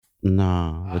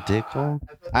No, the dick hole.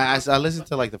 I listened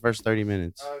to like the first 30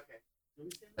 minutes.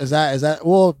 Is that?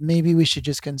 Well, maybe we should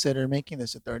just consider making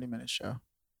this a 30-minute show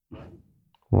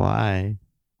Why?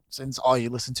 since all you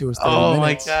listen to is 30 Oh my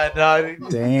minutes. god, no!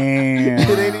 Damn.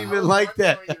 It ain't even like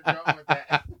that.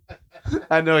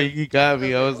 I know you got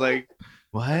me. I was like,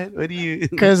 what? What do you?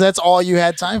 Because that's all you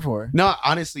had time for. No,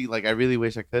 honestly, like I really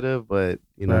wish I could have, but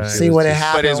you know, Right. See was what it just-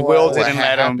 happened. But his will was- didn't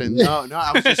let him. No,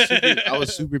 I was just I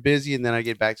was super busy, and then I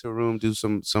get back to the room, do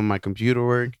some of my computer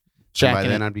work. And by Checking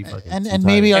then it. I'd be fucking. And too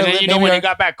maybe tired. And then, you know, maybe when our- he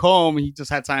got back home, he just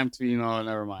had time to,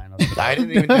 never mind. I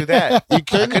didn't even do that. You I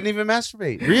couldn't even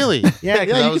masturbate. Really? Yeah, because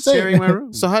Yeah, I you was could say- sharing my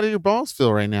room. So how do your balls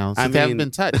feel right now? Since I they haven't mean-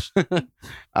 been touched.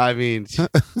 I mean,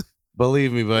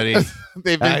 believe me, buddy.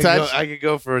 They've been touched. I could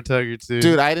go for a tug or two.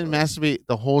 Dude, I didn't masturbate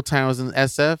the whole time I was in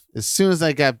SF. As soon as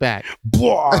I got back,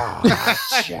 I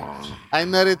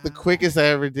nutted the quickest I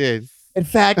ever did. In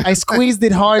fact, I squeezed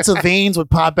it hard so veins would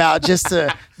pop out just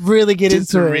to really get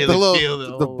Just into to it. really- The feel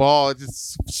little, the the ball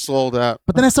just swelled up.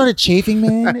 But then I started chafing,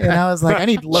 man, and I was like, I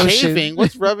need lotion. Chafing?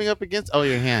 What's rubbing up against? Oh,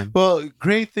 your hand. Well,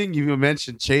 great thing you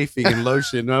mentioned chafing and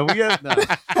lotion. We have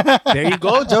There you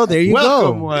go, Joe. There you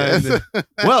welcome go. one,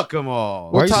 welcome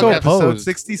all. Why are you to so episode opposed?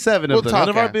 67 We'll of the talk None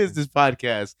of Our after. Business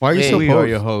podcast. Why are you Hey, so We are opposed?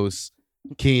 your hosts,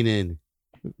 Keenan.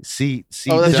 See.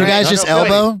 Oh, Did that's you right. guys No, just no,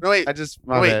 wait, elbow? no, wait, I just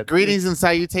my wait. bad. Greetings and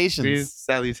salutations. Greetings,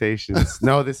 salutations.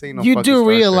 No, this ain't no. You fucking do Star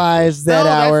Trek realize that no,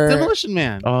 that's our Demolition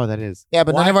Man. shit. Oh, that is. yeah,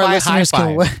 but none of our Wi-Fi listeners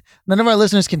can high none of our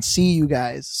listeners can see you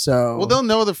guys. So Well, they'll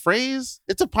know the phrase.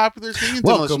 It's a popular thing in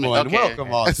Welcome Demolition on, Man. Okay.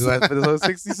 welcome all to episode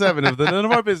 67 of the None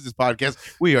of Our Business podcast.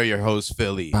 We are your hosts,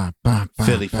 Philly,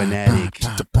 Philly fanatic,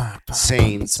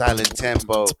 sane, silent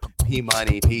tempo, P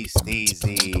money, P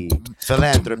steezy,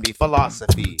 philanthropy,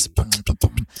 philosophy,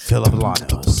 Philip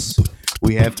Lanos.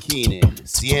 We have Keenan,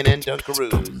 CNN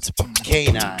Dunkaroos,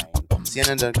 K9.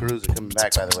 CNN Dunkaroos are coming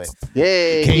back, by the way.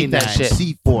 Yay, keep K9, that shit.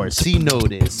 C4, C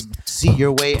Notice, see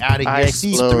your way out of I here,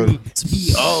 explode.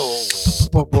 C3,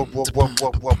 PO.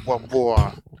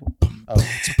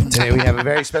 Today we have a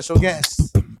very special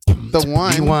guest. The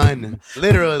one. The one.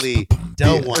 Literally,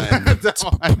 the one. The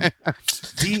one.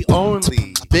 The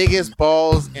only. Biggest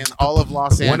balls in all of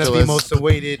Los One Angeles. of the most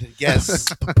awaited guests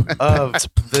of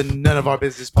the None of Our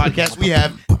Business podcast. We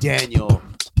have Daniel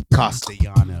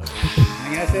Castellano.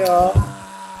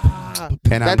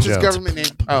 And I'm That's his Joe. government name.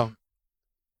 Oh.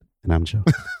 And I'm Joe.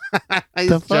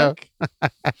 The fuck?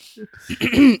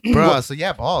 Bro, so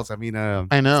yeah, balls. I mean,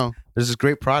 I know. there's this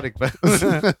great product, but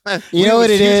you know what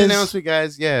it huge is. announcement,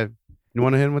 guys. Yeah. You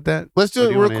want to hit him with that? Let's do Or it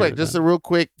do you real wanna quick. hit Just that? a real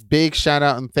quick big shout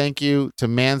out and thank you to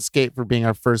Manscaped for being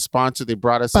our first sponsor. They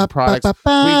brought us some products. We just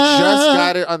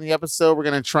got it on the episode. We're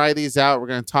going to try these out. We're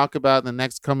going to talk about in the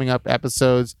next coming up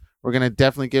episodes. We're going to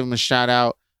definitely give them a shout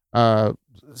out.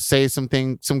 Say some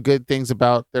good things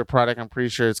about their product. I'm pretty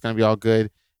sure it's going to be all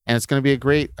good. And it's going to be a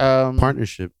great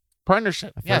Partnership.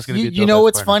 partnership. I feel Yes. it's gonna be a You know dope-ass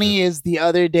what's partnership. funny is the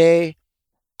other day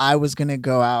I was gonna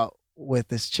go out with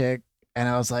this chick and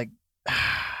I was like,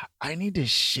 I need to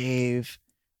shave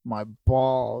my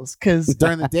balls because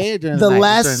During the day or during the the night? Just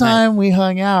last during the night. time we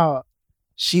hung out,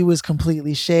 she was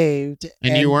completely shaved.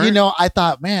 And you weren't? You know, I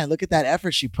thought, man, look at that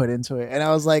effort she put into it. And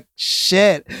I was like,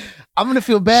 shit, I'm gonna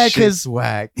feel bad because Shit's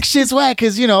whack. shit's whack.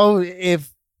 Because you know,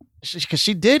 because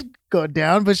she did go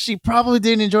down, but she probably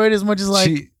didn't enjoy it as much as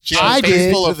like. She had a I face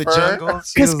did. full of the fur. jungle.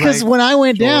 She was Because like- when I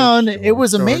went down, George, it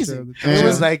was George, amazing. She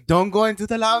was like, "Don't go into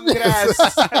the long grass."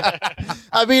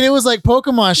 I mean, it was like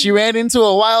Pokemon. She ran into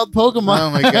a wild Pokemon. Oh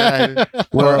my god!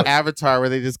 Or Avatar, where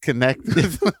they just connect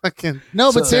with fucking.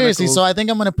 No, but So- seriously, so I think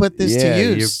I'm gonna put this yeah, to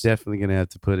use. You're definitely gonna have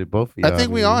to put it both of you. I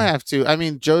think we all have to. I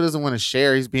mean, Joe doesn't want to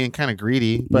share; he's being kind of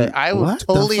greedy. But I would What the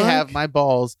totally fuck? have my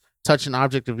balls touch an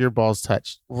object of your balls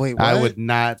touched. Wait, what? I would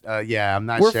not. Yeah, I'm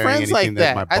not. We're sharing friends like anything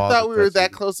that. that. My I balls thought would we were touch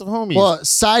that you. close of homies. Well,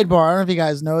 sidebar. I don't know if you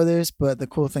guys know this, but the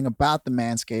cool thing about the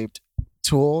Manscaped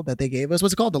tool that they gave us,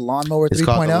 what's it called? The Lawnmower 3.0. It's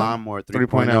called the Lawnmower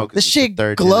 3.0. 'cause This it's the shit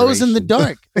third glows in the generation.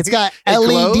 dark. It's got It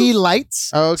LED glows?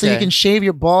 lights, Oh, so you okay. can shave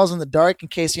your balls in the dark in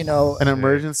case an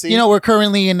emergency. You know, we're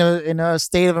currently in a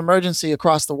state of emergency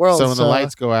across the world. so when the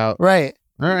lights go out, right,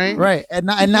 all right, right, and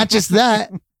not just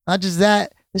that, not just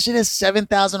that. This shit has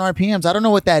 7,000 RPMs. I don't know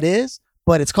what that is,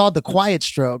 but it's called the Quiet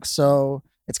Stroke, so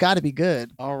it's got to be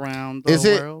good. Around the Is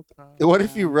it- world. What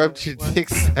if you rubbed your dick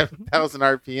 7,000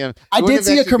 RPM? I It wouldn't did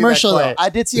see a actually be that commercial though. quiet. I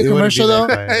did see a It wouldn't be commercial that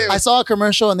though. quiet. I saw a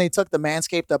commercial and they took the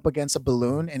Manscaped up against a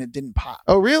balloon and it didn't pop.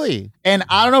 Oh, really? And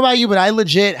I don't know about you, but I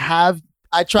legit have.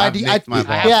 I tried I've to. nicked my I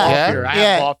balls. have Yeah. ball fear. I Yeah.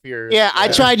 have ball fear. Yeah, I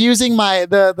tried using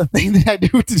the thing that I do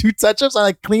to do touch ups. I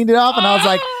like cleaned it off and I was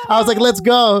like, let's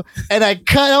go. And I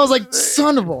cut. I was like,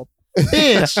 son of a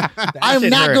bitch, That I'm shit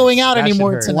not hurts. going out That shit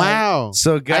anymore hurts. tonight. Wow.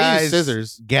 So I guys, use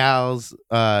scissors. gals,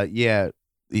 yeah,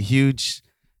 a huge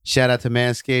shout out to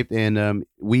Manscaped, and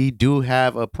we do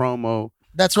have a promo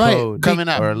That's right. code Coming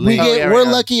up. or We link. get, yeah, we're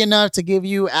yeah. lucky enough to give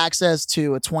you access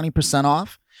to a 20%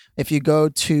 off if you go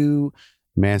to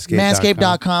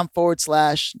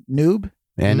manscaped.com/noob.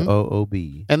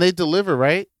 NOOB. And they deliver,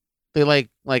 right? They like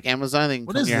Amazon. They can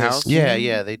What come is to your this? house. Yeah,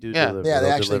 yeah, they do. Yeah. Deliver. Yeah, they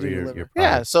They'll actually do your deliver. Yeah.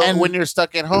 product. So And- when you're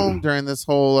stuck at home during this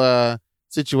whole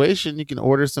situation, you can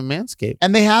order some Manscaped.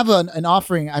 And they have an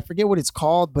offering. I forget what it's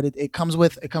called, but it comes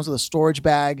with a storage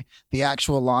bag, the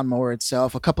actual lawnmower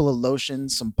itself, a couple of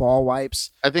lotions, some ball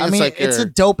wipes. I think I it's mean, like it's a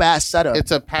dope ass setup.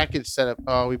 it's a package setup.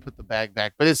 Oh, we put the bag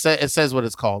back, but it says what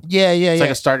it's called. Yeah, It's yeah. like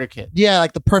a starter kit. Yeah,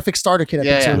 like the perfect starter kit. I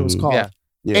think Yeah, that's what yeah. it was called. Yeah.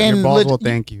 Yeah. And Your balls leg- will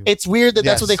thank you. It's weird that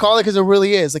that's what they Yes. call it because it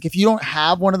really is. Like if you don't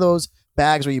have one of those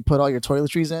bags where you put all your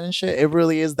toiletries in and shit, it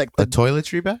really is like A the,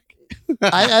 toiletry bag?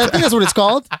 I think that's what it's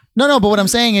called. No, but what I'm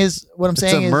saying is It's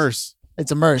immerse.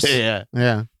 it's immersed. Yeah.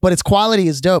 Yeah. But its quality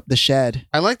is dope. The shed.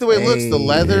 I like the way it looks, the Hey.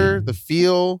 leather, the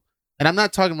feel. And I'm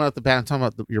not talking about the bag, I'm talking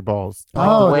about your balls.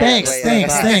 Oh, The way- thanks.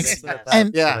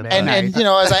 And Yeah. and you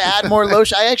know, as I add more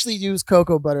lotion, I actually use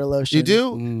cocoa butter lotion. You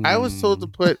do? I was told to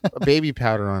put a baby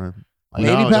powder on it. Baby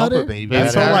no, powder? Don't put baby Baby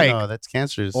powder. powder? No, that's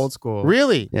cancerous. Old school.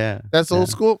 Really? Yeah. That's Yeah. old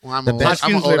school? Well, I'm The old. best I'm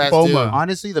an use old ass lymphoma. dude.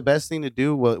 Honestly, the best thing to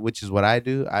do, which is what I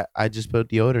do, I just put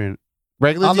deodorant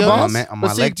Regular On the deodorant? balls? on my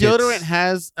But see, leg tips. deodorant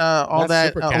has all That's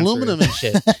that super aluminum and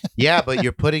shit. Yeah, but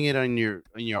you're putting it on your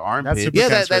armpit. super Yeah,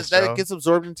 cancerous, that Joe. gets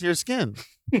absorbed into your skin.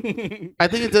 I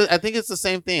think it does. I think it's the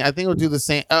same thing. I think it'll do the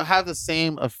same. Have the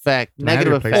same effect, Can I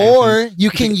negative replace effect. it? Or you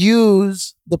can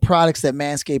use the products that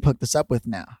Manscaped hooked us up with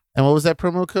now. And what was that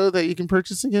promo code that you can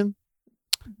purchase again?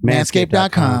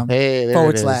 Manscaped.com Hey, there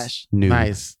it is. / New.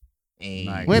 Nice.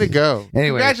 Nice. Way to go.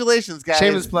 Anyway. Congratulations, guys.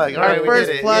 Shameless plug. All Our right, we first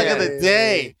did it. plug Yeah, of the yeah,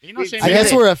 day. You know, shame I guess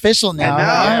did it. we're official now.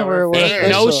 I know. Huh? We're Ain't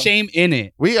no official. shame in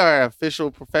it. We are official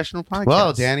professional podcast.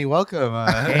 Well, Danny, welcome.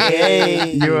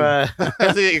 Hey. you I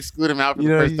have to exclude him out for you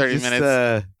the know, first you 30 just,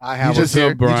 minutes. I you have just, what's up,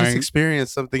 you Brian. just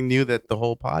experienced something new that the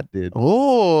whole pod did.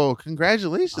 Oh,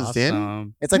 congratulations, Danny.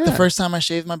 Awesome. It's like the Yeah. first time I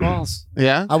shaved my balls.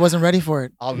 Yeah. I wasn't ready for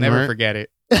it. I'll never Right. forget it.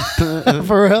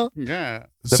 For real? Yeah.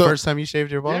 The So- first time you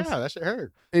shaved your balls? Yeah, that shit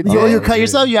hurt. You cut dude.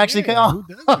 yourself? You actually Yeah, cut? who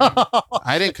does that?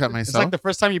 I didn't cut It's myself. like the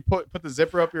first time you put the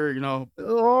zipper up your, Ugh,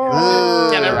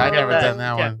 Oh. I never done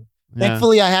that Yeah. one. Yeah.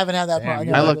 Thankfully, I haven't had that Damn, problem.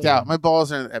 you I looked out. My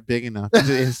balls aren't that big enough.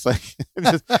 It's like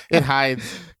it hides.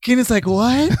 Keenan's like,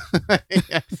 what?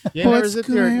 You never What's zip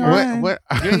your, going your on? What?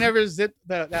 you never zip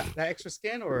that extra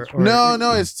skin or No,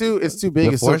 it's too big. The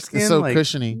It's so, foreskin, it's so like-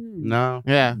 cushiony. No.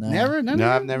 Yeah. Never, No,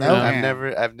 I've never,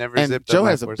 No. I've never And zipped. Joe up my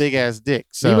has a foreskin. big ass dick.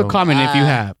 So Leave a comment if you Ah.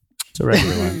 have. It's a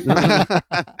regular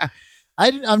one.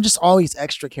 I'm just always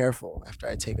extra careful after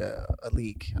I take a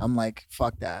leak. I'm like,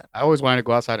 fuck that. I always wanted to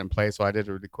go outside and play, so I did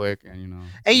it really quick. And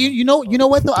Hey, you know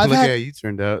what though? Look how you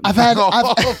turned out. I've had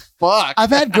oh, fuck.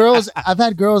 I've had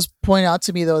girls point out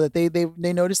to me though that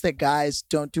they notice that guys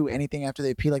don't do anything after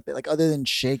they pee like that, like other than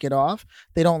shake it off.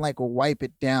 They don't like wipe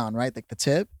it down, right? Like the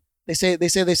tip. They say they've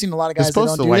seen a lot of You're guys that supposed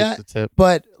don't to do wipe that. the tip.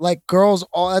 But like girls,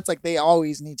 all that's like they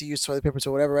always need to use toilet papers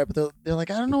or whatever, right? But they're like,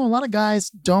 I don't know, a lot of guys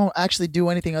don't actually do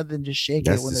anything other than just shake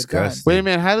That's it when they're disgusting. Wait a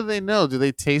minute. How do they know? Do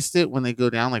they taste it when they go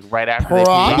down, like right after they pee?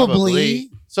 Probably.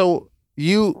 So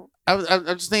I'm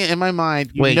just thinking in my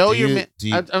mind. You Wait, know do you're. you, do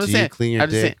you, I'm do just you saying. clean your I'm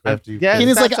just dick saying. after you Yeah, pee?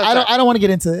 Keenan's like, that's- I don't want to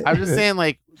get into it. I'm just saying,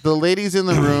 like the ladies in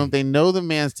the room, they know the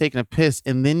man's taking a piss,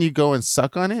 and then you go and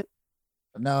suck on it.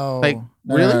 No, Like,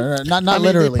 no, really? no, not I mean,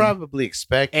 literally. They probably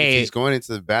expect if Hey. he's going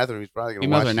into the bathroom, he's probably going to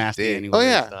Females wash are his nasty dick. anyway. Oh,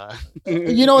 yeah.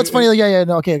 You know what's funny? Like, yeah,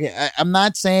 no, okay. I'm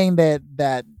not saying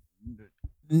that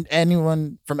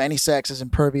anyone from any sex is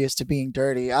impervious to being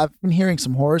dirty. I've been hearing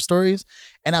some horror stories,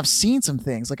 and I've seen some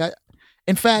things. Like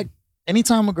in fact,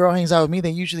 anytime a girl hangs out with me, they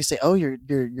usually say, "Oh, you're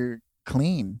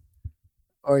clean,"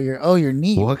 or "you're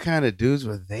neat." What kind of dudes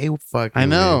were they fucking? I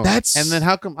know. with? That's And then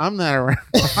how come I'm not around?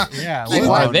 Yeah. Like, What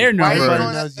why- are their why are you numbers?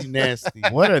 going- knows you nasty.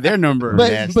 What are their numbers?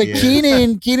 but nasty ass.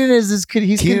 Keenan is he's Keenan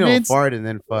will convinced. fart and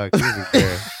then fuck. He doesn't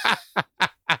care.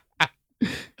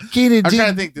 Keenan, I'm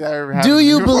trying to think. Did that ever happen do to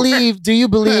you me before? believe? Do you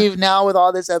believe now with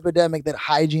all this epidemic that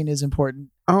hygiene is important?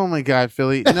 Oh my God,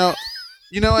 Philly.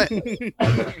 You know what?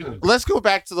 Let's go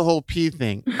back to the whole pee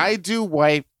thing. I do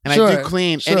wipe and I Sure, do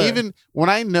clean. sure. And even when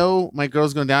I know my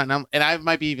girl's going down, and I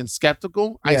might be even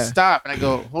skeptical, I Yeah. stop and I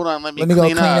go, hold on, let me Let me go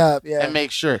clean up Yeah. and make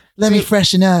sure. Let me See,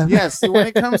 freshen up. yeah, see, when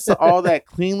it comes to all that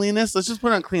cleanliness, let's just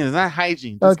put on cleanliness, not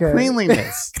hygiene. Just Okay.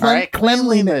 cleanliness. all right?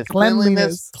 Cleanliness.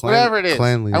 Whatever it is.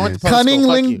 Cleanliness. I went to public school,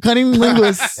 fuck you. Cunning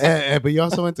linguist But you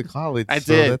also went to college. I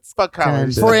so did. that's Fuck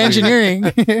college. kinda- for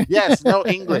engineering. Yes, no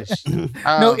English.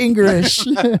 No English.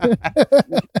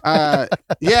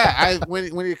 Yeah,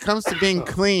 when it comes to being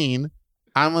clean,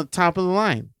 I'm on top of the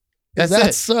line. Is That's that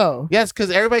it. so? Yes, because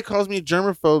everybody calls me a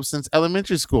germaphobe since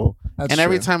elementary school, That's and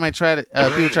every true. time I try to,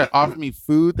 people try to offer me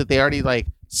food that they already like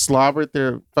slobbered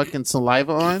their fucking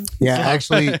saliva on. Yeah,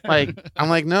 actually, Like I'm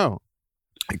like, no.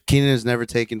 Keenan has never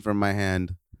taken from my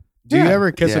hand. Do you Yeah.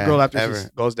 ever kiss Yeah, a girl after ever. she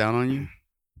goes down on you?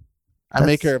 I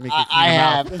make her make it I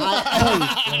have.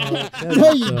 No,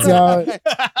 No, you don't.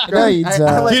 No, you I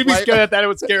don't. like You'd be wipe- scared that it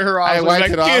would scare her off. I So wipe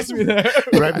like, it off. kiss me there.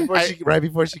 Right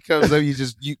before she comes up,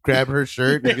 you grab her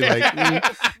shirt and be like,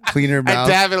 clean her I mouth.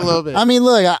 dab it a little bit. I mean,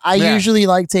 look, I Yeah. usually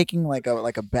like taking like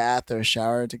a bath or a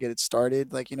shower to get it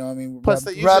started. Like, you know what I mean? Plus,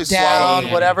 they Rub usually swallow down,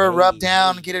 it. whatever, rub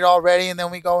down, get it all ready, and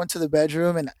then we go into the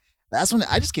bedroom, and that's when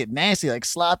I just get nasty, like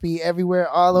sloppy everywhere,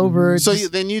 all over. so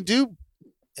Just- then you do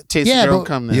taste Yeah, the girl but-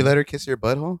 come then. You let her kiss your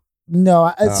butthole?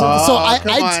 no, so Oh, I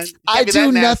come on. You I can't be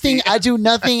do that nothing. nasty. I do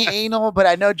nothing anal, but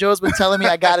I know Joe's been telling me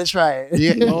I gotta try it.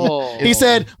 Yeah. Oh. He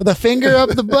said the finger up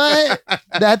the butt.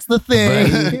 That's the But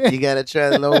thing. you gotta try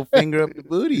the little finger up the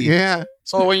booty. Yeah.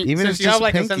 So when Even since if you have just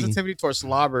like a pinky. sensitivity towards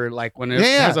slobber, like when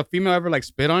Yeah. has a female ever like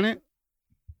spit on it?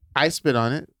 I spit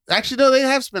on it. Actually, no, they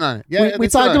have spit on it. Yeah, we they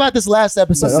spit talked on it. about this last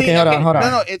episode. But see, okay, hold on.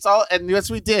 No, it's all, and yes,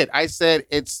 we did. I said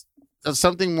it's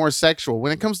something more sexual.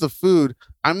 When it comes to food,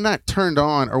 I'm not turned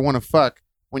on or want to fuck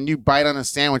when you bite on a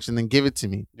sandwich and then give it to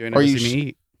me. You Or never you see me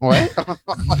eat. What?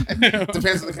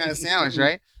 Depends on the kind of sandwich,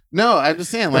 right? No, I'm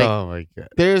just saying, like, oh my god.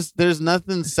 there's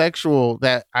nothing sexual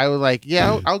that I would like.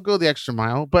 Yeah, I'll go the extra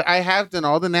mile, but I have done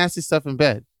all the nasty stuff in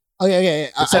bed. Okay.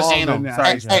 Except all anal. the nasty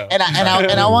Sorry. stuff. And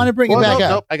I want to bring it Well, back nope, up.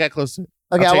 nope, I got close to it.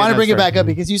 Okay, I'll I tell you want to that bring it story. back up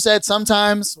because you said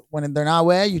sometimes when they're not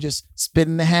wet, you just spit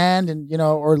in the hand and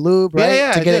or lube, right,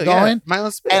 Yeah, to I get do, it going. My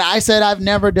own spit. And I said I've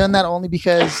never done that only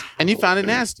because And you found it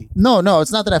nasty. no,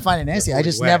 it's not that I find it nasty. I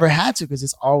just Wet. never had to because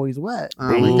it's always wet.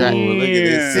 Oh my god. Ooh, look at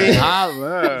this. See?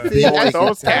 Holla. See, that's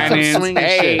Those some cannons. swinging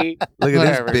shit. Look at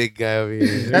Whatever. this big guy over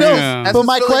here. Damn. That's but what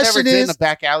my Philly question never did in is- the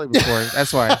back alley before.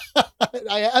 That's why.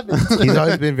 I haven't. He's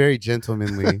always been very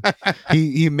gentlemanly.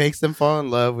 He makes them fall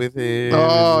in love with him.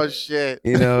 Oh shit.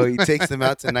 You know, he takes them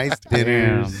out to nice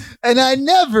dinners. And I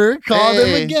never called him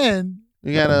Hey. again.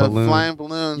 We got a Balloon. flying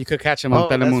balloon. You could catch him on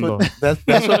that's Telemundo. what,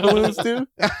 that's what balloons do?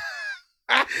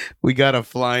 We got a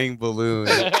flying balloon.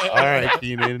 All right,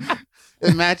 Keenan.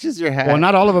 It matches your hat. Well,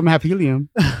 not all of them have helium.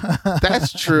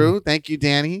 That's true. Thank you,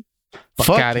 Danny.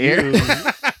 Fuck out of here.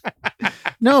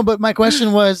 No, but my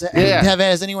question was, Yeah.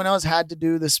 has anyone else had to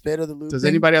do the spit or the lube? Does thing?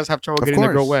 anybody else have trouble Of getting the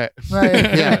girl course. wet? Right.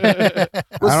 Yeah.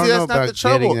 Well, I don't see, know that's not about the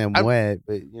trouble. getting them I'm, wet,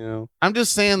 but you know. I'm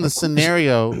just saying the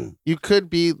scenario. You could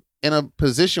be in a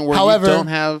position where However, you don't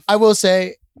have. I will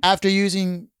say, after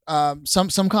using some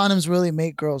condoms, really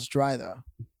make girls dry though.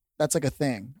 That's like a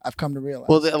thing I've come to realize.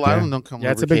 Well, a lot Yeah. of them don't come.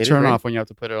 Yeah, it's a big lubricated, turn right? off when you have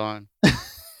to put it on.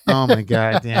 Oh my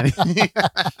god, Danny.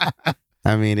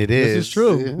 I mean, it is. This is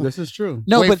true. This is true.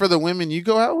 no, Wait, but for the women you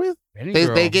go out with, Any they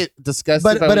girl. get disgusted.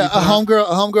 but by but what a you put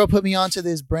on? homegirl put me onto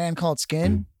this brand called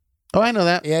Skin. Oh, I know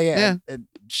that. Yeah. Yeah.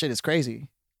 Shit is crazy.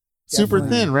 Super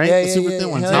Definitely. thin, right? Yeah, The yeah, super yeah, thin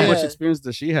ones. hell How huh? yeah. much experience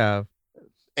does she have?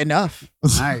 Enough.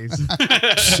 Nice. I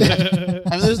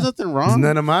mean, there's nothing It's wrong.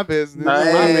 none of my business.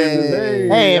 Hey.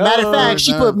 Hey, matter of fact,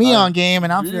 she no, put me no. on game,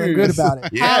 and I'm feeling good about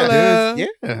it. Yeah, Holla. dude.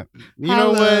 Yeah. You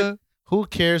know what? Who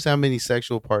cares how many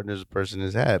sexual partners a person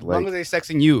has had? As long Like, as they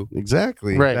sexing you.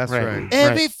 exactly. Right, That's right.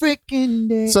 Every freaking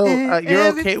day. So you're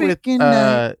every okay with freaking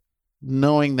night.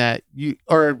 knowing that you,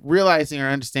 or realizing or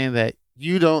understanding that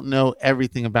you don't know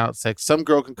everything about sex. Some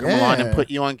girl can come along and Yeah. put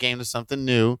you on game to something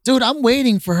new. Dude, I'm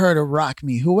waiting for her to rock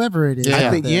me, whoever it is. Yeah. I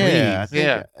out think, there.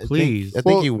 yeah. Please. I think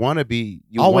Well, you want to be.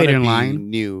 You I'll wait wanna in be line.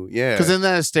 New. Yeah. Because isn't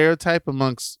that a stereotype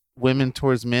amongst women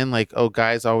towards men? Like, oh,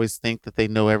 guys always think that they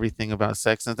know everything about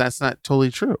sex, and that's not totally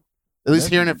true. At least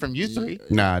hearing it from you three.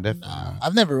 Nah, definitely. Nah,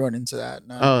 I've never run into that.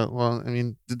 No. Oh well, I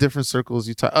mean, the different circles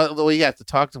you talk. Oh, well, you have to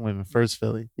talk to women first,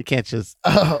 Philly. You can't just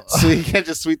Oh. you can't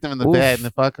just sweep them in the Oof. bed and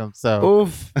then fuck them. So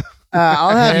Oof.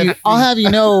 I'll have you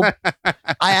know,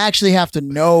 I actually have to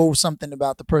know something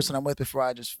about the person I'm with before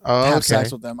I just Oh, have okay.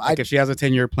 sex with them. Like if she has a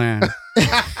 10-year plan.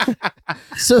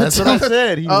 So That's what I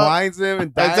said. He Oh. winds him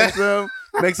and dives him.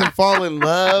 makes him fall in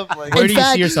love. Like, Where In do you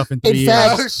fact- see yourself in in 3 years?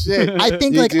 fact- oh shit! I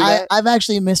think You like do that? I've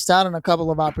actually missed out on a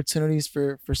couple of opportunities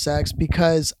for sex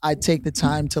because I take the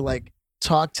time to like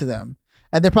talk to them.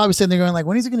 And they're probably sitting there going like,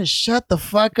 when is he gonna shut the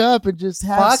fuck up and just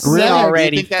have Fuck sex? me Really? already.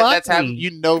 Do you think Fuck that's how me.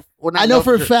 you know? Well, not I know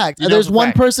for a sure. fact. You know There's for a one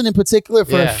fact. person in particular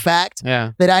for a Yeah. fact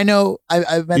Yeah. that I know. I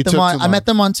You met them took on. too I met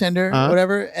long. them on Tinder, Uh-huh.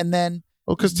 whatever, and then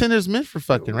Well, because Tinder's meant for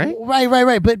fucking, right?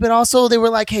 Right. But also they were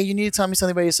like, hey, you need to tell me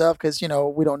something about yourself because we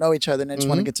don't know each other and I just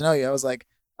want to Mhm. get to know you. I was like,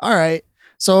 all right.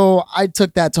 So I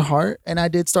took that to heart and I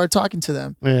did start talking to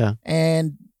them. Yeah.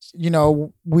 And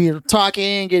we were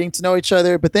talking, getting to know each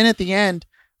other. But then at the end,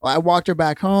 I walked her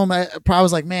back home. I probably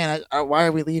was like, man, why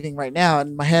are we leaving right now? And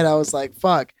in my head, I was like,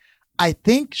 fuck. I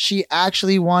think she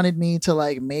actually wanted me to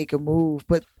like make a move,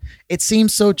 but it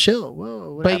seems so chill.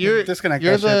 Whoa, what But happened? you're Disconnect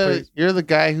you're that shit, please. the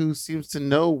guy who seems to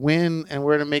know when and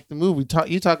where to make the move.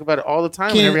 You talk about it all the time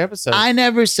in Can't- every episode. I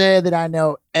never said that I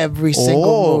know every single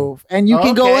Oh. move. And you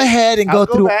can go Okay. ahead and I'll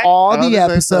go through back. all I'll the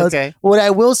just- episodes. Okay. What I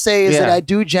will say is that Yeah. I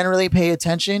do generally pay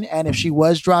attention. And if she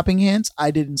was dropping hints,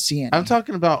 I didn't see any. I'm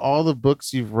talking about all the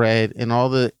books you've read and all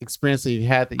the experience that you've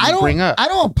had that you bring up. I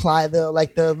don't apply the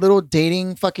little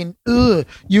dating fucking,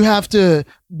 you have to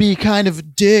be kind of a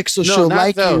dick so she'll not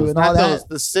like those, you and not all that. those,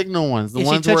 the signal ones, the If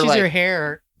she ones where touches like your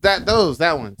hair, that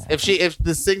ones. If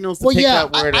the signals to Well, pick yeah,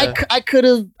 up where to, I could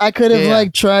have Yeah.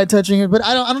 like tried touching it, but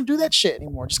I don't do that shit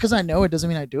anymore. Just because I know it doesn't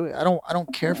mean I do it. I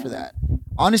don't care for that.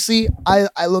 Honestly, I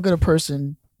look at a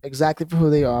person exactly for who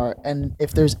they are, and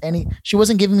if there's she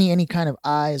wasn't giving me any kind of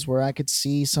eyes where I could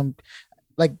see some,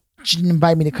 like she didn't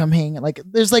invite me to come hang. Like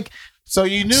there's like so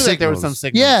you knew that there were some Signals.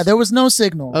 signals. yeah, there was no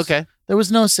signals. Okay. There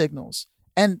was no signals,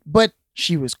 but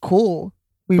she was cool.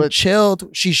 We But- chilled.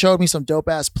 She showed me some dope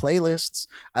ass playlists.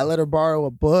 I let her borrow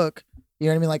a book. You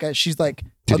know what I mean? Like she's like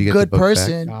Did a you get the good book back?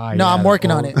 person. Ah, No, yeah, I'm the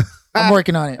working on old- it. I'm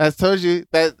working on it. I told you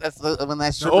that's when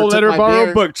that stripper oh, took let her my borrow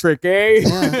beer. a book trick, eh?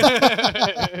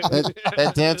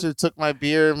 That dancer took my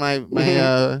beer, my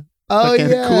Oh fucking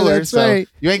yeah, cooler. that's so right.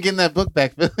 you ain't getting that book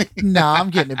back, Billy. Nah, I'm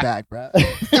getting it back, bro.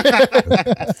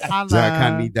 So I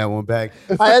kind of need that one back.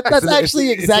 That's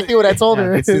actually exactly what I told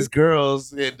her. It's his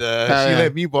girls, and she yeah.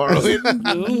 let me borrow it.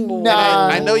 Nah.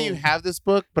 I know you have this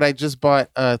book, but I just bought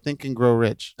Think and Grow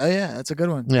Rich. Oh yeah, that's a good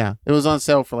one. Yeah, it was on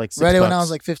sale for like $6. Read it when I was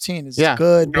like 15. It's Yeah. a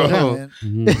good book, Oh. man.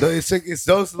 It's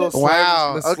those little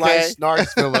Wow, the okay. snarks,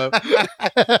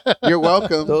 Philip. You're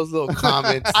welcome. Those little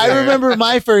comments. I there. remember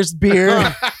my first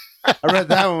beer. I read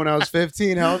that one when I was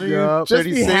 15. How old are you? Yup. Just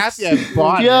be happy I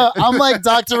bought yeah, it. I'm like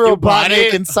Dr. You bought Robotnik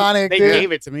it? and Sonic. They dude.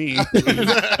 gave it to me.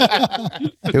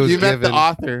 It was You met given. the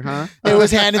author, huh? It was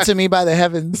handed to me by the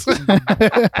heavens.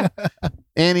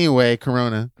 Anyway,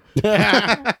 Corona.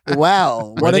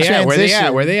 Wow, what a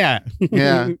transition! Where they at?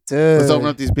 Yeah. Dude. Let's open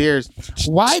up these beers.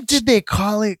 Why did they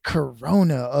call it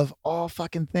Corona of all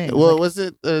fucking things? Well, Like, was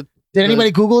it? did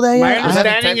anybody Google that My yet?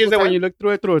 understanding is that when technical you look through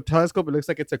it through a telescope, it looks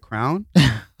like it's a crown.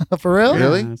 For real?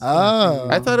 Really? Yeah, Oh.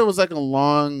 I thought it was like a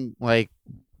long, like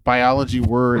biology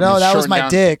word. No, and that was shortened my down-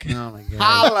 dick. Oh my god.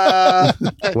 Holla.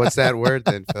 What's that word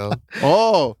then, Phil?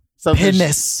 Oh, something.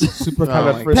 Penis. super Oh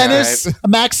my God. Penis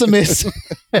Maximus.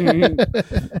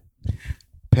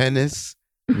 Penis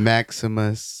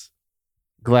Maximus.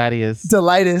 Gladius.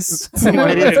 Delitus.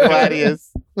 Gladius. Gladius.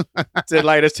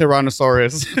 Delightus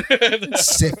Tyrannosaurus.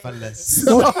 Syphilis.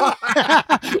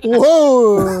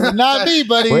 Whoa, not me,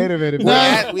 buddy. Wait a minute.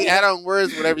 No. We add on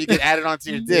words whatever you get added onto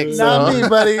your dick. Not So. me,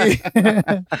 buddy.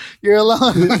 You're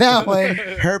alone with that one.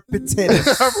 Herpetitis.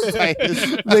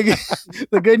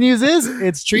 The good news is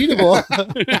it's treatable.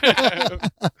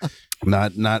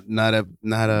 Not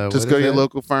a. Just go to your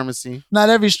local pharmacy. Not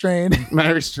every strain.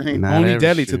 Mary Street. Not Only every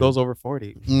deadly shit. to those over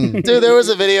 40. Mm. Dude, there was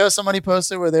a video somebody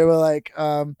posted where they were like,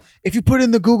 if you put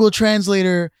in the Google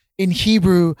translator in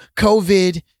Hebrew,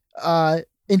 COVID,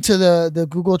 into the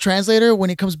Google translator, when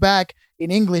it comes back in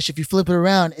English, if you flip it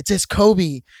around, it says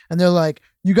Kobe. And they're like,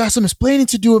 you got some explaining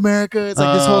to do, America. It's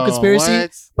like this whole Oh, conspiracy.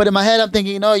 what? But in my head, I'm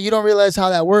thinking, no, you don't realize how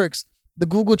that works. The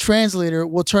Google translator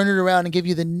will turn it around and give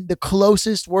you the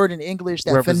closest word in English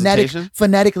that Representation?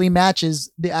 phonetically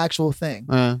matches the actual thing.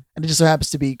 And it just so happens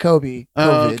to be Kobe. Oh,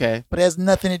 COVID. okay. But it has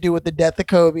nothing to do with the death of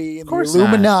Kobe and the course not.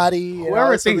 Illuminati. and all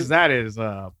Whoever this thinks other- that is,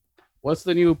 what's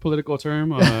the new political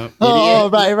term? Oh,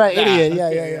 right, Yeah. idiot. Yeah.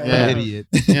 Yeah. Idiot.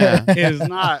 Yeah. is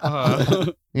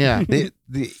not. Yeah.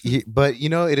 But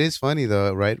it is funny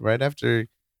though, right? Right after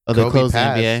Oh, they Kobe closed the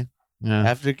passed. NBA.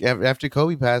 Yeah. after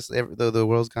Kobe passed, the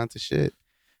world's gone to shit.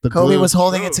 The Kobe glue. was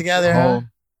holding it together. Huh? Oh,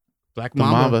 Black the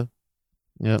Mamba.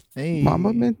 Mamba. Hey.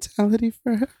 Mama mentality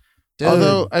for her. Dude.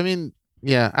 Although, I mean,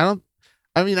 yeah,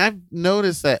 I've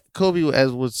noticed that Kobe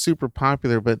was super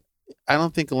popular, but I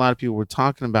don't think a lot of people were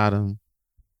talking about him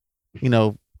you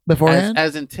know, beforehand.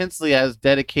 as intensely as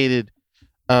dedicated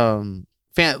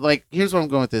fan. Like, here's where I'm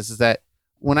going with this: is that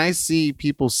when I see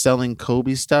people selling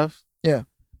Kobe stuff, Yeah.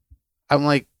 I'm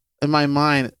like, in my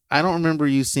mind, I don't remember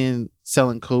you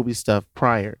selling Kobe stuff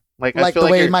prior. Like I like feel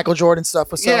the way you're- Michael Jordan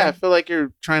stuff was selling. Yeah, I feel like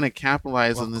you're trying to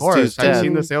capitalize Well, on of this course. dude's Have you death.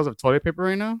 seen the sales of toilet paper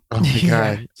right now? Oh my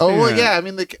Yeah. god! Oh well, Yeah. yeah. I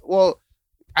mean,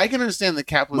 I can understand the Money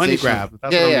capitalization. grab.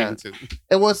 That's yeah, what yeah. I'm leading to.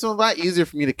 It was a lot easier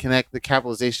for me to connect the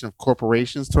capitalization of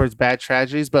corporations towards bad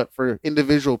tragedies, but for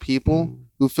individual people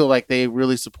who feel like they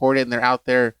really support it and they're out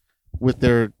there with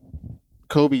their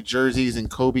Kobe jerseys and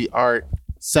Kobe art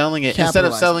selling it instead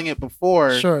of Capitalizing. selling it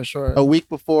before, Sure. a week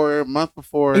before, a month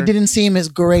before. It didn't seem as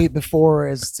great before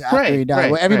as after Right, he died.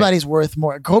 right, Well, everybody's worth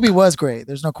more. Kobe was great.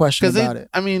 There's no question Because about it.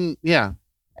 I mean, yeah,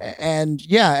 And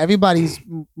yeah, everybody's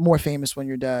more famous when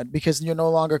you're dead because you're no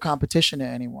longer competition to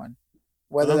anyone.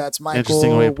 Whether Oh, that's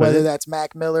interesting way Michael, to put whether it. that's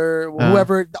Mac Miller,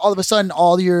 whoever, all of a sudden,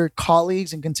 all your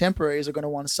colleagues and contemporaries are going to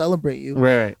want to celebrate you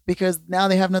right. because now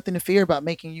they have nothing to fear about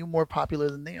making you more popular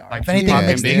than they are. Like If anything, Tupac it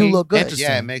makes and you Biggie? look good. Interesting.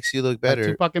 Yeah, it makes you look Like better.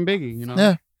 Tupac and Biggie, you know?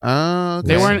 Yeah. Oh, okay.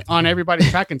 They weren't on everybody's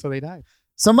track until they died.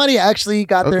 Somebody actually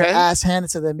got their Okay. ass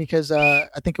handed to them because I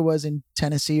think it was in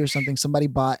Tennessee or something. Somebody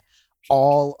bought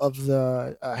all of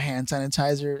the hand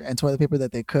sanitizer and toilet paper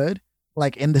that they could,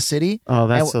 like in the city. Oh,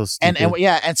 that's and- so stupid.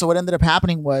 And so what ended up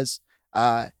happening was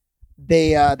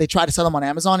they tried to sell them on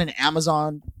Amazon, and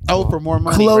Amazon for more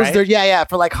money, closed right? their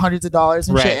for like hundreds of dollars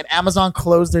and Right. shit. And Amazon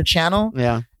closed their channel,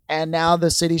 Yeah, and now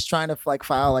the city's trying to like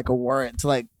file like a warrant to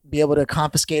like be able to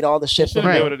confiscate all the shit. Shouldn't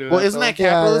from be right. able to do Well, that, isn't though. that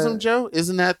capitalism, Yeah. Joe?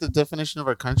 Isn't that the definition of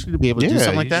our country to be able to Yeah, do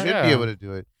something like you that? should be Yeah. able to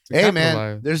do it. To Hey man,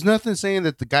 capitalize. there's nothing saying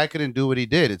that the guy couldn't do what he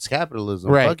did. It's capitalism.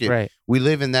 Right, Fuck it. right. We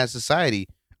live in that society.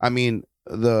 I mean,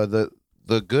 the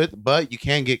good, but you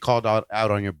can't get called out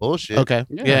on your bullshit. Okay.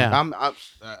 Yeah. Yeah. I'm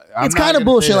It's not kind of gonna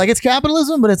bullshit. say Like that. it's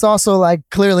capitalism, but it's also like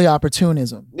clearly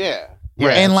opportunism, yeah,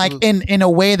 and like absolutely. in a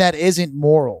way that isn't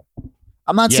moral.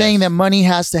 I'm not Yes. saying that money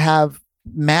has to have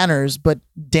manners, but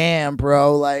damn,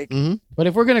 bro, like. But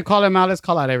if we're gonna call him out, let's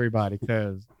call out everybody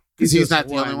because He's not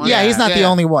the only one. Yeah, he's not the Yeah.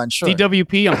 only one. Sure.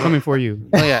 DWP, I'm coming for you.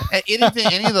 Oh yeah.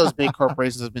 Any of those big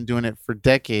corporations have been doing it for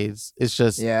decades. It's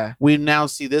just Yeah. we now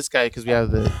see this guy because we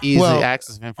have the easy Well,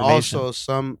 access of information.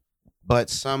 Also,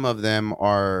 some of them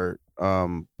are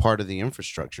part of the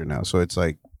infrastructure now. So it's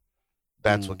like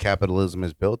that's what capitalism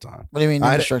is built on. What do you mean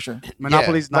I- infrastructure?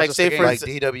 Monopoly's not Like, just say a game. for Like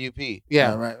instance- DWP,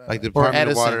 yeah. right. like the Or Department of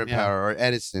Edison, Water and yeah. Power, or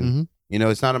Edison. Mhm. You know,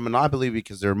 it's not a monopoly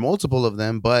because there are multiple of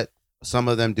them, but some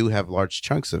of them do have large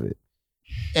chunks of it.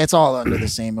 It's all under the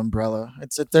same umbrella.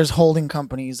 There's holding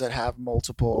companies that have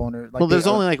multiple owners. Like Well, there's they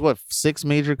own- only like what 6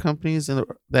 major companies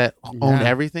that own Yeah.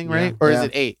 everything, Yeah. right? Or Yeah. is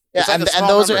it 8? yeah, It's like and, a small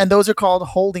those number. are those are called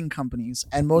holding companies.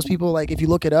 And most people, like if you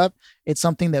look it up, it's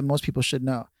something that most people should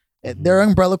know. They're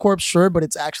umbrella corps, sure, but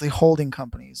it's actually holding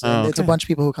companies. And Oh, it's a okay. bunch of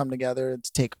people who come together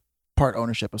to take part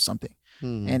ownership of something.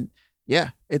 Hmm. And yeah,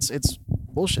 it's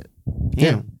bullshit.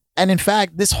 yeah. And in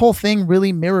fact, this whole thing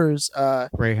really mirrors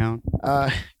Greyhound.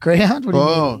 Greyhound. What do you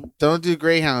mean? Oh, don't do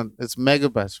Greyhound. It's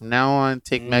Megabus. From now on,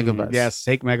 take Megabus. Yes,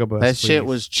 take Megabus. That shit please.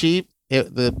 was cheap.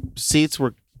 The seats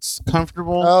were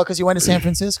comfortable. Oh, because you went to San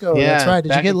Francisco. Yeah, That's right. Did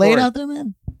you back get and laid forth. out there,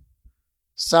 man?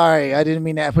 Sorry, I didn't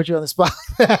mean to put you on the spot.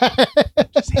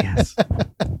 Yes.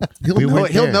 He'll, We know, weren't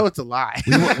he'll there. know it's a lie.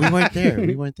 We weren't there.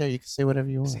 We weren't there. You can say whatever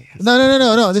you want.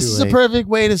 No. This Too is a late. perfect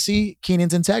way to see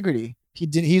Keenan's integrity.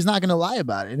 He's not going to lie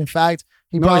about it. And in fact,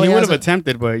 he No, probably you would has have a-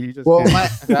 attempted, but you just Well,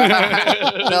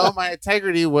 didn't. no, my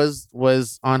integrity was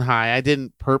on high. I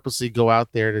didn't purposely go out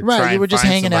there to Right, try you and were just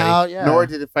find hanging somebody, out, yeah. Nor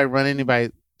did if I run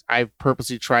anybody, I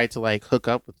purposely tried to like hook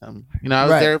up with them. You know, I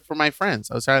was Right. there for my friends.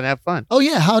 I was trying to have fun. Oh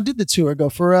yeah, how did the tour go?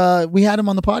 For we had him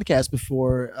on the podcast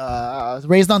before.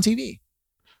 Raised on TV.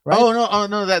 Right? Oh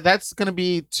no, that's gonna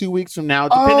be 2 weeks from now.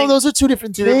 Oh, Depending, those are two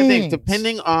different two things. different things.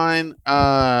 Depending on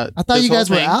I thought this you whole guys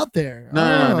were thing. out there.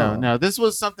 No. This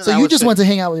was something. So I you was just saying- went to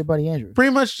hang out with your buddy Andrew.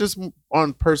 pretty much just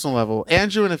on personal level.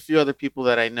 Andrew and a few other people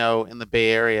that I know in the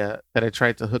Bay Area that I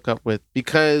tried to hook up with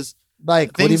because Like,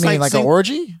 what do you Things mean, like like an sing-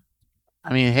 orgy?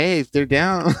 I mean, hey, if they're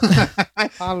down.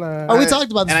 Oh, we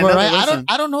talked about this and I before, know right? they I listen.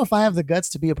 don't know if I have the guts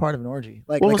to be a part of an orgy.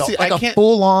 Like, Well, like, see, a, like I a can't-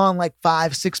 full on, like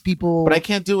 5-6 people. But I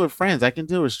can't do it with friends. I can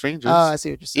do it with strangers. Oh, I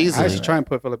see what you're saying. Easily. I should try and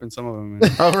put Philip in some of them.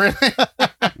 Man. Oh, really?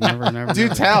 Never. Do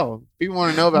tell. People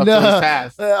want to know about No. Philly's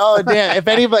past. Oh damn! If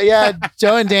anybody, yeah,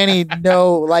 Joe and Danny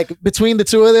know. Like between the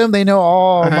two of them, they know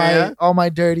Yeah? all my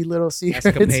dirty little secrets.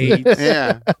 Escapades.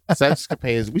 Yeah.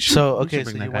 Sexcapades. We should. So we okay, should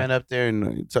so bring you that back. went up there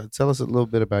and tell us a little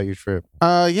bit about your trip.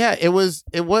 Yeah, it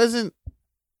wasn't.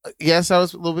 Yes, I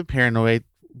was a little bit paranoid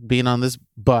being on this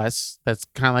bus. That's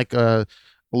kind of like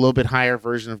a little bit higher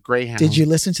version of Greyhound. Did you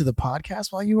listen to the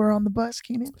podcast while you were on the bus,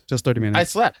 Keenan? Just 30 minutes. I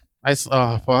slept.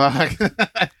 Oh,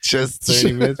 fuck. Just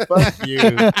 30 minutes. Fuck you.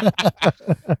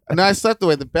 No, I slept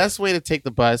away. The best way to take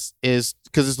the bus is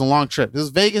because it's a long trip. This is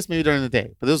Vegas maybe during the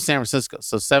day, but this was San Francisco.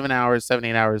 So 7 hours, 8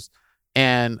 hours.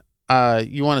 And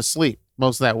you want to sleep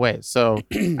most of that way. So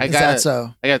I Is got that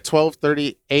so? I got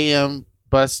 12:30 a.m.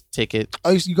 bus ticket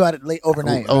Oh, you got it late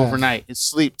overnight. overnight. You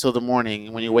sleep till the morning.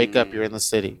 And when you wake up, you're in the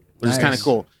city, which is kind of Nice.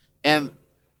 cool. And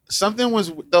something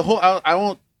was the whole, I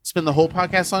won't spend the whole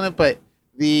podcast on it, but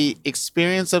the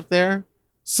experience up there,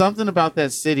 something about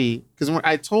that city, because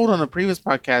I told on a previous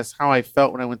podcast how I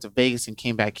felt when I went to Vegas and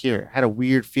came back here. I had a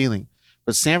weird feeling.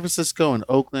 But San Francisco and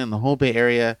Oakland, the whole Bay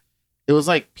Area, it was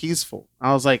like peaceful.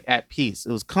 I was like at peace.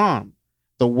 It was calm.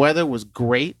 The weather was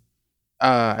great.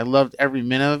 I loved every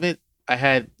minute of it. I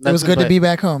had It was good to be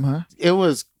back home, huh? It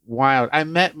was wild. I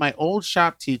met my old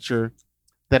shop teacher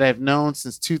that I've known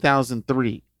since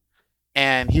 2003.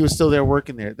 And he was still there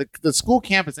working there. The school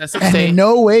campus, And SFA. in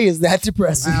no way is that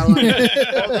depressing. Well,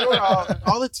 they were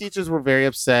all the teachers were very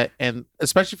upset, and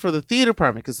especially for the theater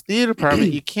department, because theater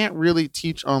department you can't really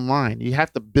teach online. You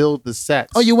have to build the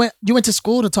sets. Oh, you went to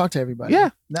school to talk to everybody? Yeah.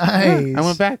 Nice. Yeah, I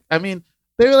went back. I mean,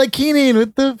 They were like, Keenan,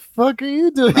 what the fuck are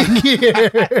you doing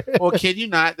here? well, kid you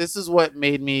not, this is what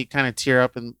made me kind of tear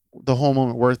up and the whole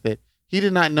moment worth it. He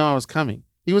did not know I was coming.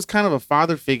 He was kind of a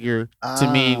father figure to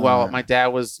me while my dad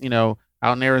was,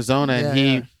 out in Arizona,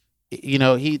 and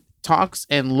he talks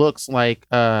and looks like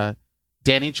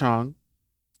Danny Chong,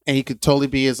 and he could totally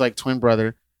be his like twin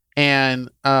brother. And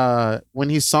when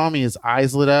he saw me, his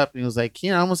eyes lit up, and he was like,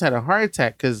 "Keenan, I almost had a heart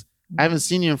attack because I haven't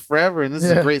seen you in forever, and this is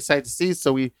a great sight to see."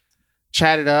 So we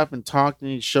chatted up and talked,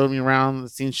 and he showed me around the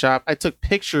scene shop. I took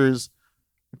pictures.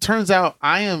 It turns out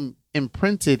I am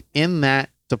imprinted in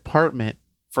that department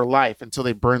for life until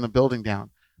they burn the building down.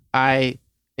 And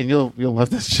you'll love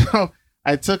this show.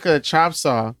 I took a chop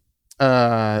saw,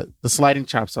 the sliding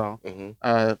chop saw,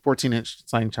 14-inch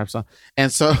sliding chop saw,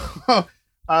 and so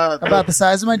About the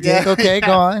size of my dick. Yeah. Okay,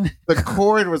 go on. the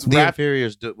cord was The wrapped.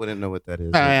 inferiors wouldn't know what that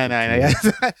is.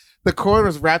 No. The cord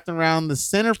was wrapped around the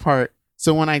center part,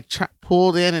 so when I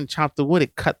pulled in and chopped the wood,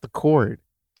 it cut the cord,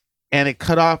 and it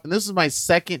cut off. And this was my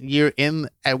second year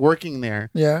at working there.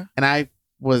 Yeah. And I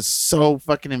was so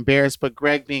fucking embarrassed. But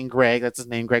Greg, being Greg, that's his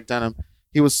name, Greg Dunham,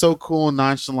 he was so cool and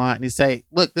nonchalant. And he said,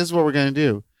 "Look, this is what we're going to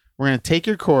do. We're going to take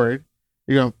your cord,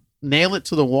 you're going to nail it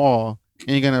to the wall, and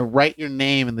you're going to write your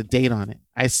name and the date on it."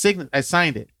 I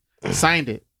signed it.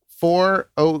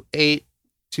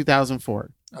 4/08/2004.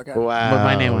 Okay. Wow. With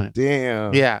my name on it.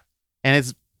 Damn. Yeah. And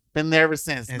it's been there ever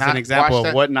since. It's Not an example washed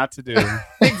of up- what not to do.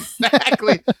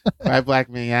 Exactly. By black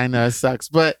man. Yeah, I know it sucks.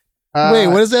 But Wait,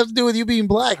 what does that have to do with you being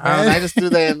black, man? I just threw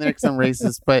that in there because I'm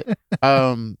racist. But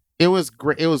it was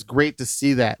great. It was great to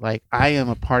see that. Like, I am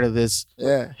a part of this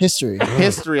Yeah, history.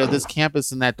 history of this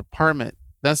campus and that department.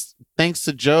 That's thanks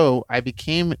to Joe. I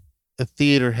became a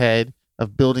theater head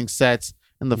of building sets.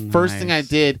 And the first thing I Nice.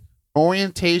 did,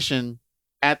 orientation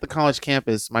at the college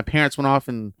campus. My parents went off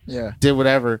and Yeah. did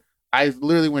whatever. I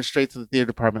literally went straight to the theater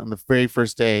department on the very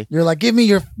first day. You're like, give me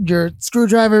your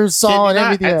screwdriver, saw, and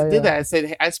everything. I Yeah, did yeah. that. I said,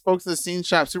 hey, I spoke to the scene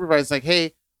shop supervisor, like,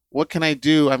 "Hey, what can I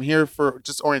do? I'm here for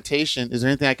just orientation. Is there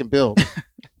anything I can build?"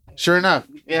 Sure enough.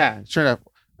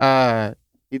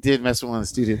 He did mess with one of the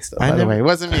students, though, by the way. It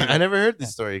wasn't me. I never heard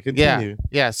this story. Continue.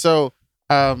 Yeah. So,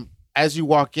 as you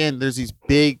walk in, there's these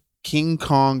big King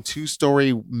Kong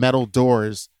 2-story metal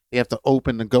doors they have to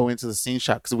open to go into the scene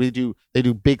shop because they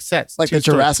do big sets. Like the 2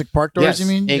 stories. Jurassic Park doors, Yes, you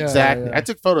mean? Yeah, exactly. yeah. I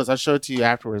took photos. I'll show it to you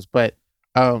afterwards. But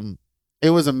it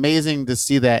was amazing to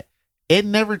see that it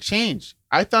never changed.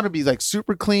 I thought it'd be like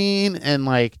super clean and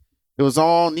like it was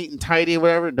all neat and tidy or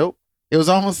whatever. Nope. It was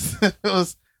almost it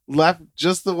was left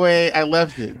just the way I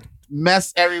left it.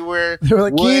 Mess everywhere. They were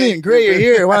like, Wood. Keenan, great, you're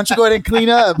here. Why don't you go ahead and clean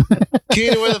up?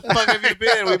 Keenan, where the fuck have you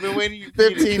been? We've been waiting 15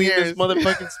 to clean years. this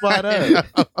motherfucking spot up.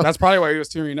 That's probably why he was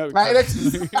tearing up. Right,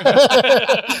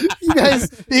 You guys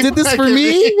did this for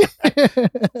me?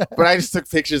 But I just took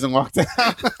pictures and walked out.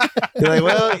 You're like,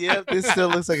 well, yeah, this still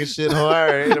looks like a shithole. All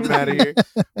right, I'm out of here.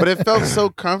 But it felt so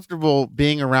comfortable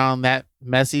being around that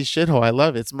messy shithole. I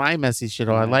love it. It's my messy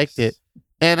shithole. I liked it.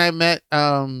 And I met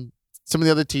some of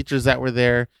the other teachers that were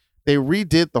there. They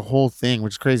redid the whole thing,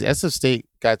 which is crazy. SF State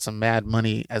got some mad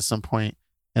money at some point,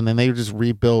 and then they just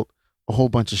rebuilt a whole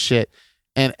bunch of shit.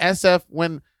 And SF,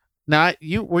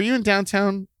 were you in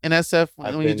downtown in SF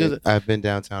when you did it? I've been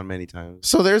downtown many times.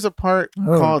 So there's a part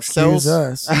Oh, called excuse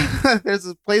Cells. us. There's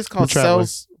a place called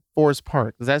travelers. Salesforce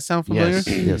Park. Does that sound familiar?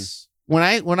 Yes. When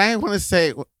I want to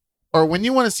say, or when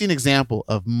you want to see an example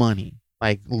of money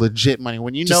like legit money.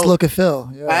 When you Just know, look at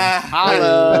Phil. Yeah.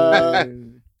 Holla.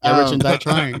 Get rich and die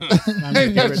trying.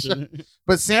 Get rich.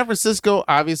 But San Francisco,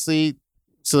 obviously,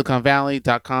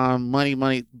 SiliconValley.com,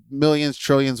 money, millions,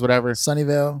 trillions, whatever.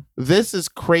 Sunnyvale. This is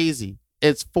crazy.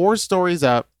 It's 4 stories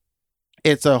up.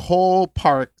 It's a whole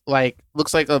park, like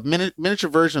looks like a miniature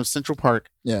version of Central Park.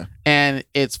 Yeah. And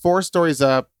it's 4 stories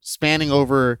up, spanning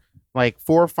over like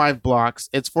 4 or 5 blocks.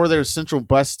 It's for their central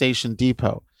bus station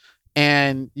depot.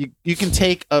 And you can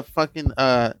take a fucking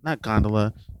not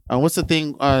gondola. What's the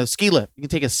thing? Ski lift. You can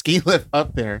take a ski lift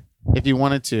up there if you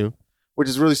wanted to, which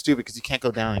is really stupid because you can't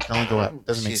go down. You can only go up. It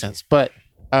doesn't make sense. But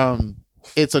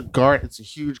it's a guard. It's a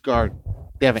huge guard.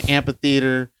 They have an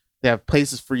amphitheater. They have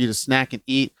places for you to snack and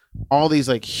eat. All these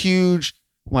like huge,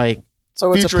 like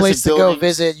So it's a futuristic place to go buildings.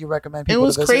 visit. You recommend It people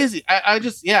was to visit?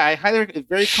 crazy. I highly recommend. It's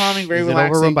very calming, very Is it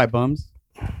relaxing. overrun by bums?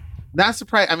 Not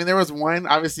surprised. I mean, there was one.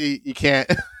 Obviously, you can't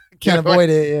Can't avoid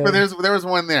it. Yeah. But there was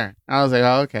one there. I was like,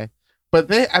 oh, okay. But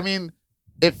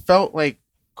it felt like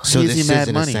So crazy this mad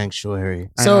isn't money. a sanctuary.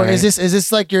 I So know, is right?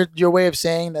 this like your way of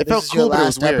saying that It this felt is your cool, but it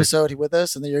was last weird. episode with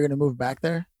us, and then you're gonna move back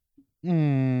there?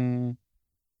 Hmm.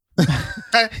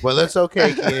 Well, that's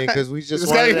okay, Ken, because we just Just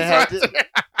wanted gotta to have get- this.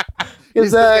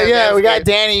 Because Yeah, we man, got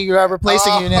Danny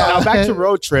replacing you now. Now back to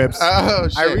road trips. Oh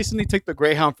shit! I recently took the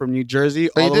Greyhound from New Jersey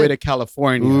Oh, you all the way did? to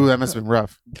California. Ooh, that must have been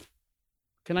rough.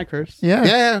 Can I curse? Yeah.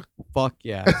 Yeah, Fuck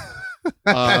yeah.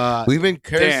 We've been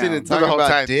cursing Damn. and For the talking whole about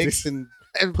time. dicks and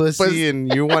and pussy,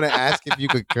 and you want to ask if you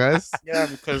could cuss? Yeah,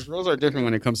 because rules are different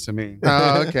when it comes to me.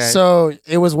 Oh, okay. So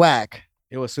it was whack.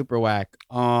 It was super whack.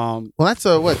 Well, that's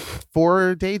a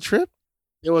 4-day trip.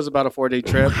 It was about a 4-day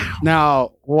trip.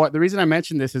 Now, the reason I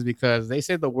mentioned this is because they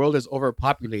say the world is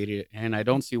overpopulated, and I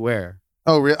don't see where.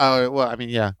 Oh, well, I mean,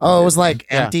 yeah, Oh, it was like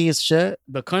Yeah. empty as shit.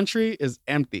 The country is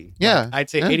empty. Yeah, Like, I'd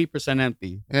say yeah. 80%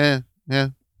 empty. yeah.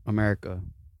 America.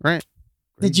 Right.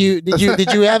 Did you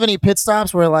have any pit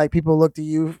stops where like people looked at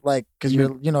you like because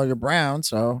you're brown?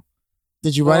 So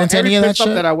did you run into Every any of pit that stop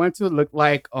shit? that I went to looked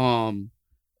like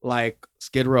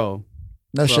Skid Row.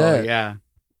 No So, shit. Yeah.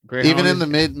 Greyhound Even in the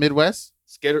only- Midwest.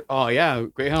 Skid. Oh yeah,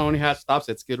 Greyhound only has stops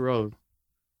at Skid Row,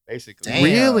 basically. Damn.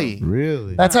 Really?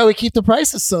 Really? That's how we keep the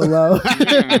prices so low.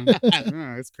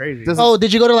 Yeah, it's crazy. Does- Oh,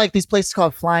 did you go to like these places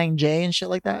called Flying J and shit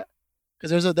like that?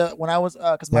 Because when I was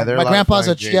because Yeah, there are a my lot of grandpa's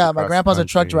Flying J's my across the grandpa's a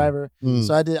truck country. driver, Mm.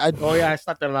 so I Oh yeah, I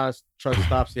stopped at a lot of truck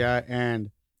stops. Yeah,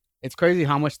 and it's crazy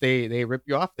how much they rip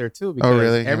you off there too. Because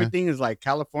really? Yeah. everything is like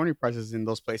California prices in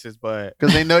those places, but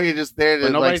Because they know you're just there to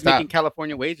nobody's stop. making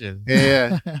California wages.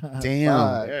 Yeah. Damn.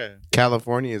 Fuck. Yeah.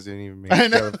 California isn't even I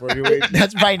making know. California wage.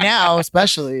 That's right now,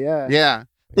 especially. Yeah. Yeah.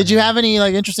 Did you have any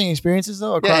like interesting experiences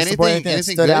though across the board? anything- Anything that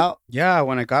anything stood good? out? Yeah,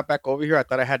 when I got back over here, I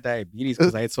thought I had diabetes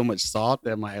because I ate so much salt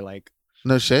that my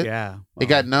No shit. yeah. It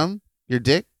got numb. Your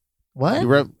dick. What?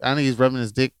 I know he's rubbing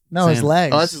his dick. No, his saying-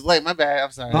 legs. Oh, that's his leg. My bad.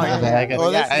 I'm sorry. Oh, My yeah. bad. I gotta-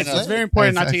 Oh, yeah, that's- I know. It's very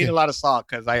important not to Okay. eat a lot of salt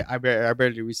because I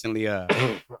barely recently had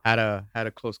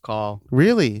a close call.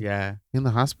 Really? Yeah. In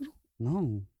the hospital?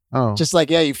 No. Oh. Just like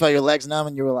you felt your legs numb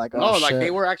and you were like, oh no, shit. like they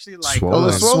were actually like Swollen. Oh,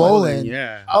 they're swollen.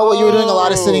 Yeah. Oh, well, you were doing a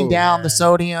lot of sitting Oh, down, the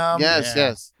sodium. yes, yeah.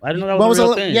 yes. I didn't know that When was was a the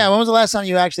real thing. when was the last time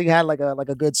you actually had like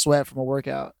a good sweat from a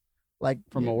workout? Like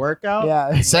From a workout.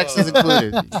 yeah. Sex is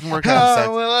included. You can work out sex.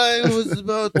 well, I was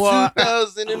about Well,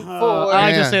 2004. I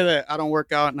Yeah. just say that I don't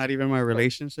work out, not even my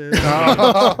relationship.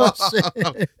 Oh,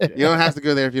 shit. You don't have to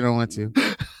go there if you don't want to.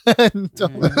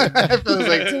 I feel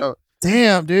like so.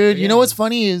 Damn, dude. You know Yeah. what's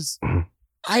funny is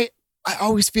I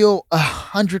always feel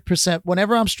 100%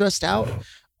 whenever I'm stressed out.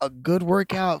 A good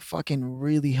workout fucking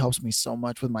really helps me so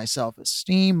much with my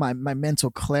self-esteem, my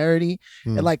mental clarity.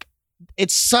 Hmm. And like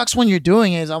it sucks when you're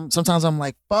doing it. Sometimes I'm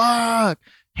like, fuck,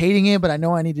 hating it, but I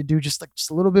know I need to do just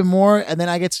a little bit more. And then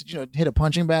I get to, hit a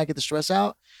punching bag, get the stress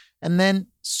out. And then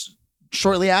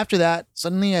shortly after that,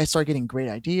 suddenly I start getting great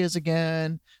ideas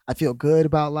again. I feel good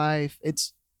about life.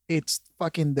 It's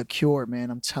fucking the cure, man.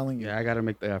 I'm telling you. Yeah, I got to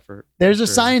make the effort. There's for a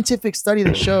sure. scientific study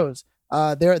that shows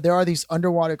there are these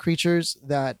underwater creatures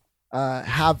that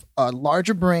have a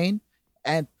larger brain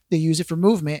and they use it for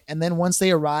movement. And then once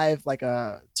they arrive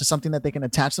to something that they can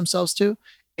attach themselves to,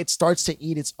 it starts to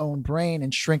eat its own brain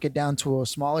and shrink it down to a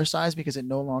smaller size because it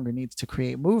no longer needs to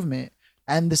create movement.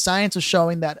 And the science is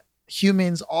showing that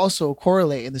humans also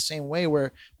correlate in the same way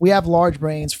where we have large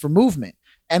brains for movement.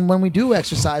 And when we do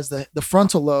exercise, the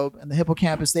frontal lobe and the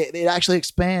hippocampus, it actually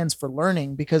expands for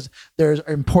learning because there's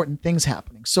important things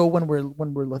happening. So when we're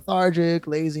lethargic,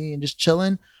 lazy, and just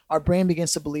chilling, our brain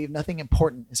begins to believe nothing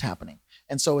important is happening,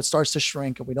 and so it starts to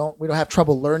shrink, and we don't have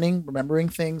trouble learning, remembering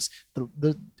things,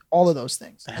 all of those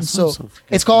things. And so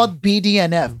it's called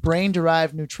BDNF, brain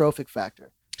derived neurotrophic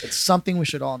factor. It's something we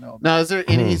should all know about. Now, is there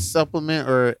any supplement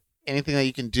or anything that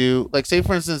you can do? Like, say,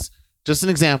 for instance, just an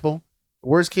example,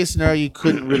 worst case scenario, you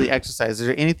couldn't really exercise. Is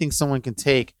there anything someone can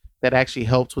take that actually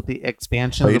helps with the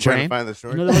expansion of the trying to brain? find the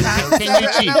short? Can you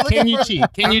cheat? Can you cheat?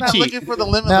 Can I'm you not cheat? looking for the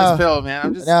limitless pill, man.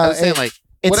 I'm just saying, like,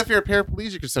 what it's- if you're a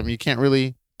paraplegic or something? You can't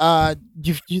really.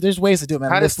 There's ways to do it,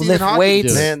 man. How does Stephen Lift Hawking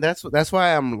weights. do it? Man, that's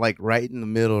why I'm like right in the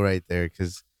middle right there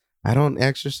because I don't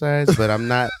exercise, but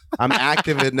I'm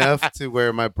active enough to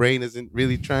where my brain isn't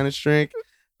really trying to shrink.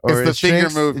 Or It's the it finger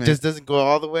shrinks, movement. It just doesn't go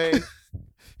all the way.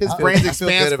 His I brain feel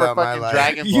expands good for about my fucking life.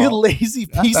 Dragon You Ball. lazy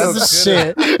pieces of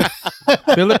shit.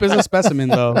 Philip is a specimen,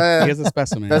 though. He is a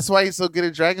specimen. That's why he's so good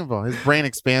at Dragon Ball. His brain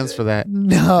expands for that.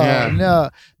 No.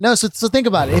 So think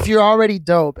about it. If you're already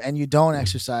dope and you don't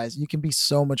exercise, you can be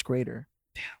so much greater.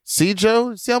 See,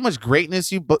 Joe? See how much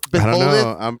greatness you I don't behold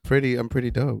know. it? I'm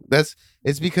pretty dope.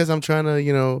 It's because I'm trying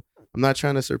to, I'm not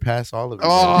trying to surpass all of it.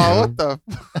 Oh, what the?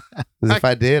 'Cause if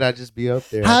I did, I'd just be up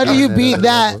there. How I'd do be you on beat other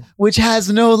that level. which has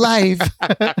no life?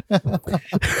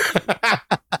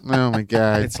 Oh, my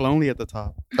God. It's lonely at the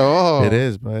top. Oh. It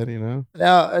is, bud. No,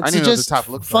 I it's didn't know what just the top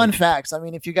looked fun like. facts. I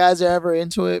mean, if you guys are ever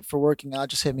into it for working out,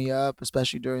 just hit me up,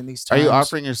 especially during these Are times. you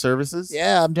offering your services?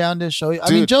 Yeah, I'm down to show you. I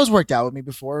mean, Dude. Joe's worked out with me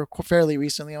before, fairly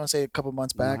recently. I want to say a couple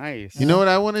months back. Nice. You know what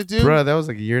I want to do? Bro, that was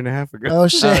like a year and a half ago. Oh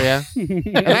shit! Oh, yeah.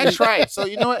 And I tried. So,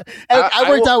 you know what? Hey, I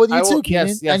worked out with you I will- too, Keenan,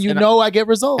 yes, yes, and you and know I get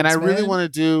results. And I really man.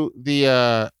 want to do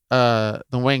the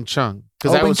Wang Chung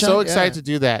because Oh, I Wing was so Chun, excited yeah. to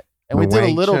do that, and we did a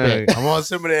Wang little Chun. bit. I want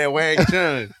some of that Wang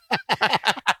Chun.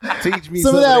 Teach me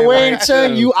some of that Wang Chun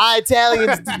Chun you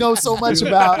Italians know so much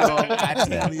about.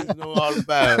 Italians know all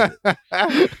about.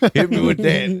 Hit me with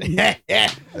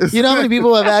that. You know how many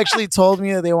people have actually told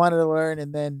me that they wanted to learn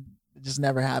and then it just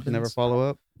never happens. Never follow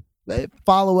up.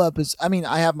 Follow up is. I mean,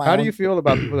 I have my. How do own- you feel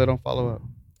about people that don't follow up?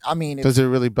 I mean, Does it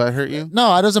really butthurt you?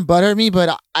 no, it doesn't butthurt me,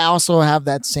 but I also have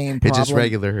that same It problem. just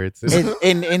regular hurts.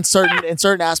 in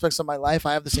certain aspects of my life,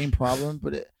 I have the same problem.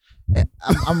 But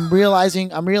I'm realizing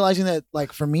that,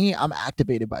 like, for me, I'm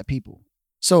activated by people.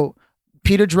 So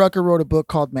Peter Drucker wrote a book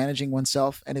called Managing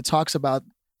Oneself, and it talks about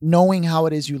knowing how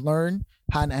it is you learn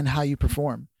and how you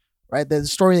perform. Right. The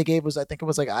story they gave was, I think it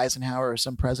was like Eisenhower or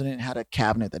some president had a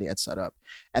cabinet that he had set up,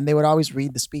 and they would always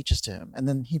read the speeches to him, and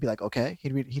then he'd be like, okay,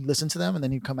 he'd listen to them, and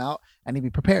then he'd come out and he'd be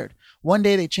prepared. One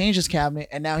day they changed his cabinet,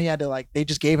 and now he had to, they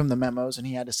just gave him the memos, and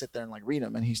he had to sit there and read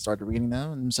them, and he started reading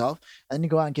them himself, and then he'd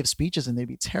go out and give speeches, and they'd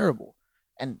be terrible.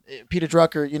 And Peter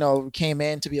Drucker, came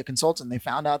in to be a consultant. They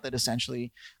found out that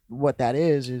essentially what that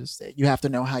is that you have to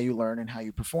know how you learn and how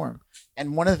you perform.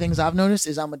 And one of the things I've noticed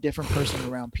is I'm a different person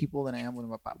around people than I am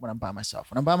when I'm by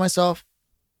myself. When I'm by myself,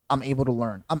 I'm able to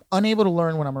learn. I'm unable to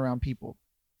learn when I'm around people,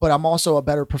 but I'm also a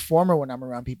better performer when I'm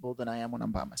around people than I am when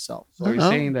I'm by myself. So you're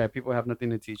saying that people have nothing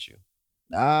to teach you.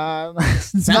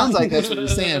 Sounds like that's what you're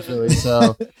saying, Philly.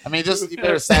 So I mean, just you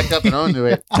better sack up and own to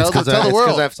it. Tell the Because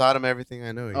world. I've taught him everything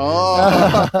I know. you know?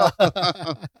 Oh,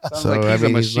 Sounds So like I he's a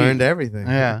mean, he's machine. learned everything.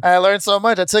 yeah. I learned so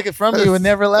much. I took it from you and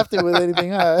never left it with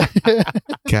anything. Huh?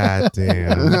 God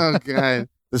damn. Oh God,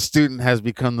 the student has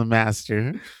become the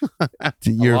master.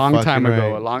 You're a long fucking time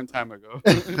ago. right. A long time ago.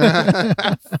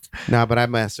 Nah, but I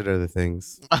mastered other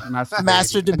things.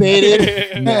 Master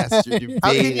debated. Master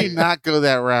How can you debated. not go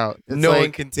that route? It's No one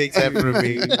like, can take that from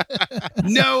me.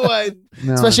 No one.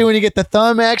 no. Especially when you get the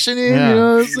thumb action in, Yeah. you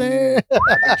know what I'm saying? I've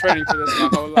been training for this my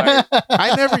whole life.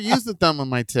 I never used the thumb on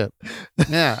my tip.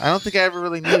 Yeah, I don't think I ever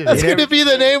really needed That's it. going to be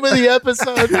the name of the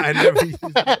episode. I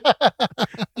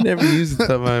never used the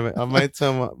thumb on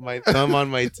my thumb on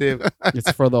my tip.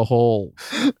 It's for the whole.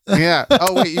 Yeah.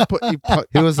 Oh wait, you put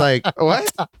He was like,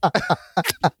 what?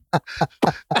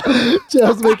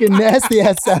 Just making nasty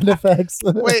ass sound effects.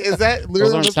 Wait, is that Those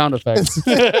literally? aren't sound effects.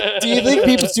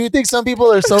 Do you think some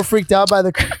people are so freaked out by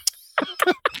the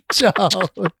Joe,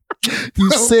 you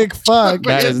sick fuck.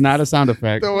 That is not a sound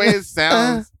effect. the way it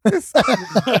sounds?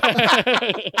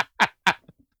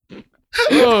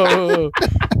 Oh.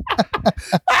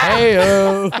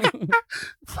 Hey,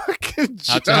 Fucking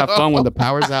Out to have fun when the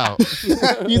power's out.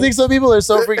 You think some people are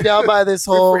so freaked out by this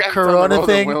whole Corona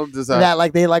thing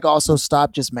that they also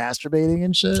stop just masturbating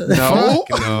and shit? No,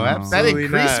 no, that absolutely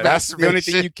increased not. That's the only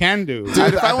thing masturbation. you can do.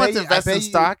 Dude, if I I want bet to you- invest I in bet you-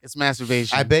 stock, it's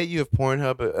masturbation. I bet you if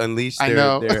Pornhub unleashed I their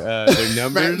know. their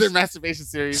numbers their masturbation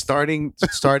series. starting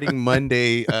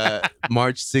Monday,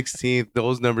 March 16th,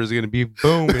 those numbers are gonna be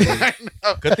booming. I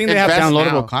know. Good thing they have Invest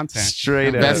downloadable now. content.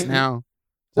 Straight Invest up. now.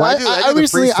 Well, Well, I I do the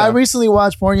free recently stuff.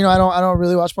 watched porn. I don't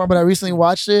really watch porn, but I recently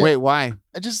watched it. Wait, why?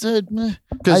 I just said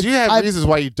Because you have reasons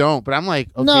why you don't. But I'm like,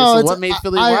 okay, no. so it's- what made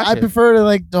Philly watch I it? prefer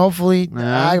to hopefully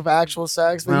Yeah. have actual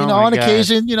sex, but Oh on my God.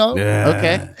 occasion,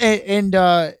 Okay.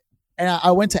 and and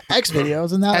I went to X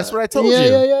videos, and That's what I told yeah,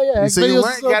 you. Yeah. X So you videos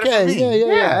learned, is you got it from okay. me.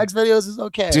 Yeah. Yeah. X videos is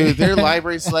okay. Dude, their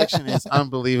library selection is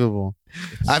unbelievable.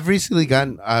 I've recently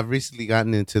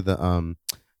gotten into the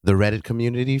Reddit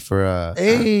community for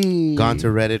Hey. gone to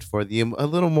Reddit for a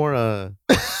little more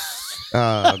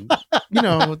you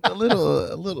know, a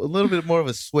little bit more of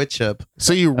a switch up.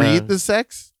 So you read the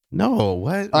sex? No,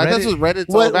 what? That's what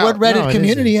Reddit's all What about. Reddit No, it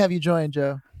community have you joined,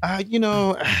 Joe? You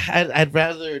know, I'd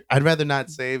rather not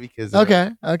say because Okay.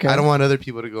 I don't want other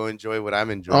people to go enjoy what I'm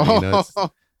enjoying. Oh.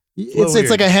 You know, It's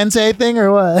like a hentai thing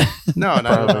or what? no,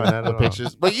 not at all.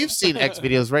 Pictures. But you've seen X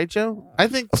videos, right, Joe? I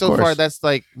think Of so course. far that's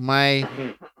like my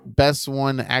best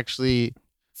one to actually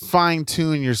fine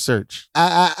tune your search.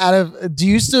 Do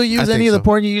you still use I any think of the so.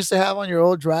 porn you used to have on your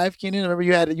old drive, Keenan? Remember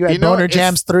you had You know, Boner it's-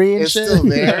 Jams 3 and It's shit? still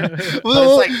there. But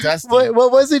Well, it's like dusty.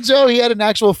 what was it, Joe? He had an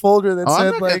actual folder that Oh, I'm said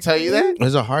not gonna like tell you that.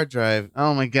 There's a hard drive.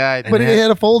 Oh my god. But it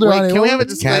had a folder Wait, on it. can we have a What-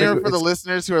 disclaimer for the It's-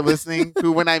 listeners who are listening,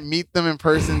 who when I meet them in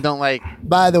person don't like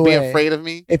By the be way, afraid of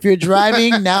me? if you're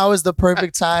driving, now is the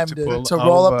perfect time To to pull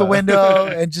roll up the over. window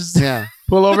and just Yeah.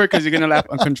 Pull over because you're gonna laugh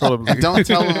uncontrollably. And don't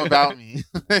tell them about me.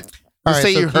 All Just right,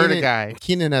 say so you heard a Keenan- guy.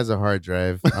 Keenan has a hard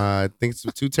drive. I think it's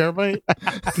 2 terabyte.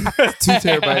 2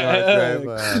 terabyte hard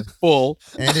drive, Full.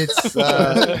 and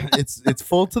it's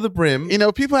full to the brim. You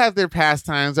know, people have their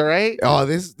pastimes, all right? Oh,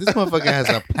 this motherfucker has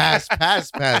a past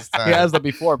time. He has the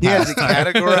before. He has past it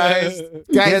time.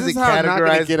 categorized. Guys, has this is it how I'm not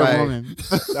gonna categorized get a by- woman.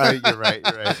 You're right.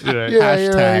 Yeah,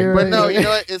 Hashtag. But no, you know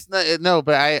what? It's not. No,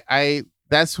 but I.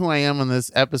 That's who I am on this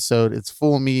episode. It's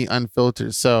full me,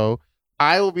 unfiltered. So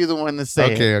I will be the one to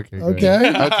say. Okay. It. Go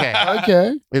ahead. Okay. Okay.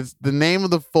 Okay. It's the name of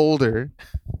the folder,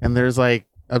 and there's like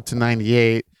up to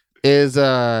 98 is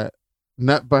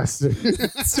Nutbuster.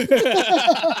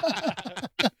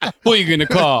 Who are you gonna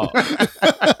call?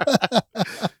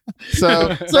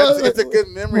 So it's a good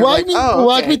memory. Walk Like, me, oh,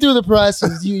 walk okay. me through the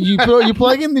process. You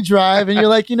plug in the drive and you're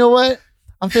like, you know what?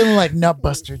 I'm feeling like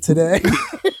Nutbuster today.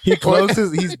 He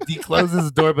closes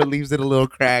the door but leaves it a little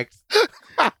cracked.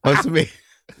 What's me?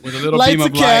 With a little Lights beam a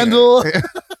of light. candle,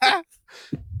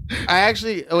 I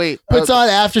actually wait. puts on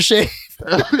aftershave.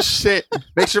 Oh shit!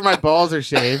 Make sure my balls are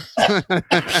shaved.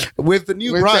 With the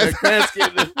new With product,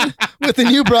 the- With the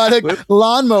new product,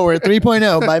 Lawnmower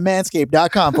 3.0 by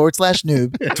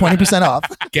manscaped.com/noob. 20% off.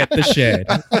 Get the shed.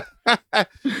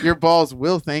 Your balls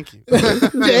will thank you.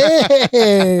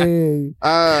 Hey.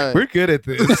 we're good at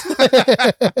this.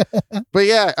 But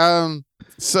yeah,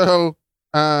 so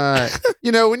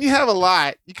you know, when you have a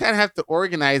lot, you kind of have to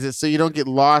organize it so you don't get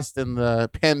lost in the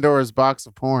Pandora's box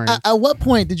of porn. At what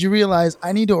point did you realize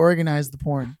I need to organize the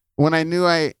porn? When I knew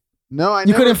I You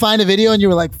never- couldn't find a video and you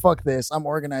were like, fuck this, I'm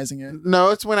organizing it. No,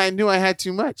 it's when I knew I had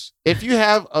too much. If you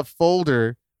have a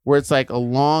folder where it's like a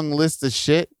long list of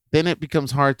shit, then it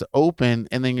becomes hard to open,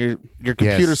 and then your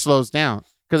computer Yes. slows down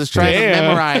because it's trying to Damn.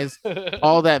 memorize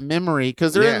all that memory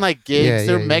because they're Yeah. in like gigs, Yeah,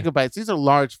 they're yeah. megabytes. These are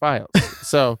large files,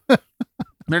 so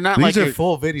they're not These like are your-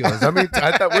 full videos. I mean,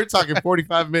 I thought we're talking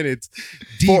 45 minutes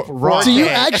deep. raw. Do you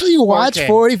Okay. actually watch 4K.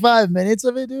 45 minutes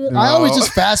of it, dude? No. I always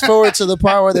just fast forward to the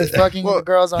part where they're fucking Well, the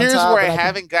girls on Here's top. where I and can-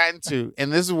 haven't gotten to,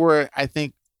 and this is where I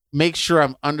think make sure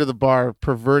I'm under the bar of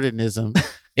pervertedism.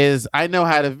 Is I know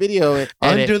how to video it.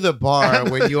 edit. Under the bar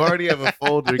when you already have a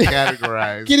folder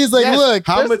categorized. Kid is like, Yes. look.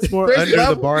 How much more There's under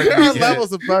level- the bar there do you are get?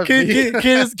 levels above Kid, me.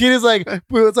 kid is like,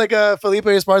 it's like Felipe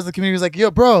as part of the community is like,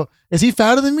 yo, bro, is he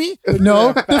fatter than me?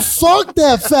 No. Then fuck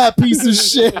that fat piece of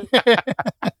shit.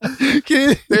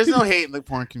 Kid, There's no hate in the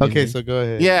porn community. Okay, so go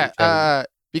ahead. yeah,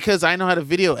 because I know how to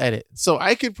video edit, so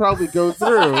I could probably go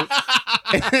through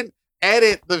and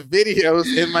edit the videos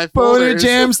in my Boner folders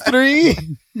Jams 3.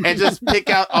 and just pick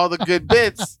out all the good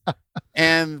bits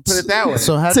and put it that way.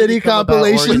 So how Titty did you come about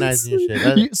compilations. organizing your shit?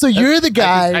 That- So you're the I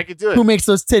guy could do it. who makes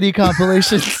those titty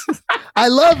compilations. I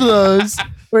love those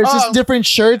where it's Oh. just different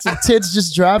shirts and tits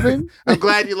just dropping. I'm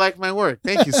glad you like my work.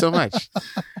 Thank you so much.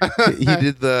 he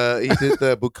did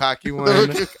the Bukkake one,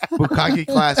 Bukkake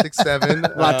Classic 7,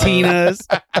 Latinas.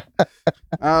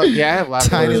 Oh yeah, I have a lot of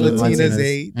Tiny those. Latinas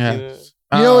 8. Yeah.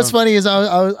 You know what's funny is I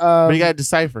was But you gotta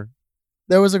decipher.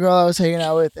 there was a girl I was hanging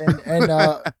out with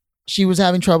and she was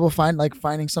having trouble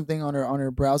finding something on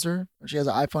her browser. She has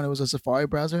an iPhone. It was a Safari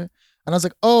browser. And I was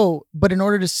like, oh, but in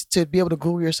order to be able to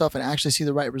Google yourself and actually see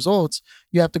the right results,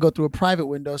 you have to go through a private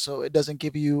window so it doesn't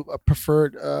give you a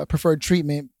preferred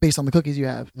treatment based on the cookies you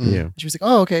have. Yeah. And she was like,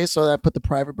 oh, okay. So I put the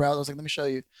private browser. I was like, let me show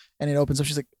you. And it opens up.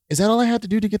 She's like, is that all I had to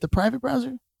do to get the private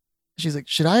browser? She's like,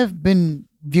 should I have been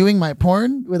viewing my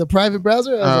porn with a private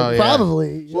browser? I was Oh, like, yeah.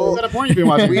 probably. Well, What kind of porn you been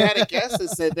watching? we had a guest that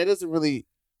said that doesn't really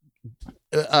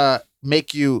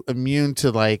make you immune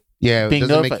to like Yeah, it being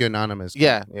doesn't make notified. you anonymous.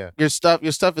 Yeah. Yeah. Your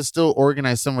stuff is still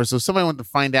organized somewhere. So if somebody wanted to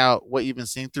find out what you've been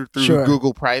seeing through Sure.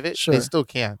 Google Private, Sure. they still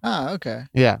can. Ah, okay.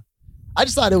 Yeah. I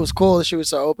just thought it was cool that she was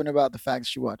so open about the fact that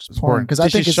she watches porn porn. because I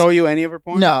Did think she it's show you any of her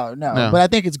porn? no, No. but I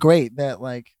think it's great that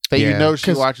like That you Yeah. know she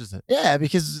 'Cause- watches it. yeah,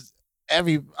 because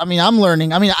I'm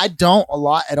learning. I mean, I don't a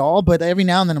lot at all, but every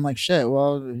now and then I'm like, shit.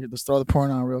 Well, here, let's throw the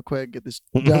porn on real quick. Get this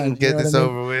done. Get you know this what I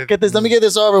mean? over with. Let me get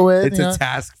this over with. It's you a know?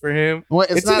 task for him. What?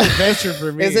 It's not an adventure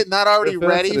for me. Is it not already It feels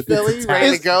ready, that it's Philly? a Ready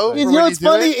to task. go? You for know when what's do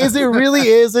funny it? is it really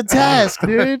is a task,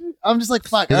 dude. I'm just like,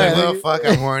 fuck. He's all like, right. well, fuck,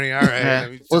 I'm horny. All right. Yeah.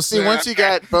 let me Well, just- see, once you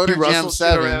got Boner Jam rustles shit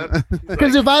 7, around.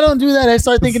 Because if I don't do that, I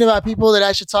start thinking about people that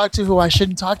I should talk to who I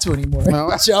shouldn't talk to anymore.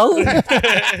 No. Joe?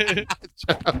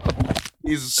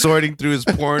 He's sorting through his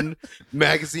porn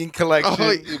magazine collection.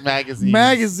 oh, magazines.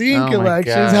 Magazine Oh my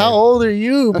collections. God. How old are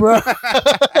you, bro?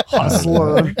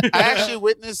 Hustler. I actually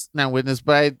not witnessed,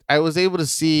 but I was able to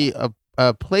see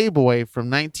a Playboy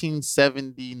from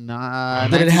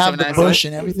 1979. Did it have the 1979. bush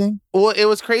and everything? Well, it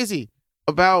was crazy.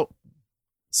 About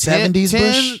 70s 10,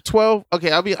 bush? 12.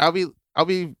 Okay, I'll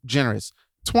be generous.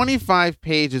 25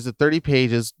 pages of 30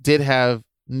 pages did have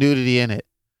nudity in it,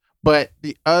 but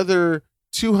the other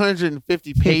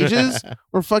 250 pages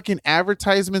were fucking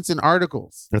advertisements and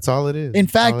articles. That's all it is. In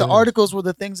fact, the All it is. articles were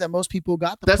the things that most people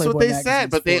got the That's Playboy what they magazines said,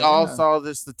 but they for, all yeah. saw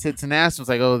the tits and ass and was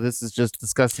like, oh, this is just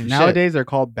disgusting shit. Nowadays they're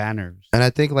called banners. And I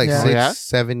think like Yeah. 6, Yeah.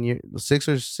 7 years,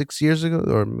 6 years ago,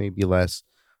 or maybe less,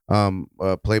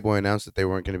 Playboy announced that they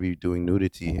weren't going to be doing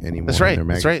nudity anymore. That's right, In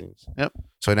their that's right. magazines. Yep.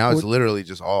 So now it's Would- literally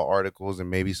just all articles and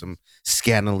maybe some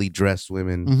scantily dressed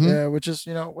women. Mhm. Yeah, which is,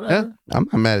 whatever. I'm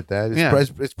not mad at that. It's, Yeah.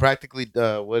 it's practically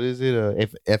what is it?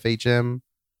 FHM?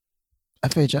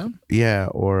 FHM? Yeah, Yeah,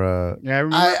 or Yeah, I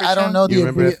remember. I don't know you the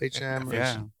remember agree- FHM or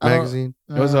Yeah. I don't- magazine?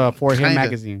 It was For Him Kinda.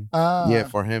 magazine. Yeah,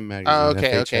 for him magazine. Oh,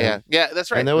 okay, FHM. okay, yeah,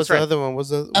 that's right. And there was that's right. the other one. Was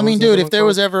the? I what mean, was the dude, other if one there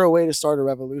was called? ever a way to start a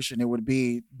revolution, it would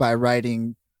be by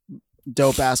writing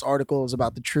dope ass articles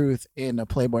about the truth in a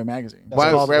Playboy magazine. That's Why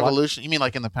called- revolution? You mean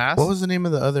like in the past? What was the name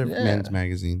of the other Yeah. men's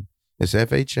magazine? It's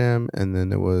FHM, and then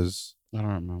there was I don't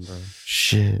remember.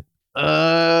 shit.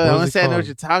 I What want was to it say I know what called?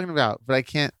 you're talking about, but I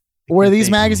can't. Were these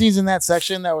think. magazines in that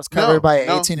section that was covered No, by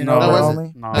no, 18 and no, over it wasn't.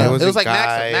 only? No, No, It was it was a like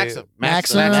guy- Maxim.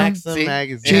 Maxim. See?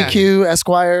 magazine. Yeah. GQ,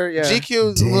 Esquire, yeah.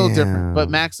 GQ is a little different, but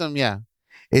Damn. Maxim, yeah.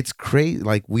 It's crazy.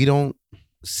 Like we don't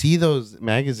see those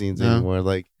magazines No. anymore.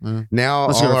 Like No. now,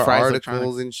 Unless all you're a our Fry's articles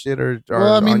Electronics. and shit are.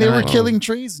 Well, I mean, on they your were own. killing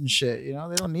trees and shit. You know,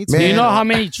 they don't need to. Do you Man. know how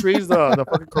many trees the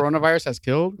fucking coronavirus has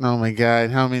killed? Oh my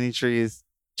god, how many trees?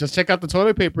 Just check out the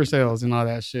toilet paper sales and all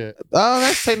that shit. Oh,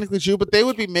 that's technically true, but they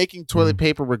would be making toilet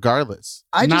paper regardless.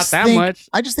 I Not just that think, much.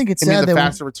 I just think it's I mean, sad the that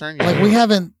faster return. you like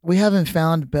get. we haven't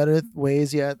found better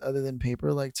ways yet other than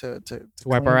paper, like to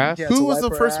wipe our clean- ass? yeah, Who to was wipe the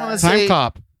our first one to ass. say- Time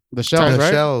Cop. The shells, The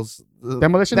right? shells.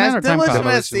 Demolition Man or That's Time Demolition Cop?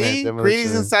 Man. Demolition Man, See, Demolition greetings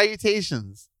Man. and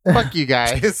salutations. Fuck you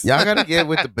guys. Y'all gotta get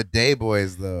with the bidet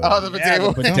boys though. Oh, the Yeah,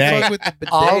 potato. the Don't bidet. fuck with the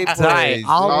bidet All boys. day,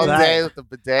 All day. day with the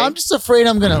bidet. I'm just afraid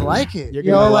I'm gonna like it. You're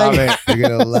You gonna know, love like it. You're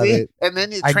gonna love See? it. And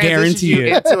then it I transitions guarantee you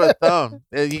it. into a thumb.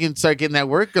 You can start getting that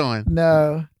work going.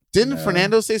 no. Didn't No.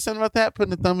 Fernando say something about that?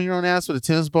 Putting a thumb in your own ass with a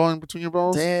tennis ball in between your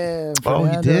balls? Damn. Oh, he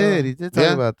Fernando. did. He did talk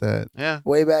Yeah. about that. Yeah.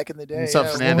 Way back in the day. What's up,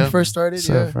 yeah, Fernando? When we first started, What's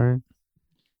yeah. up, Fern?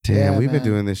 Damn, Yeah, we've been man.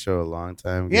 doing this show a long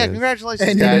time. Yeah, guys. congratulations.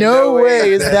 And guys. in no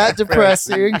way is that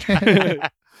depressing.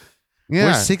 We're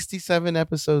Yeah. 67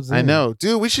 episodes in. I know.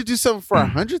 Dude, we should do something for our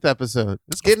 100th episode.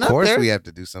 It's getting Of up course, there. we have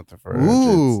to do something for our Ooh,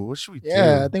 hundreds. what should we do?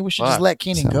 Yeah, I think we should just Fuck. let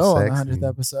Keenan Sounds go on the sexy. 100th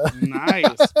episode.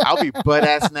 Nice. I'll be butt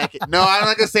ass naked. No, I'm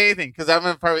not gonna say anything because I'm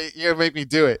gonna probably you're gonna make me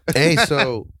do it. Hey,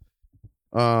 so,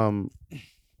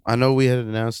 I know we had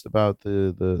announced about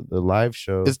the live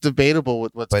show, It's debatable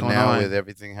with what's but going now on. with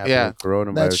everything happening Yeah. with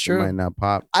coronavirus, That's it true. might not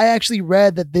pop. I actually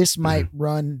read that this might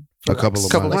run for A couple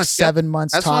of like months. 7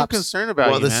 months That's what I'm tops. concerned about.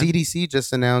 Well, you, the man. CDC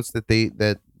just announced that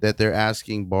they're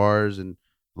asking bars and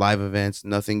live events,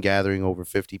 nothing gathering over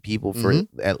 50 people for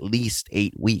at least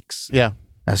 8 weeks. Yeah.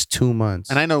 That's 2 months.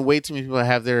 And I know way too many people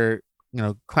have their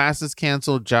classes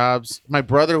canceled, jobs. My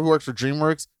brother who works for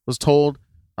DreamWorks was told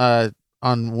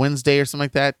on Wednesday or something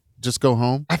like that, just go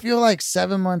home. I feel like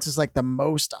 7 months is like the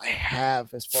most I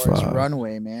have as far as Fuck.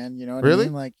 runway, man. You know what Really? I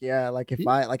mean? Like, yeah, like if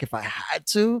I had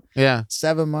to, Yeah,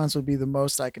 7 months would be the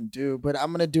most I can do. But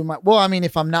I'm gonna do I mean,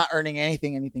 if I'm not earning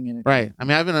anything. right. I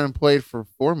mean, I've been unemployed for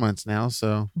 4 months now,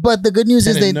 so But the good news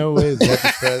is in no way is that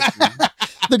depressing.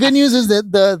 the good news is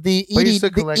that the But you're still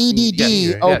the collecting- EDD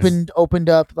yes, opened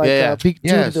up like Yeah. due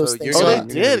Yeah, to those so things. you're oh, So they getting-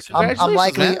 did. I'm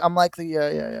Congratulations, I'm man. likely, yeah.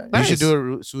 You Nice. should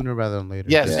do it sooner rather than later.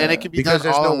 Yes, Yeah. and it can be because done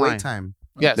there's all no online. wait time.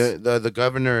 Yes, The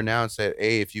governor announced that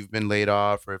hey, if you've been laid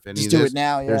off or if any Just of do this, it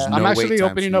now. there's Yeah. no I'm wait actually time, so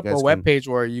opening you up a guys web can- page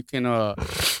where you can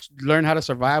learn how to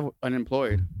survive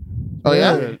unemployed. Oh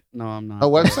yeah. Really? No, I'm not. A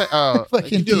website. Oh,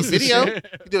 Fucking you do a piece of video. shit.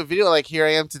 You do a video like here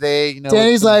I am today. You know.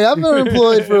 Danny's like, I'm not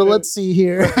employed for. Let's see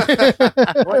here.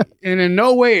 And in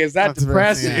no way is that That's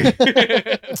depressing.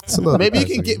 It's a little maybe you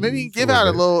can depressing. get. Maybe you can It's give out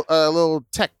a little little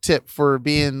tech tip for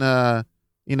being under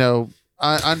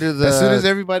the. bit. As soon as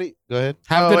everybody, go ahead.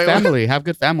 Have Oh, good wait, what? family. Have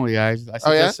good family. I Oh, yeah?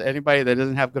 suggest anybody that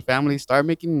doesn't have good family start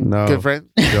making. No, good friend.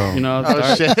 don't. You know,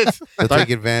 Oh start, shit. They'll take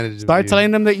advantage. start of you.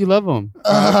 telling them that you love them.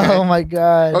 Oh my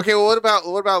god. Okay, well, what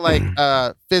about like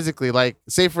physically? Like,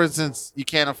 say for instance, you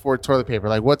can't afford toilet paper.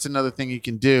 Like, what's another thing you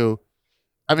can do?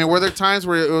 I mean, were there times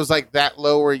where it was like that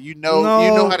low, where you know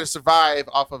how to survive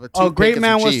off of a toothpick Oh, great and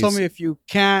man some once cheese? told me if you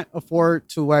can't afford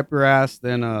to wipe your ass,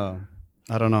 then I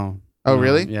don't know. Oh, You know,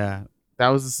 really? Yeah. That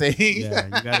was the saying. Yeah.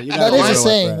 You gotta. That is wipe a it.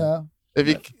 saying, though. If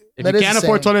you, If That you is can't a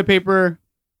afford saying. toilet paper,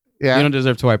 yeah. you don't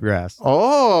deserve to wipe your ass.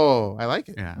 Oh, I like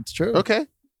it. Yeah. That's true. Okay,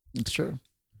 It's true.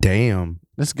 Damn.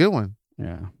 that's a good one.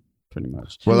 Yeah. Pretty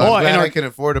much. Well, Oh, I'm glad and I can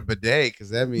afford a bidet because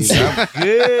that means I'm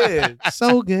good.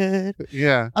 So good.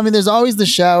 Yeah. I mean, there's always the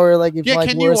shower. Like, if Yeah, like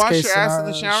can you worst wash case your ass in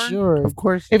the scenario, shower? Sure. Of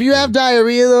course. If you have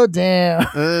diarrhea, though, damn.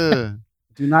 Ugh.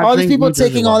 Do not All these drink people New Jersey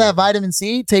taking all water. that vitamin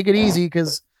C, take it easy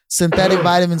because synthetic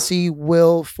vitamin C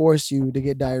will force you to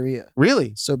get diarrhea.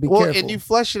 Really? So be Well, careful. and you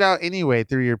flush it out anyway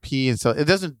through your pee, and so it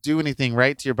doesn't do anything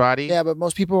right to your body. Yeah, but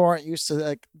most people aren't used to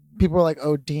like people are like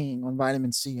ODing on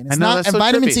vitamin C, and I it's know, not. that's And so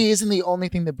vitamin trippy. C isn't the only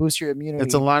thing that boosts your immunity.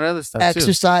 It's a lot of other stuff too.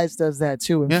 Exercise does that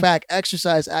too. In Yeah. fact,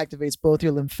 exercise activates both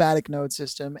your lymphatic node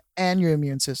system and your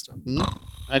immune system.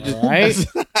 I just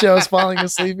Right? Joe's falling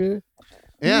asleep here.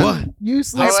 yeah. What?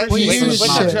 Useless Oh, piece wait, of wait,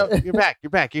 no, shit. Joe, you're back. You're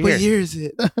back. You're What here. year is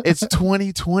it? It's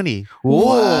 2020.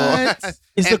 What?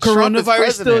 Is the And Trump is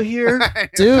coronavirus still president. here?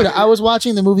 Dude, I was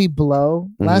watching the movie Blow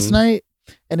last Mhm. night,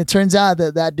 and it turns out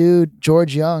that dude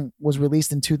George Young was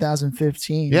released in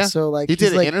 2015. Yeah. So like He he's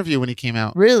did an like, interview when he came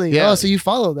out. really? Yeah. Oh, so you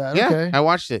follow that? Yeah, Okay. I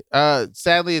watched it.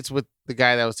 Sadly, it's with the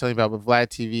guy that I was telling you about, with Vlad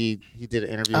TV. He did an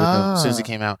interview with him as soon as he Ah.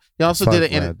 came out. He also Fuck did an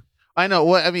Vlad. interview. I know.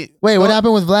 What I mean. Wait, what well,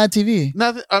 happened with Vlad TV?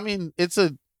 Nothing. I mean, it's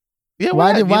a. Yeah. Why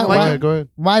what? did- You why- don't why- like it? Go ahead.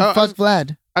 Why Oh, fuck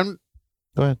Vlad?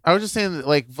 Go ahead. I was just saying that,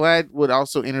 like, Vlad would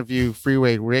also interview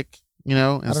Freeway Rick, and I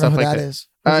don't know stuff who like that that. is.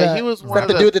 Who's that? He was Is one that of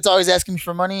the the- dude that's always asking me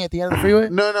for money at the end of the freeway?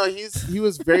 No, he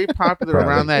was very popular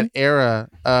around that era,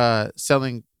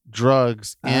 selling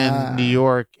drugs in Ah. New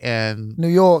York and New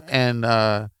York. and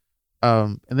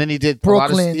then he did a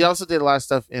Brooklyn. lot of, he also did a lot of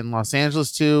stuff in Los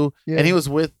Angeles too. Yeah. And he was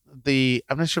with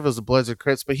I'm not sure if it was the Bloods or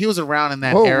Crips, but he was around in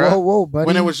that whoa, era whoa, buddy.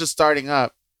 when it was just starting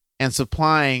up and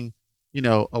supplying, a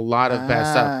lot of bad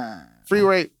stuff. Ah.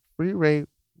 Freeway,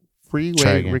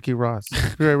 Try again. Ricky Ross.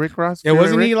 Freeway Rick Ross. Yeah, Freeway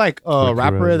wasn't Rick? he like a Ricky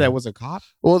rapper Rose. that was a cop?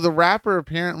 Well, the rapper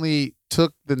apparently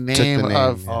took the name, name,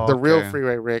 of yeah. the real Okay.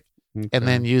 Freeway Rick Okay. and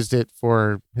then used it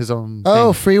for his own.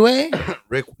 Oh, thing. freeway?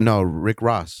 Rick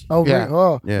Ross. Oh, Yeah. Rick.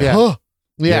 Oh. Yeah. Yeah. Oh.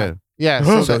 yeah.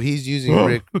 So, So, he's using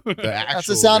Rick. The actual That's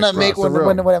the sound Rick I make Ross. when, the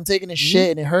real. when I'm taking a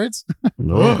shit and it hurts.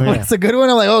 No. It's a good one.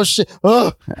 I'm like, oh shit.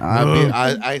 Oh.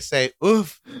 I say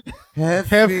oof.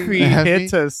 Heavy Heavy.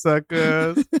 hitter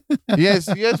suckers. you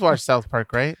guys watch South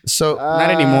Park, right? So Not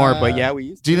anymore, but Ah. yeah, we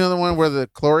used to. Do you know the one where the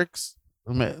Clorix,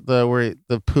 where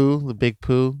the poo, the big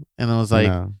poo, and it was like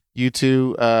no.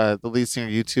 U2, the lead singer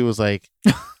U2 was like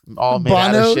all made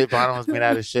out Bono? of shit. Bono was made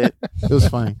out of shit. It was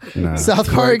funny. No. South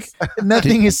Park.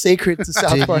 Nothing is sacred to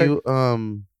South Did Park. you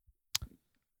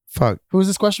fuck? Who's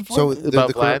this question for? So About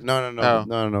the Vlad?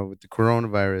 no, with the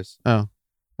coronavirus. Oh.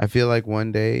 I feel like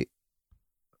one day,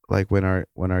 like when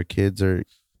our kids are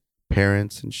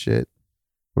parents and shit,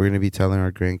 we're gonna be telling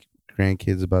our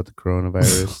grandkids about the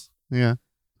coronavirus, Yeah.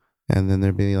 and then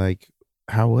they'll be like,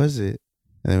 "How was it?"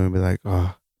 And then we'll be like,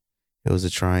 "Oh, it was a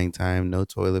trying time. No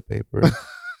toilet paper.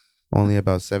 Only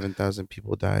about 7,000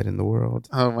 people died in the world."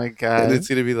 Oh my And god. it's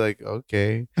gonna be like,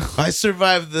 okay, I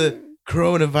survived the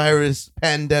coronavirus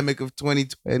pandemic of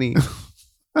 2020.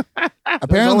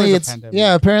 Apparently always a it's pandemic.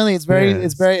 apparently it's very Yeah.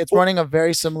 it's running a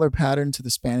very similar pattern to the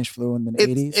Spanish flu in the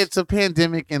 80s. It's a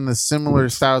pandemic in the similar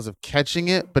styles of catching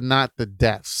it, but not the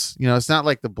deaths. It's not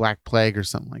like the Black Plague or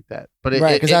something like that. But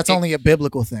right, because that's only a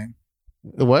biblical thing.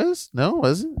 it was. No, it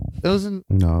wasn't. It wasn't.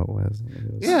 No, it wasn't. It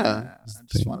was- Yeah. I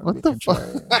just wanted to What be the fuck?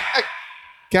 contrarian.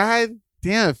 God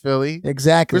damn it, Philly.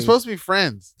 Exactly. We're supposed to be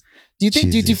friends. Do you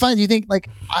think? Do you Jesus. find? Do you think? Like,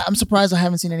 I'm surprised I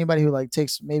haven't seen anybody who like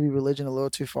takes maybe religion a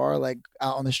little too far, like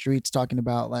out on the streets talking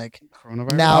about like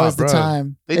Coronavirus. now Oh, is the bro.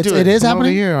 time. They It's- do it. It is Come over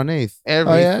happening. here on 8th.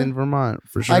 Every Oh, yeah? in Vermont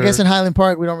for sure. I guess in Highland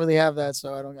Park we don't really have that,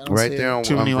 so I don't right see there it. on,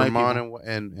 Too many white Vermont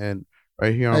and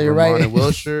right here on Oh, you're Vermont right. and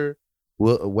Wilshire,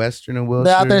 Western and Wilshire.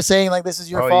 They're out there saying like this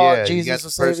is your Oh, fault. yeah. Jesus you got will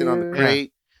the save person on the you.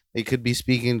 crate. They could be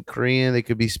speaking Korean. They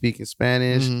could be speaking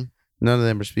Spanish. Mhm. None of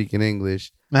them are speaking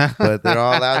English, but they're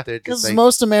all out there. Because Just like,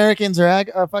 most Americans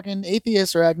are fucking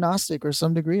atheists or agnostic or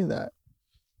some degree of that.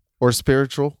 or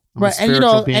spiritual. I'm a Right, and you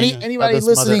spiritual know, being anybody of this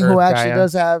listening Mother who Earth actually Gaia.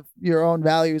 does have your own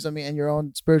values, and your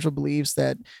own spiritual beliefs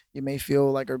that you may feel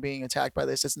like are being attacked by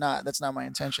this, that's not my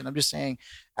intention. I'm just saying,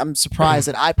 I'm surprised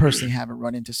that I personally haven't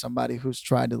run into somebody who's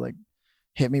tried to like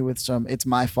hit me with some "it's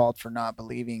my fault for not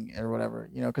believing" or whatever,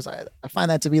 because I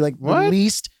find that to be like What? the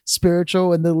least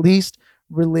spiritual and the least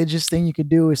religious thing you could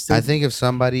do is to I think if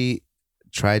somebody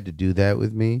tried to do that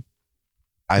with me,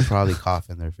 I'd probably cough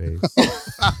in their face.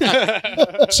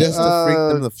 Just to freak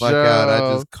them the fuck out, I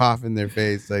Joe. just cough in their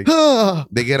face. Like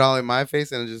they get all in my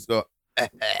face and I just go.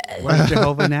 Where's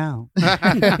Jehovah now?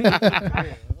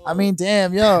 I mean,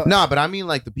 damn, yo. No, but I mean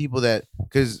like the people that,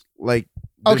 because like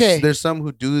Okay. there's some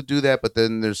who do that, but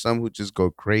then there's some who just go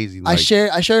crazy. Like,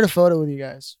 I shared a photo with you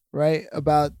guys, right?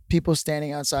 About people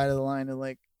standing outside of the line of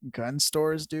like gun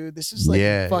stores, dude. This is like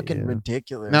Yeah, fucking yeah.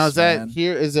 ridiculous. Now is that man.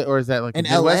 here? Is it or is that like In a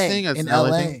Midwest LA, thing? Or is in it an LA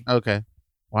LA. thing? Okay.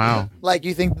 Wow. Like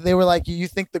you think they were like you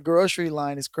think the grocery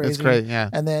line is crazy. It's crazy. Yeah.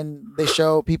 And then they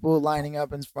show people lining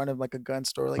up in front of like a gun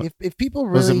store. Like if people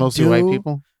really Was it mostly white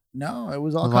people? No, it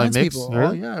was all Like kinds of mixed, people.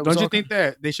 really? Oh, yeah. It was Don't you all think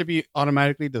that they should be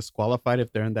automatically disqualified if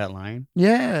they're in that line?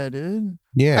 Yeah, dude.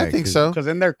 yeah, I think 'cause- so. Because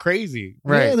then they're crazy.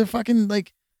 Yeah, Right. they're fucking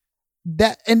like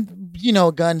that. And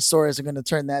gun stores are going to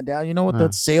turn that down. You know what Huh.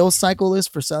 the sales cycle is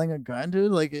for selling a gun,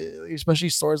 dude? Like, especially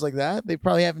stores like that. They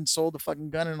probably haven't sold a fucking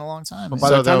gun in a long time. But by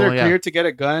So the time they'll- they're yeah. cleared to get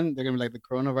a gun, they're gonna be like the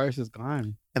coronavirus is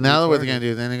gone. And now what they're gonna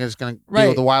do? Then they're just gonna deal Right.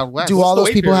 with the Wild West. Do What's all the those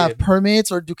wait people have period?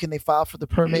 permits, or can they file for the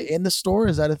permit in the store?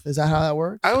 Is that how that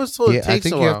works? I was told yeah, it I takes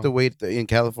think a you while. have to wait. In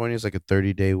California, it's like a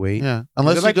 30-day wait. Yeah. Is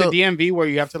Unless it you like go. the DMV where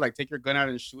you have to like take your gun out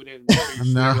and shoot it? And make sure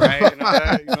you No. shoot it right and all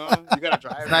that, you gotta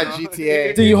drive. It's not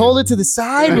GTA. Do you hold it to the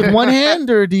side with one hand,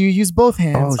 or do you use both Oh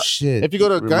hands? shit! If you go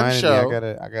to a gun Reminded me,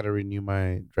 show- I gotta renew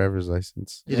my driver's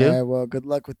license. You do? Yeah, well, good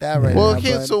luck with that right Well, now.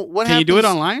 okay. bud. So what Can you do it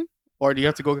happens- online, or do you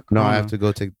have to go? Get No, I corona? have to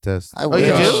go take the test. I you wish.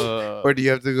 do? Or do you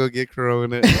have to go get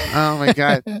corona? Oh my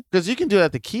god! Because you can do it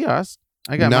at the kiosk.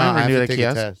 I got No, mine I have renewed to at take a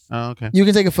kiosk. test. Oh, okay. You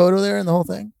can take a photo there and the whole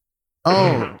thing.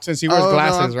 Oh, Since he wears Oh, no,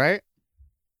 glasses, I'm- right?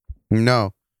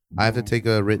 No, I have to take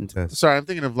a written test. sorry. I'm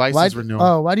thinking of Why, license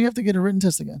renewal. why do you have to get a written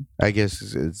test again? I guess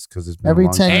it's because it's been Every a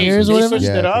long 10 time years since- or they whatever? switched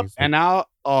Yeah, it I up, think so. and now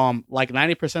like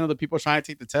 90% of the people trying to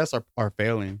take the test are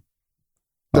failing.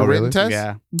 The Oh, written really? test.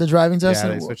 Yeah, The driving test?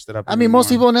 yeah, they switched it up. I mean, even most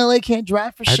more. people in LA can't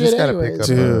drive for I shit just gotta anyways. pick up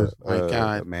Dude, my a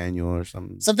God. manual or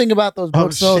something. Something about those Oh,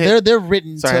 books, though, shit. they're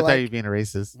written Sorry, I to thought you like, were being a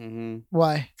racist. Mhm.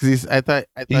 why? Because I thought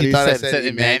he said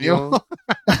Emmanuel.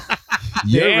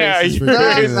 You're Yeah, racist for you're No,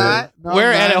 I'm saying racist. that. not. No, Where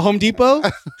I'm at not. Home Depot?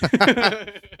 Look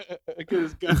at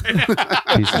this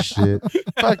guy. Piece of shit.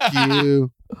 Fuck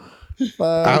you.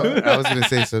 I was gonna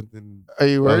say something. Are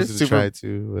you I worried? was gonna try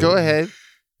to. but Go ahead.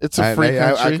 It's a I, free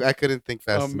I, country. I couldn't think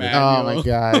fast Oh, enough. man. Oh my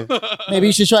god. Maybe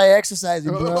you should try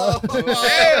exercising, bro.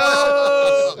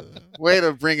 Way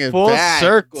to bring it Full back.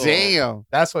 circle. Damn.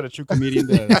 That's what a true comedian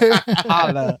does.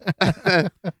 Holla.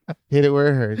 Hit it where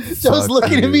it hurts. Joe's Fuck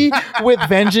looking you. at me with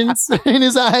vengeance in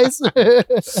his eyes.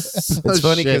 It's Oh,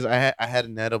 funny shit. because I had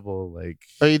an edible like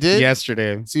Oh, you did?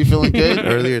 Yesterday. So you feeling good?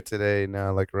 earlier today.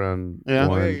 Now like around Yeah.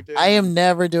 one. I am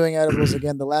never doing edibles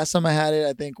again. The last time I had it,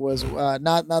 I think was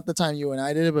not the time you and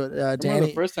I did it, but One of Danny.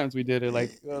 the first times we did it,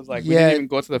 like it was like we Yeah. didn't even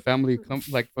go to the family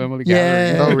family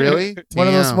Yeah. gathering. Oh, really?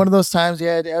 Damn. One of those times,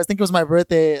 yeah. I think it was my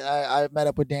birthday. I met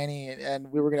up with Danny,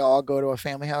 and we were gonna all go to a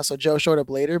family house. So Joe showed up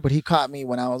later, but he caught me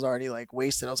when I was already like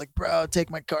wasted. I was like, "Bro, take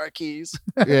my car keys."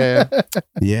 Yeah.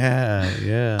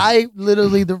 Yeah. I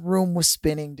literally the room was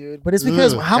spinning, dude. But it's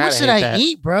because Ugh, how God, much I did hate I that.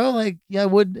 eat, bro? Like, yeah, they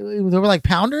were like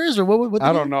pounders or what?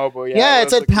 I don't know, but Yeah, it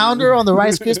was said like- pounder on the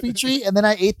Rice Krispie treat, and then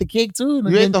I ate the cake too. And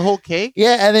You then, ate the whole cake?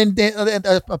 yeah, and then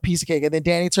a piece of cake, and then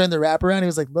Danny turned the wrap around. He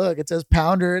was like, "Look, it says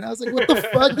pounder," and I was like, "What the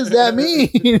fuck does that mean?"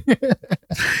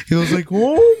 He was like,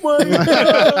 "Oh my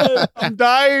god, I'm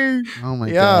dying. Oh my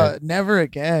Yeah, god. never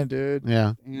again, dude.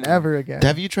 Yeah. Never again.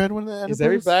 Have you tried one of the edibles? Is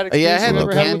every bad Yeah, I experience had you the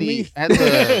ever had with candy. me? I had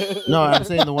the, No, I'm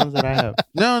saying the ones that I have.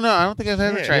 no, I don't think I've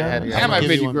ever tried yeah. it. I might give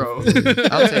make you you one. grow.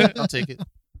 I'll take it.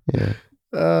 Yeah.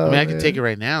 Oh, I mean, I can take it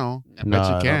right now. I No, bet you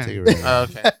I don't can. take it right now. Oh,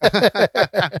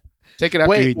 okay. Take it after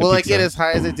you Wait, eat the will I pizza. get as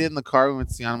high as I did in the car when we went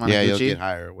to see Anna Yeah, you'll Monoguchi? get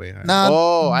higher, way higher. Nah,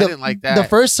 Oh, I didn't like that. The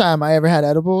first time I ever had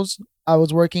edibles, I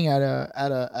was working at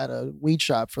a weed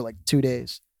shop for like 2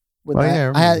 days. With Oh, that.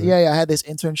 yeah, I I had remember. I had this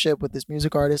internship with this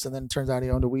music artist, and then it turns out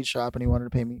he owned a weed shop, and he wanted to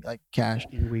pay me like cash.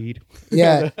 Weed.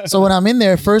 Yeah. So when I'm in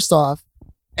there, first off,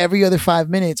 every other 5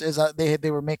 minutes, they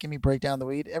were making me break down the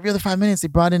weed. Every other 5 minutes, they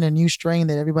brought in a new strain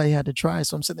that everybody had to try.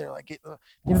 So I'm sitting there like, at the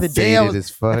end of the day, Faded as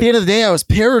fuck. at the end of the day, I was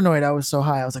paranoid. I was so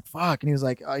high. I was like, fuck. And he was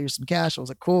like, oh, here's some cash. I was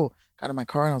like, cool. got in my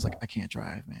car and I was like, I can't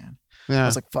drive, man. I Yeah.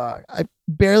 was like, fuck. I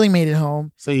barely made it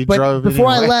home. So you But drove before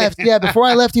I anyway. left, before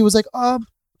I left, he was like,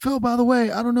 Phil, by the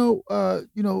way, I don't know,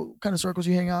 kind of circles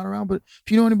you hang out around, but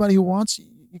if you know anybody who wants,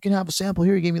 you can have a sample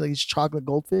here. He gave me like these chocolate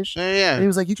goldfish. Yeah, yeah. And he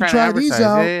was like, you can Trying to try these advertise.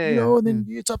 out, Yeah, you know, and then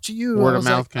it's up to you. Word I of was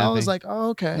mouth like, kind of I was thing. like, oh,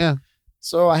 okay. Yeah.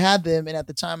 So I had them, and at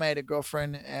the time I had a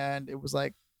girlfriend, and it was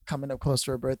like coming up close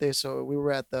to her birthday. So we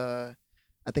were at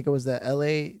I think it was the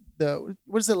LA,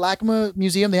 what is the LACMA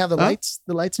museum? They have the lights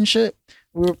and shit.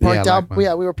 We were parked out. LACMA.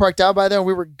 Yeah, we were parked out by there. And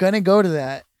we were gonna go to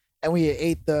that, and we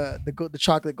ate the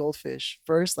chocolate goldfish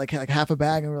first, like half a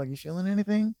bag, and we were like, "You feeling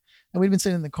anything?" And we'd been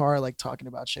sitting in the car like talking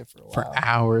about shit for a while. For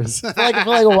hours. for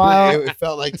like a while. It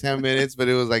felt like 10 minutes, but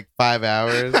it was like 5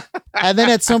 hours. And then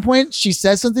at some point she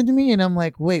said something to me, and I'm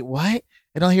like, "Wait, what?"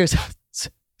 And all I hear is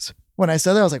when I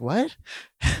said that, I was like, "What?"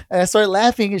 And I started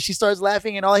laughing, and she starts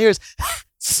laughing, and all I hear is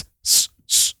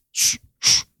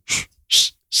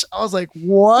I was like,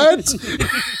 "What?"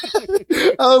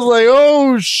 I was like,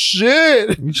 "Oh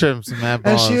shit!" You tripped some mad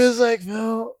And balls. she was like,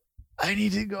 "No, I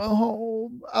need to go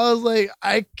home." I was like,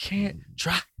 "I can't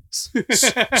drive."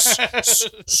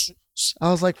 I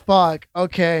was like, "Fuck,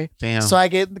 okay." Damn. So I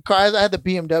get in the car. I had the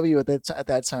BMW at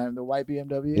that time, the white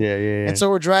BMW. Yeah. And so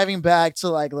we're driving back to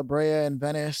like La Brea and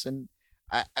Venice, and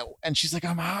and she's like,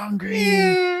 "I'm hungry,"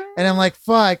 and I'm like,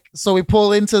 "Fuck." So we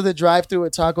pull into the drive-thru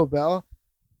at Taco Bell,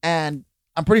 and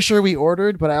I'm pretty sure we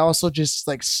ordered, but I also just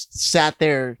like sat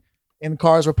there, and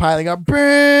cars were piling up.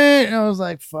 And I was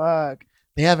like, "Fuck."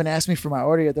 They haven't asked me for my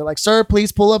order yet. They're like, "Sir,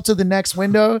 please pull up to the next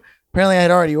window." Apparently, I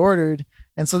had already ordered,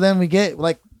 and so then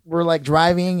we're like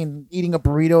driving and eating a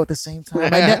burrito at the same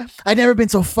time. I'd never been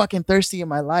so fucking thirsty in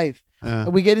my life.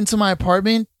 We get into my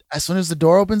apartment. As soon as the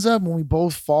door opens up, when we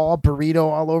both fall, burrito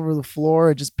all over the floor,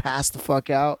 and just pass the fuck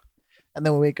out. And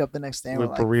then we wake up the next day and With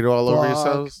we're like, burrito all over "Fuck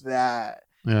yourselves. that."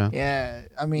 Yeah. Yeah.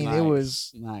 I mean, it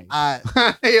was, nice.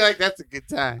 You're like, that's a good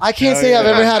time. I can't Hell say I've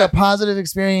yeah. ever had a positive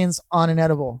experience on an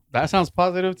edible. That sounds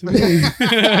positive to me.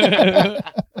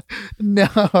 No.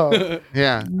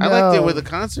 Yeah. I liked it No. with the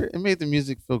concert. It made the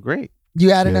music feel great.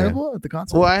 You had an Yeah. edible at the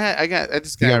concert? Well, I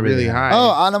just You got got really really high. Oh,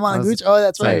 I was Anamanaguchi. Oh,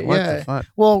 that's right. like, what Yeah. the fuck?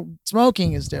 Well,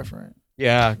 smoking is different.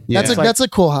 yeah. That's It's like that's a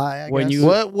cool high. I when guess. you-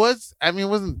 What was? I mean, it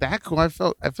wasn't that cool. I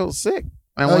felt sick.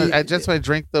 I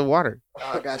drank the water.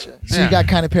 Oh, gotcha. So Yeah. you got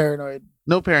kind of paranoid.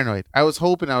 No paranoid. I was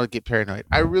hoping I would get paranoid.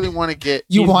 I really want to get.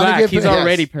 You he's want to black, get He's paranoid?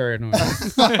 already paranoid. He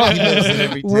lives it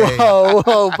every day.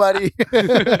 Whoa, buddy.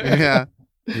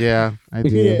 Yeah, I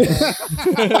do.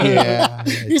 Yeah. Yeah.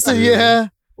 He said, "Yeah."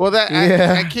 Well,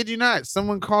 Yeah. I kid you not.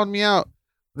 Someone called me out.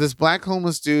 This black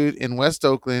homeless dude in West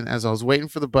Oakland, as I was waiting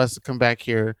for the bus to come back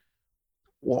here,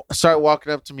 started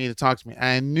walking up to me to talk to me.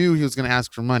 I knew he was going to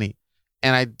ask for money,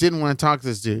 and I didn't want to talk to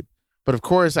this dude. But of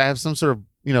course, I have some sort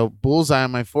of bullseye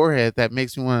on my forehead that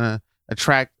makes me want to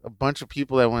attract a bunch of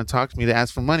people that want to talk to me to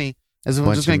ask for money, as if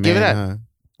I'm just going to give it up.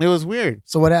 It was weird.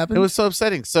 So what happened? It was so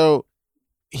upsetting. So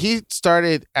he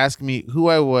started asking me who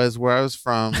I was, where I was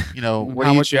from, what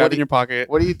How are much you what have are in your pocket?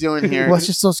 what are you doing here? What's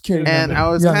your social security And number? I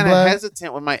was Young kind of blood?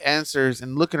 hesitant with my answers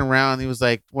and looking around. He was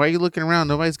like, "Why are you looking around?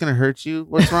 Nobody's gonna hurt you.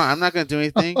 What's wrong? I'm not gonna do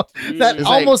anything." That It's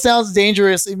like- almost sounds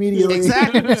dangerous immediately.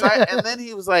 Exactly. And then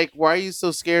he was like, "Why are you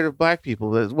so scared of black people?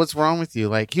 What's wrong with you?"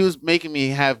 Like he was making me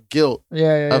have guilt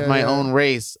yeah, of my own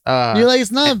race. You're like,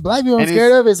 it's not black people I'm and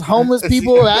scared of. It's homeless it's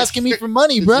people you. asking me for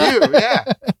money, It's bro. you,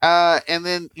 yeah. And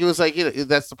then he was like,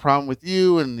 "That's the problem with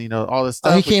you," and all this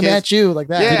stuff. Oh, he with came kids. at you like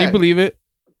that. Yeah. Did you believe it?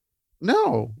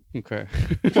 No, Okay.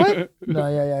 What? No,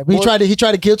 yeah. Well, He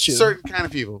tried to guilt you. certain kind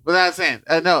of people, but that's saying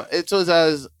no. It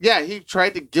was he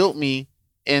tried to guilt me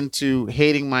into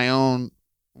hating my own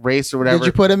race or whatever. Did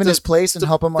you put him in to- his place and to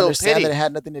help him feel understand pity. that it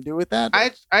had nothing to do with that?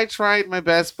 I tried my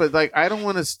best, but I don't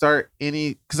want to start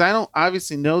any because I don't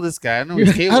obviously know this guy. I don't know what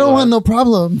he's I capable don't want of. no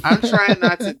problem. I'm trying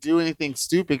not to do anything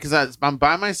stupid because I'm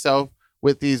by myself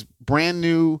with these brand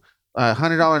new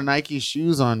 $100 Nike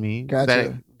shoes on me Gotcha. that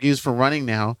I use for running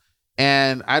now,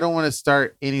 and I don't want to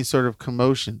start any sort of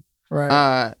commotion.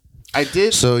 Right. I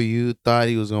did So you thought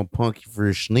he was gonna punk you for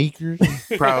his sneakers?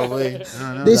 probably. I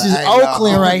don't know. This is Hey,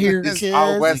 Oakland y'all. right here, This is kids.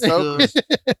 all West Oakland.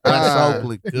 That's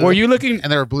Oakley. Were you looking And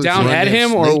they were blue down jeans. at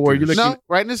him, or were you looking? No,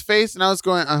 right in his face, and I was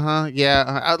going,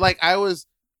 yeah.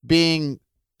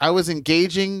 I was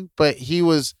engaging, but he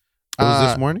was. It was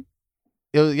this morning?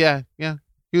 It was, yeah.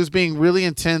 He was being really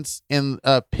intense in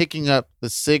picking up the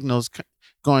signals,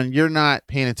 going, "You're not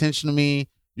paying attention to me.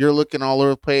 You're looking all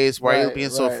over the place. Why are you Right, being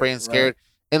so right, afraid and scared?"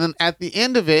 And then at the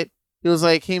end of it, he was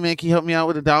like, "Hey man, can you help me out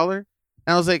with $1?" And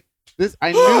I was like, "This."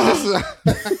 I knew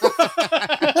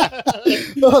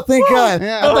this. Oh, thank God.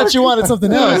 Yeah. I thought you wanted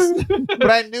something else, But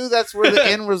I knew that's where the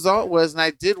end result was, and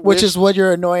I did which wish, is what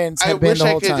your annoyance I had been wish the I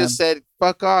whole could have time. just said,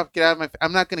 fuck off, get out of my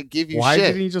I'm not going to give you Why shit.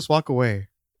 didn't you just walk away?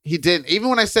 He didn't. Even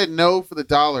when I said no for the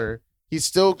dollar, he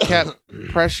still kept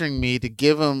pressuring me to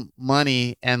give him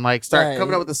money and like start Right.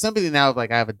 coming up with the sympathy now of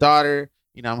like, I have a daughter,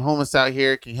 you know, I'm homeless out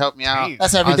here. Can you help me out? Damn.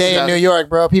 That's every Honestly, day in New York,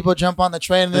 bro. People jump on the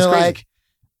train and That's they're crazy. like,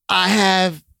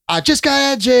 I just got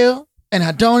out of jail and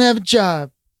I don't have a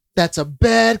job. That's a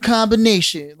bad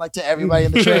combination. Like to everybody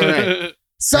in the train. Right.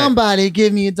 Somebody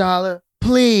give me $1,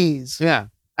 please. Yeah.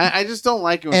 I just don't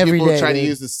like it when Every people day, try to dude.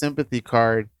 use the sympathy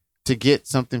card to get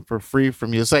something for free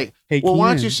from you. It's like, Hey, well, why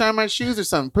don't you Keenan, shine my shoes or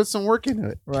something? Put some work into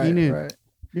it. Right, Keenan. right.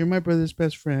 You're my brother's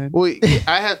best friend. Well,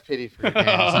 I have pity for you.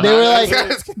 man.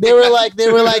 They were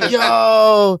like,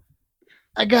 yo,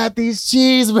 I got these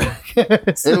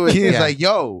cheeseburgers. It was, Kid's yeah. like,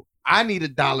 yo, I need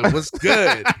 $1. What's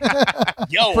good?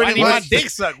 Yo, Pretty I need my much. dick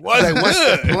sucked. What's, What's like, what's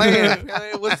good? the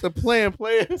plan? What's the plan,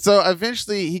 player? So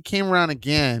eventually he came around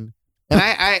again, and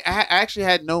I actually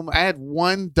had I had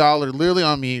 $1 literally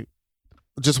on me,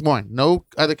 just one, no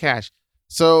other cash.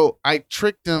 So I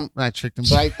tricked him. But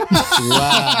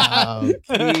Wow.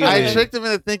 I tricked him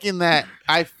into thinking that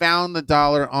I found the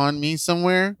dollar on me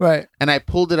somewhere, Right. and I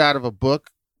pulled it out of a book,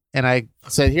 and I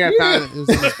said, "Here, I found it. It was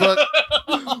in this book."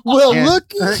 Well, Yeah.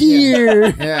 look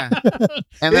here. Yeah,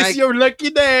 and then It's your lucky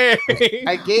day.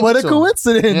 I gave What it a to him.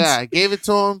 coincidence. Yeah, I gave it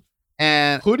to him,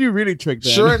 and Who do you really trick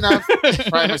then? sure enough,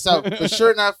 probably myself, but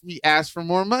sure enough, he asked for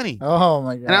more money. Oh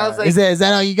my God. And I was like- is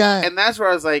that how you got? And that's where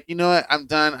I was like, you know what? I'm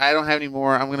done. I don't have any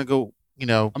more. I'm gonna go, you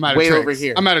know, I'm out of way tricks. over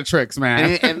here. I'm out of tricks,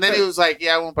 man. And then it was like,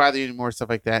 yeah, I won't bother you anymore, stuff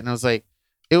like that. And I was like,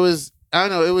 it was, I don't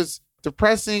know, it was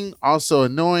depressing, also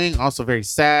annoying, also very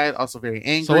sad, also very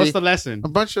angry. So what's the lesson? a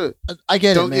bunch of I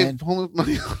get it, don't man. give homeless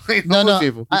money. No, no,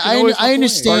 people. I Or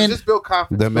understand. just build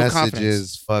confidence. The build message confidence.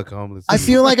 is fuck homeless. I people.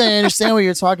 feel like I understand what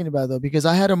you're talking about though, because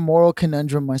I had a moral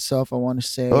conundrum myself. I want to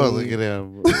say, Oh, look at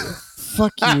him.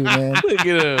 fuck you, man. Look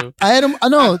at him. I had a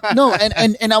no,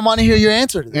 and I want to hear your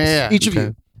answer to this. Yeah, Each of okay.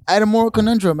 you. I had a moral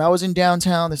conundrum. I was in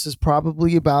downtown. This is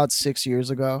probably about 6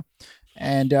 years ago,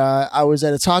 and I was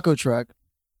at a taco truck,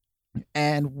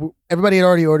 and everybody had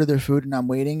already ordered their food, and I'm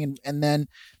waiting, and then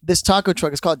this taco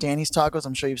truck is called Danny's Tacos.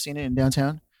 I'm sure you've seen it in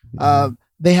downtown.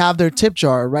 They have their tip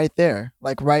jar right there,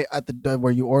 like right at the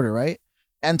where you order, right?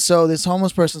 And so this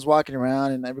homeless person's walking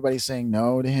around, and everybody's saying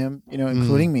no to him, you know,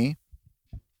 including me.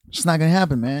 It's not gonna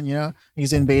happen, man. You know,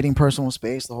 he's invading personal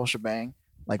space, the whole shebang.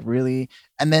 Like really.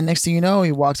 And then next thing you know,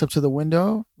 he walks up to the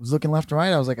window, was looking left and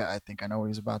right. I was like, I think I know what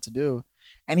he's about to do.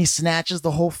 And he snatches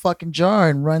the whole fucking jar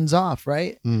and runs off,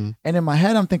 right? Mm. And in my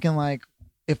head, I'm thinking like,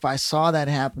 if I saw that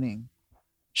happening,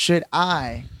 should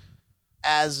I,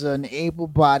 as an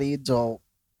able-bodied adult,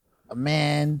 a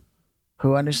man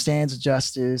who understands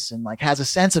justice and like has a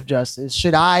sense of justice,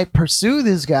 should I pursue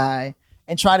this guy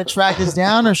and try to track this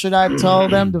down, or should I tell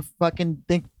them to fucking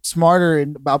think smarter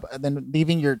and about than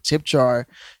leaving your tip jar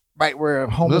right where a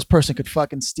homeless person could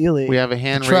fucking steal it? We have a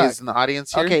hand The truck. raised in the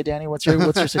audience here. Okay, Danny, what's your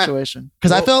situation?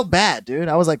 Because I felt bad, dude.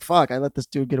 I was like, fuck, I let this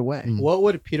dude get away. Mm. What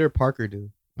would Peter Parker do?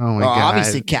 Oh my Well, god.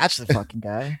 obviously catch the fucking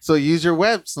guy. So use your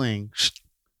web sling.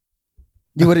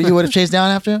 You would have chased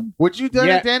down after him? Would you done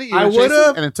Yeah, it, Danny? You I would've chased would've.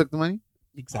 him and then took the money.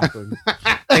 Exactly.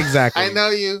 Exactly. I know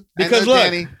you. Because I know look,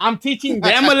 Danny. I'm teaching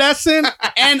them a lesson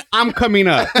and I'm coming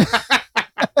up.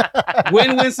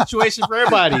 Win-win situation for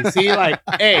everybody. See, like,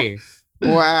 hey,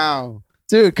 Wow.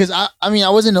 Dude, because I mean, I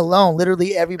wasn't alone.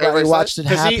 Literally everybody Everybody watched it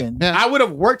 'cause he- happen. Yeah. I would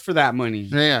have worked for that money.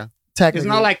 Yeah. Technically.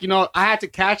 It's not like, I had to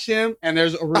catch him and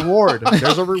there's a reward.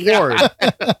 There's a reward.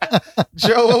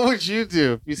 Joe, what would you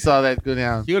do if you saw that go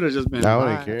down? He would have just been. I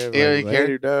wouldn't "Bye." care. Yeah, Like, you care.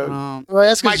 later, dog. Well,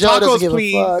 that's My because Joe tacos, doesn't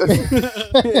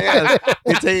give a fuck. Yeah.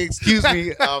 They say, excuse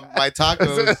me, my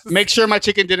tacos. Make sure my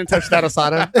chicken didn't touch that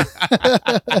asada.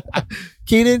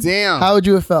 Keenan, Damn. how would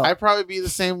you have felt? I'd probably be the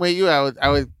same way you. I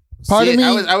would. Part see of it,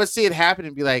 me- I would see it happen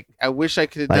and be like, I wish I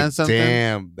could have done Like, something.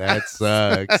 damn, that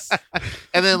sucks.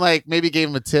 And then like maybe gave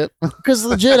him a tip. Because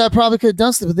legit, I probably could have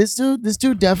done stuff. But this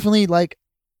dude definitely like,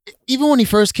 even when he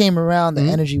first came around, the Mhm.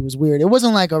 energy was weird. It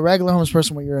wasn't like a regular homeless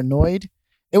person where you're annoyed.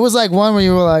 It was like one where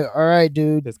you were like, all right,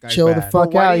 dude, This guy's chill the bad.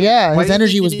 fuck Why out. do you- Yeah, why his do you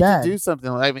energy think you was need to bad. do something.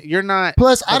 I mean, you're not.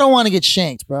 Plus, I don't want to get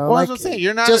shanked, bro. Well, like, that's what I'm saying.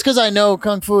 You're not. just because I know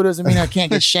kung fu doesn't mean I can't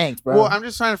get shanked, bro. Well, I'm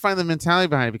just trying to find the mentality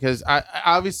behind it because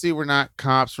obviously we're not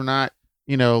cops. We're not,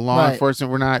 law Right. enforcement.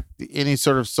 We're not any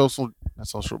sort of not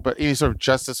social, but any sort of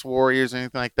justice warriors or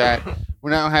anything like that.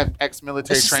 We don't have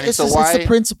ex-military it's, training. it's, So it's why? the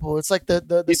principle. It's like the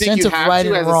you think sense you of have right to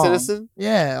and as wrong. a citizen?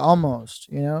 Yeah, almost.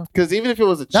 Because even if it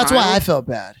was a That's child, why I felt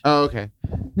bad. Oh, okay.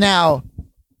 Now,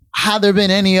 had there been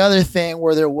any other thing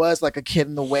where there was like a kid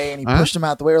in the way and he pushed him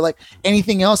out the way, or like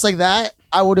anything else like that,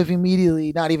 I would have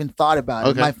immediately not even thought about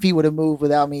it. My feet would have moved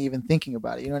without me even thinking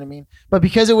about it. You know what I mean? But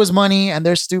because it was money and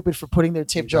they're stupid for putting their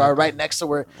tip jar right next to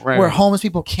where homeless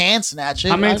people can snatch it.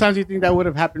 How many times do you think that would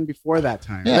have happened before that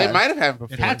time? Yeah. They might have happened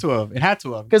before. It had to have. It had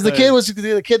to have. Because the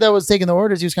kid that was taking the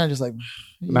orders, he was kind of just like,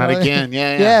 not know? again.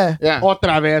 Yeah.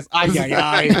 Otra vez. Ay, ay,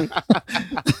 ay.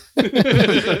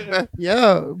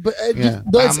 Yeah, but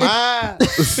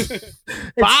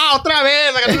otra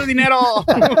vez. I got tu dinero.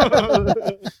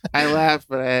 I laugh,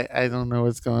 but I don't know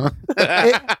what's going on.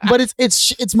 But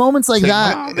it's moments like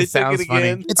that. They took it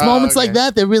again. It's moments like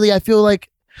that really I feel like,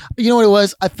 you know what it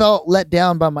was? I felt let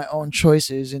down by my own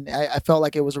choices, and I felt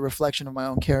like it was a reflection of my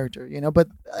own character, you know. But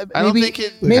I don't think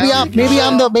it. Maybe I'm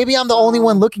the only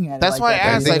one looking at it. That's why I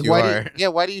asked, like,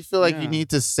 why do you feel like Yeah. you need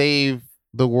to save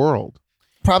the world?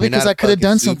 Probably You're not because I could have fucking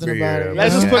done something about superhero. it.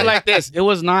 Let's you just know? put it like this. It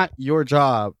was not your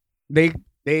job. They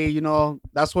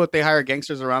that's what they hire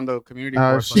gangsters around the community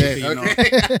Oh, for. shit. You know? Okay.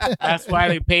 That's why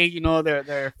they pay,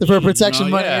 their For protection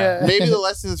money. Yeah. Maybe the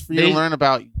lesson is for you to learn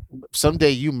about. Someday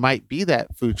you might be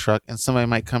that food truck, and somebody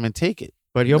might come and take it.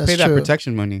 But he'll That's pay that true.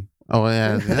 protection money. Oh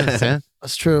yeah,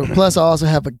 That's true. Plus, I also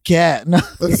have a gat. No.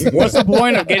 What's the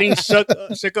point of getting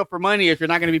shook up for money if you're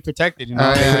not going to be protected? You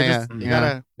know, Oh,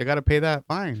 yeah. They gotta pay that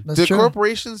fine. That's do true.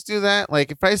 corporations do that?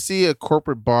 Like, if I see a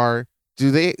corporate bar,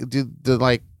 do the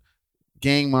like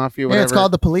gang mafia? Whatever? Yeah, it's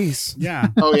called the police. Yeah,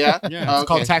 Oh yeah, Yeah, it's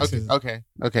called taxes. Okay.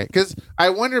 Because I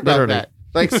wonder about Literally. that.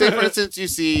 Like, say for instance, you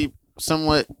see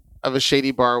somewhat of a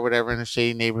shady bar or whatever in a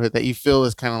shady neighborhood that you feel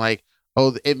is kind of like,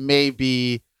 oh, it may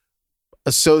be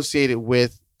associated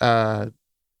with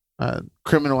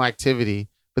criminal activity,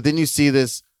 but then you see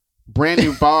this brand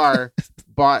new bar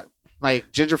bought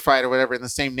like gentrified or whatever in the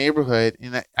same neighborhood,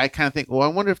 and I kind of think, well, I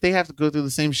wonder if they have to go through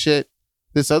the same shit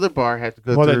this other bar had to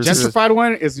go Well, the through. gentrified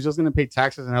one is just going to pay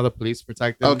taxes and have the police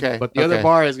protect them. Okay, But the other okay.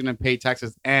 bar is going to pay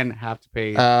taxes and have to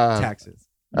pay Uh, taxes.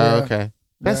 Oh, Yeah. okay.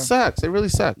 That Yeah. sucks. It really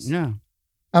sucks. Yeah.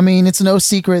 I mean, it's no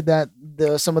secret that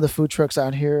some of the food trucks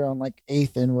out here on like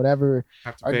 8th and whatever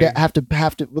Have to are pay.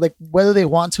 have to like, whether they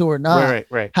want to or not,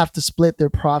 Right. have to split their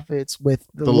profits with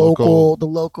the The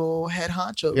local head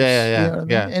honchos. Yeah. You know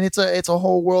what I mean? And it's a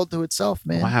whole world to itself,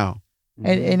 man. Wow.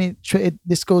 And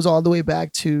this goes all the way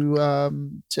back to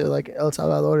like El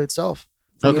Salvador itself.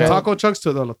 From Okay. the taco trucks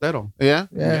to the lotero. Yeah.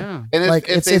 Yeah. And if, Like,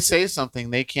 if they it's- say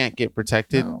something, they can't get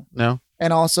protected. No. No.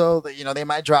 And also, they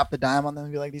might drop the dime on them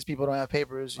and be like, these people don't have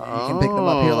papers. You can pick them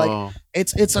up here. Like, Oh.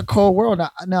 it's a cold world.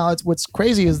 Now it's what's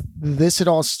crazy is this had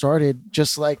all started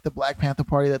just like the Black Panther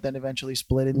Party that then eventually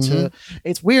split into. Mm-hmm.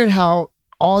 It's weird how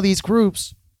all these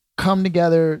groups come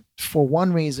together for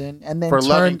one reason and then for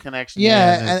loving turn, connection.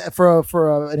 yeah, and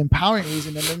for an empowering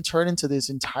reason, and then turn into this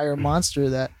entire monster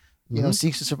that Mhm.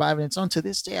 seeks to survive on its own. To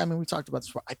this day, I mean, we talked about this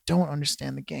before. I don't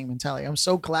understand the gang mentality. I'm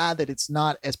so glad that it's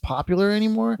not as popular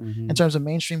anymore in terms of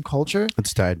mainstream culture.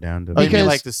 It's tied down to Oh, you mean Because-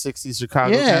 like the 60s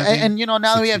Chicago? Yeah, kind of thing? and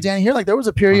now that we have 60s. Danny here, like there was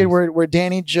a period where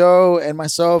Danny, Joe, and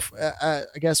myself, I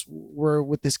guess, were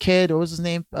with this kid. What was his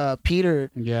name?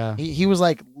 Peter. Yeah. He was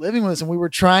like living with us, and we were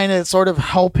trying to sort of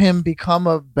help him become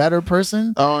a better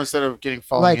person. Oh, instead of getting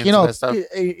falling Like into that stuff.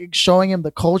 showing him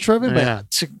the culture of it. Yeah.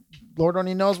 But Lord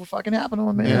only knows what fucking happened to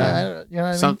him, man. Yeah. You know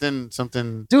what I mean?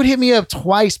 Something. Dude hit me up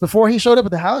twice before he showed up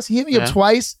at the house. He hit me Yeah. up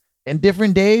twice in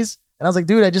different days. And I was like,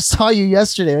 dude, I just saw you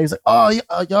yesterday. He's like, oh,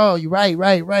 yo, you're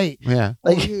right. Yeah.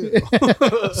 Like,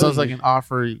 Sounds like an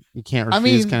offer you can't refuse I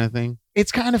mean, kind of thing.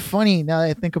 it's kind of funny now that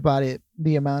I think about it,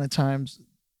 the amount of times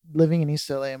living in East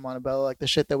LA and Montebello, like the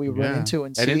shit that we run Yeah. into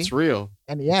and see. And it's real.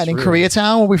 And yeah, it's and in real.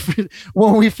 Koreatown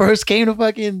when we first came to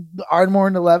fucking Ardmore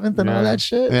and 11th and all Yeah. that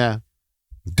shit. Yeah.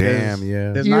 damn,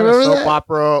 yeah. There's You not a remember soap that?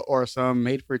 opera or some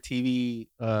made for TV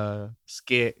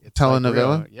skit. It's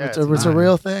Telenovela? Like real. Yeah, It's a not.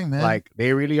 real thing, man. Like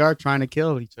they really are trying to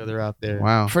kill each other out there.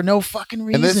 Wow. for no fucking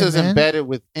reason. And this is man. embedded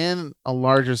within a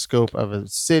larger scope of a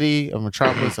city, a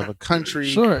metropolis, of a country.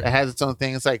 Sure. It has its own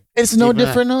thing. It's like, It's no Even that.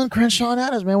 different than Crenshaw and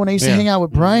Adams, man. When I used to Yeah. hang out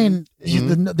with Brian,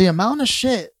 Mhm. the amount of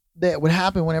shit that would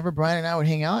happen whenever Brian and I would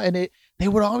hang out, and they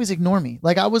would always ignore me.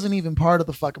 Like I wasn't even part of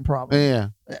the fucking problem. yeah.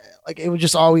 Like it would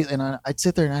just always, and I'd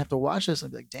sit there and I'd have to watch this and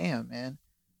I'd be like, damn, man.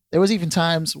 There was even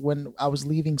times when I was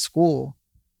leaving school,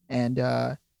 and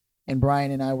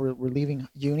Brian and I were leaving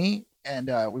uni, and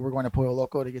we were going to Pollo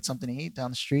Loco to get something to eat down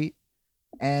the street,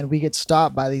 and we get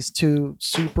stopped by these two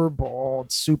super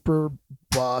bald, super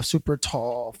buff, super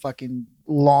tall, fucking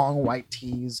long white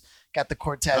tees, got the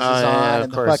Cortezes yeah, on of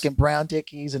and the course. fucking brown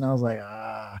dickies, and I was like,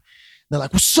 They're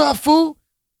like, "What's up, fool?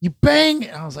 You bang?"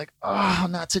 And I was like, "Oh,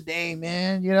 not today,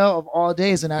 man. Of all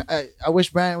days." And I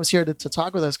wish Brian was here to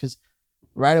talk with us, because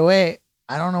right away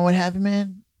I don't know what happened,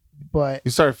 man. But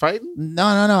You started fighting? no.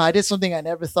 I did something I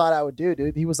never thought I would do,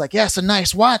 dude. He was like, "Yeah, it's a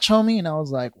nice watch, homie," and I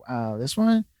was like, "Wow, this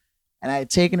one." And I had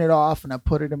taken it off and I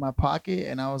put it in my pocket,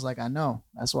 and I was like, "I know,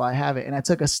 that's why I have it." And I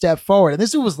took a step forward, and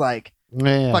this dude was like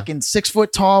Yeah. fucking 6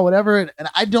 foot tall, whatever. And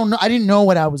I don't know, I didn't know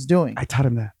what I was doing. I taught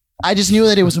him that. I just knew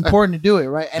that it was important to do it,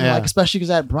 right? And Yeah. like, especially because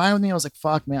I had Brian with me, I was like,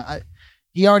 "Fuck, man,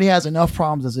 he already has enough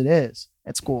problems as it is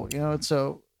at school, you know."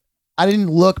 So I didn't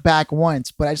look back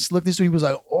once, but I just looked at this dude. He was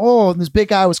like, "Oh," and this big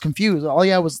guy was confused. All he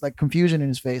had was like confusion in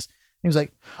his face. He was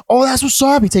like, "Oh, that's what's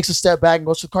up." He takes a step back and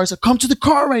goes to the car. He said, "Come to the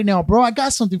car right now, bro. I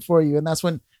got something for you." And that's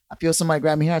when I feel somebody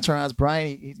grab me here. I turn around, it's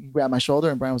Brian. He grabbed my shoulder,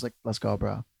 and Brian was like, "Let's go,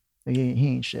 bro. He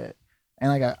ain't shit." And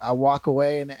like I walk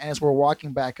away, and as we're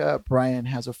walking back up, Brian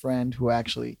has a friend who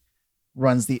actually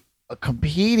runs a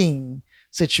competing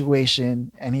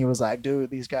situation, and he was like, "Dude,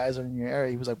 these guys are in your area."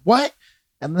 He was like, "What?"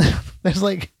 And then there's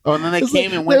like, Oh, and then they there's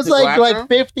came like, and went there's to go after like him?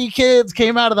 50 kids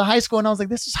came out of the high school, and I was like,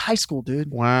 "This is high school,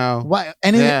 dude. Wow. Why?"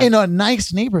 And Yeah. in a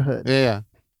nice neighborhood. Yeah.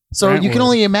 So you can Brentwood.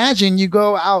 only imagine you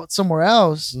go out somewhere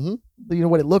else, Mhm. you know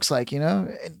what it looks like, you know.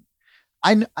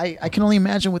 And I can only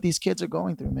imagine what these kids are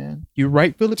going through, man. You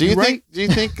right, Philip? Do you right? think? Do you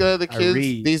think the I kids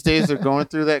read. these days are going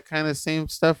through that kind of same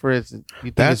stuff, or is it, you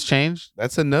think That's- it's changed?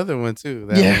 That's another one too.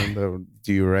 That Yeah. one,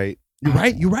 do you right? You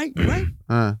right? You right? You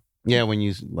right? Yeah, when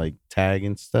you like tag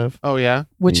and stuff. Oh yeah.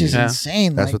 Which is Yeah.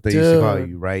 insane. That's like, what they used to call dude.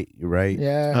 you. Right? You right?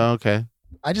 Yeah. Oh, okay.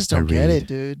 I just I don't get read. it,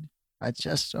 dude. I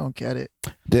just don't get it.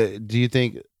 Do you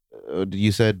think?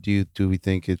 You said do we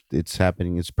think it's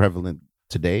happening? It's prevalent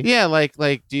today? Yeah, like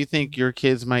do you think your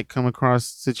kids might come across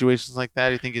situations like that?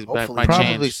 Do you think it Hopefully. might Probably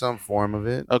change? some form of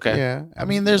it. Okay. Yeah. I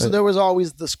mean, there was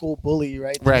always the school bully,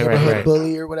 right? The Right, right, neighborhood right.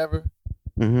 bully or whatever.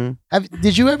 Mm-hmm.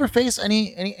 Did you ever face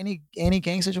any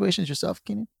gang situations yourself,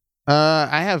 Keenan?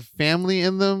 I have family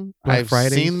in them. Black I've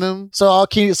Fridays? seen them. So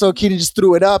Keenan just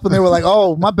threw it up, and they were like,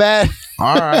 "Oh, my bad."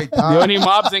 All right. The only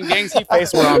mobs and gangs he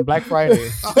faced were on Black Friday.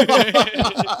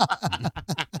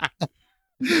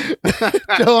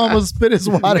 Joe almost spit his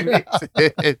water out.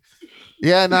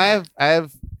 Yeah, no, I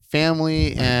have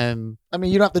family and I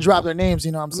mean, you don't have to drop their names,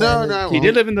 you know what I'm saying? no, He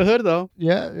did live in the hood though.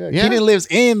 Yeah. Yeah. Keenan lives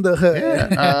in the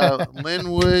hood.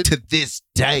 Linwood. to this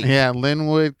day. Yeah,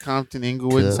 Linwood, Compton,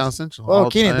 Inglewood, and Good. South Central. Oh, All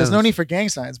Keenan, there's no times. need for gang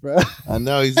signs, bro. I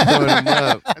know he's throwing them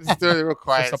up. I just threw it real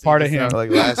quiet. It's a part of him.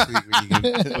 Like last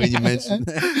week when you mentioned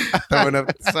throwing up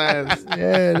the signs.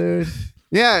 Yeah, dude.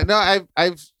 Yeah, no,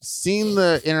 I've seen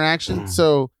the interaction.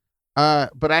 So,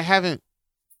 but I haven't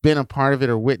been a part of it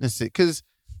or witnessed it because,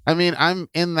 I mean, I'm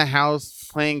in the house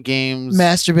playing games,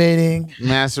 Masturbating.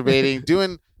 masturbating,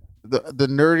 doing the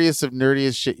nerdiest of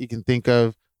nerdiest shit you can think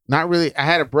of. Not really. I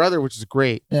had a brother, which is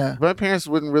great. Yeah. But my parents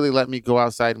wouldn't really let me go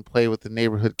outside and play with the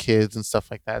neighborhood kids and stuff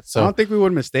like that. I So don't think we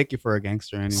would mistake you for a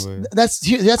gangster anyway. That's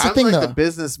the I'm thing, like though. the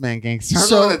businessman gangster. I'm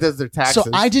So- the one that does their taxes. So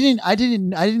I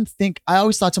didn't think. I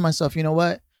always thought to myself, you know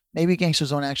what? Maybe gangsters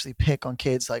don't actually pick on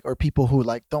kids like or people who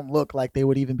like don't look like they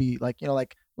would even be like, you know,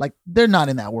 like they're not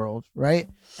in that world, right?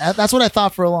 That's what I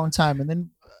thought for a long time. And then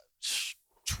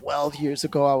 12 years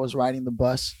ago, I was riding the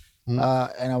bus,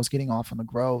 Mhm. and I was getting off on the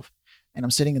Grove, and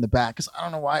I'm sitting in the back because I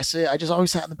don't know why I just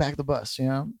always sat in the back of the bus, you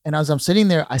know. And as I'm sitting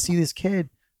there, I see this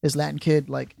Latin kid,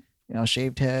 like, you know,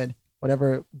 shaved head,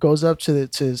 whatever, goes up to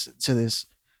this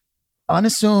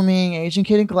unassuming Asian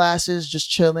kid in glasses, just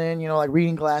chilling, you know, like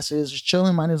reading glasses, just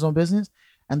chilling, minding his own business.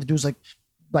 And the dude's like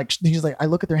he's like, I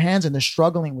look at their hands and they're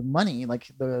struggling with money.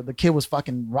 Like the kid was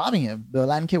fucking robbing him. The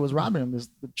Latin kid was robbing him. The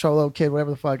cholo kid, whatever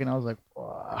the fuck. And I was like,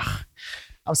 ugh.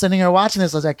 I'm sitting here watching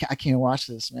this. I was like, I can't watch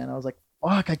this, man. I was like,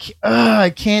 fuck, I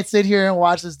can't sit here and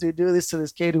watch this dude do this to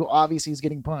this kid who obviously is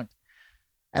getting punked.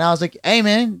 And I was like, hey,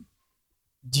 man,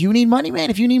 do you need money, man?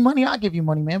 If you need money, I'll give you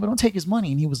money, man. But don't take his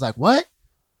money. And he was like, what?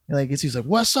 He's like,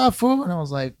 what's up, fool? And I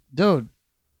was like, dude,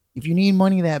 if you need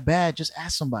money that bad, just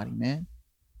ask somebody, man.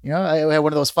 You know, I had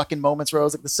one of those fucking moments where I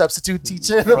was like the substitute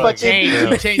teacher. The fucking,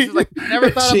 Change. He's like,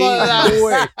 never thought about it that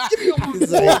way. Give me your money.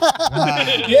 He's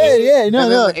like, yeah, no, and then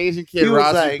no. the Asian kid He was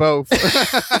robs you like-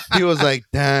 both. He was like,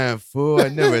 "Damn fool, I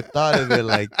never thought of it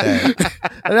like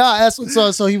that." No, that's what,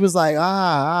 so he was like,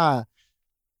 I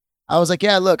was like,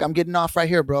 yeah, look, I'm getting off right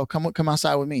here, bro. Come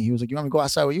outside with me. He was like, you want me to go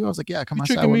outside with you? I was like, yeah, come You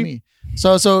outside tricking with me? me.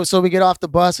 So we get off the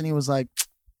bus and he was like,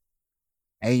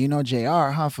 hey, you know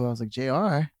JR, huh? Fool? I was like,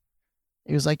 JR.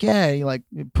 He was like, yeah. He like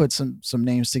put some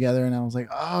names together and I was like,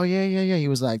 oh yeah. He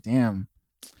was like, damn.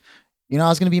 You know, I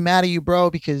was gonna be mad at you, bro,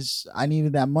 because I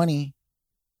needed that money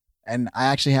and I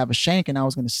actually have a shank and I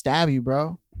was gonna stab you,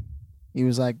 bro. He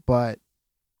was like, but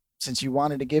since you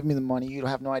wanted to give me the money, you don't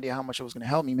have no idea how much it was gonna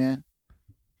help me, man.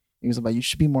 He was like, you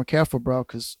should be more careful, bro,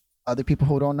 because other people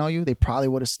who don't know you, they probably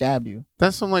would have stabbed you.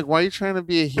 That's when I'm like, why are you trying to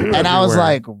be a hero? And I was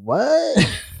everywhere? like,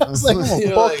 what? I was like, I'm gonna You're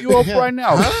fuck like- you up Yeah. right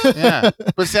now. Yeah,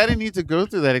 but see, I didn't need to go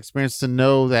through that experience to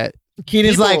know that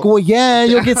Keenan's People- like, well, yeah,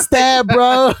 you'll get stabbed,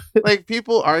 bro. like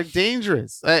people are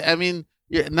dangerous. I mean,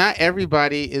 not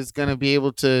everybody is going to be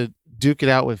able to duke it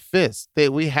out with fists.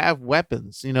 We have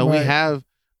weapons. We Right. have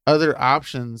other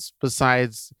options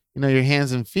besides your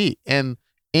hands and feet. And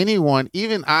anyone,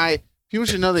 even I, people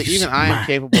should know that even I am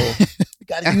capable. You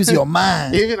gotta use your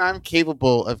mind. Even I'm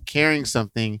capable of carrying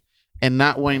something and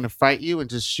not wanting to fight you and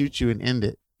just shoot you and end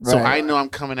it. So Right. I know I'm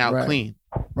coming out Right. clean.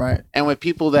 Right. And with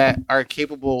people that are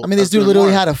capable, I mean, this of dude doing literally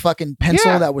more- had a fucking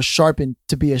pencil Yeah. that was sharpened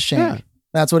to be a shank. Yeah.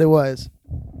 That's what it was.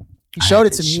 He I showed had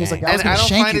it to to me. He was like, shank. I was And I gonna don't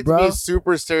shank find you, it to bro. be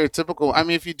super stereotypical. I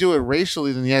mean, if you do it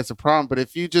racially, then yeah, it's a problem. But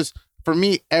if you just, for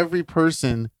me, every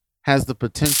person has the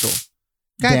potential.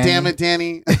 God Danny. damn it,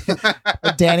 Danny.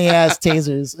 Danny ass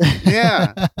tasers.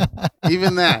 Yeah,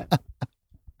 even that.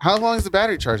 How long is the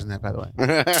battery charge in that, by the way?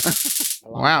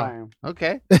 Wow.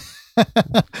 Okay.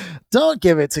 Don't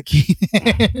give it to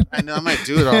Keenan. I know I might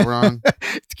do it all wrong.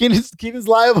 Keenan's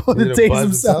liable to He's gonna tase buzz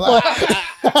himself.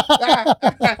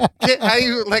 Get how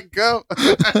you let go.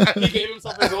 He gave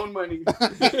himself his own money.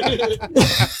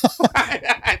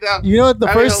 I know. You know what? The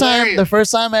I mean, first time, hilarious. the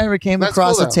first time I ever came That's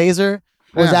across cool, a taser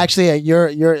was Yeah. actually at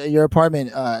your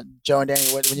apartment, Joe and Danny,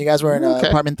 when you guys were in Okay.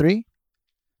 apartment 3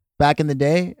 back in the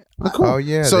day. Oh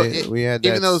yeah, So we had that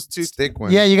even those two- stick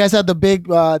one. Yeah, you guys had the big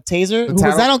taser. Who was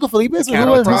cattle- that? Uncle Felipe's? Or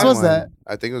Cattle whose prod was one. that?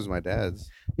 I think it was my dad's.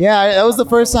 Yeah, that was the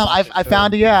first time I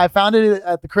found it. Yeah, I found it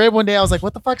at the crib one day. I was like,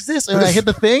 "What the fuck is this?" And I hit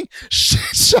the thing.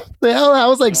 Shut the hell! I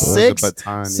was like It was a 6,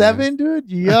 baton, yeah. 7, dude.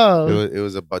 It Yo,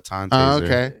 was a baton Oh, taser.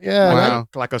 okay. yeah, Wow.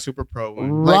 Like a super pro that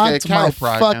one. Like a rocked cattle my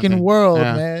prod kind of fucking thing. world,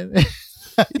 Yeah. man.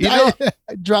 You know,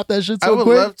 I dropped that shit I so would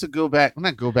quick. love to go back. Well,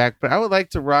 not go back, but I would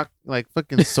like to rock like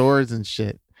fucking swords and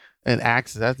shit and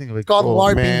axes. I think it would be Called cool.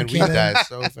 LARPing, Man, we Keenan. died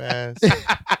so fast.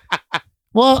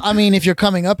 Well, I mean, if you're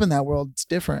coming up in that world, it's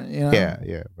different, you know.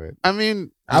 yeah, but I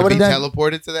mean, I I would would've be done-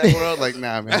 teleported to that world. Like,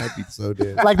 nah, man, I'd be so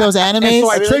dead. Like those animes.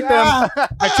 so I tricked them. "Ah."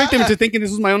 I tricked him into thinking this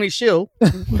was my only shield.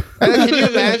 can you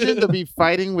imagine to be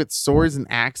fighting with swords and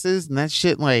axes and that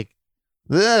shit? Like,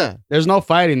 ugh. There's no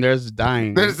fighting. There's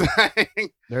dying. There's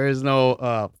like There is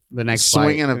no the next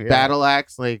swinging fight. a Yeah. battle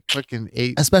axe, like fucking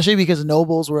 8. Especially because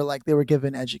nobles were like they were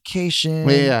given education.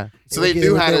 Yeah, so they were knew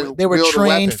given- how they to. were- They were wield a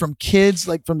trained weapon. from kids,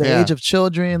 like from the Yeah. age of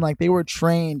children. Like they were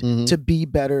trained Mhm. to be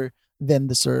better than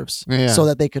the serfs, Yeah. so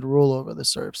that they could rule over the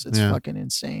serfs. It's Yeah. fucking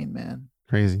insane, man.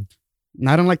 Crazy.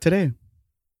 Not unlike today.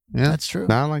 Yeah. That's true.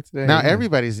 Not like today. Now yeah.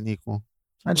 everybody's an equal.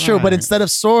 That's true. But Right. instead of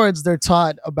swords, they're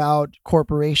taught about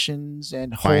corporations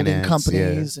and holding Finance,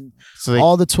 companies and So they,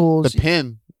 all the tools. the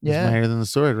pin is yeah. higher than the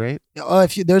sword, right? Oh,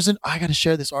 if you there's an I gotta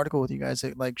share this article with you guys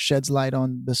that like sheds light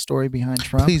on the story behind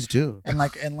Trump. Please do. And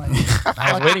like I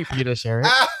was waiting for you to share it.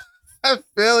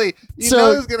 Philly, you So,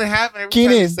 know it's gonna happen. Every time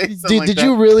Keenan, you say something like did that.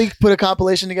 you really put a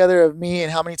compilation together of me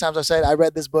and how many times I said I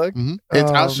read this book? Mhm. Oh,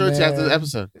 I'll show it to you after the man.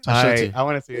 episode. I'll show it to you. I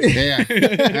want to see it. Yeah,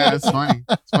 yeah, it's funny.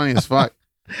 It's funny as fuck.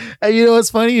 And you know what's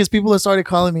funny is people have started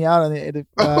calling me out on it.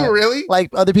 Oh, really?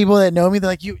 Like other people that know me, they're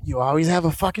like, you always have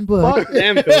a fucking book. Fuck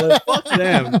them, Philip. Fuck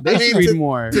them. They I should mean, read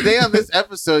more. Today on this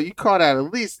episode, you called out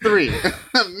at least 3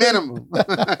 minimum.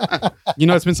 You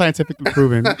know, it's been scientifically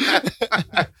proven.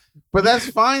 But that's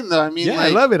fine though. I mean, Yeah,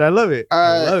 like, I love it. I love it.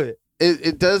 I love it.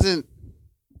 it doesn't.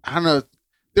 I don't know.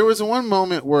 There was one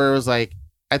moment where it was like,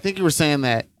 I think you were saying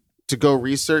that to go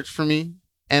research for me,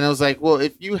 and I was like, well,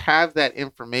 if you have that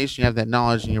information, you have that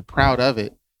knowledge, and you're proud of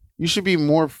it, you should be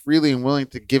more freely and willing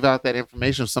to give out that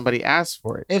information if somebody asks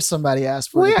for it. If somebody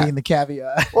asked for Well, it yeah. being the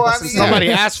caveat. Well, I This mean, is yeah. Somebody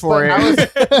asked for But I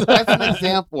it. was- that's an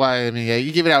example. I mean, yeah,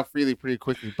 you give it out freely pretty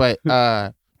quickly, but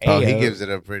Oh, he Ayo. gives it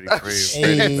up pretty free.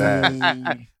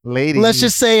 Hey. lady, Let's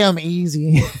just say I'm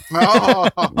easy. oh,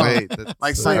 Wait, that's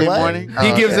like so- Sunday what? morning. He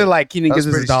Oh, gives okay. it like Keenan That's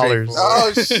gives his pretty dollars.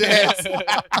 straightforward. Oh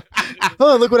shit!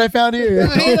 Oh, look what I found here.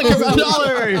 Hey, look, it's a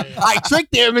dollar. I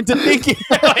tricked him into thinking.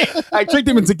 I tricked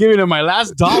him into giving him my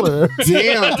last dollar.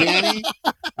 Damn, Danny.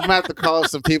 I'm gonna have to call up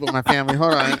some people in my family.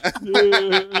 Hold on.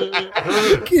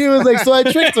 He was like, so I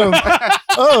tricked him.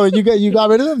 Oh, you got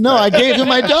rid of him? No, I gave him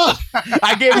my dog.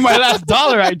 I gave him my last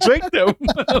dollar. I tricked him.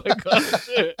 Like, oh,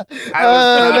 shit.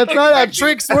 That's not how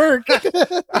tricks work.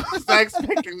 I was not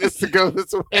expecting this to go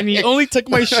this way. And he only took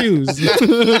my shoes.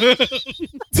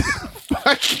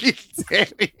 Fuck you,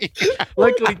 Danny.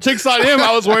 Luckily, chicks on him.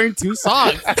 I was wearing 2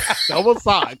 socks, double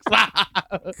socks.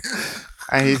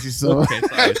 I hate you so much.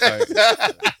 Okay, sorry.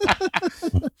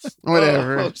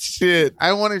 Whatever. Oh shit!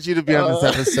 I wanted you to be on this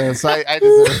episode, so I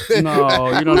deserve it.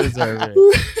 No, you don't deserve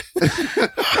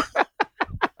it.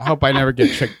 I hope I never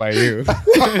get tricked by you.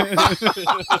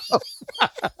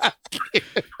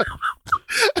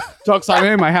 Jokes on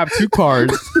him. I have 2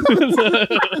 cars.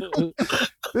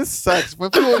 This sucks. When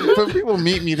people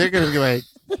meet me, they're gonna be like,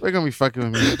 they're gonna be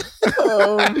fucking with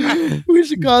me. We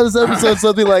should call this episode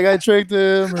something like "I tricked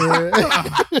him." Or... I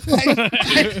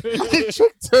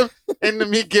tricked him into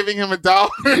me giving him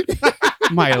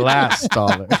 $1. My last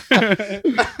dollar.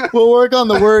 We'll work on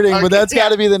the wording, but that's Okay. got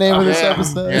to be the name of this Yeah.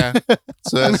 episode. Yeah.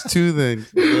 So that's 2 then.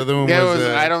 The other one Yeah, was, it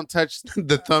was I don't touch.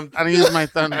 the thumb. I don't use my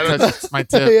thumb to touch my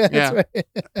tip. Yeah, Yeah, that's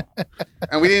right.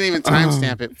 and we didn't even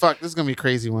timestamp it. Fuck, this is gonna be a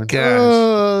crazy one. Gosh.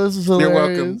 Oh, this is hilarious. You're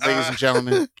welcome, ladies and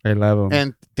gentlemen, I love him.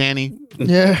 and Danny.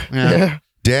 Yeah, Yeah. yeah.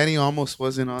 Danny almost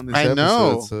wasn't on this I episode.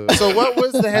 know. So. So what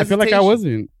was the hesitation? I feel like I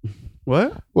wasn't.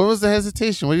 What? What was the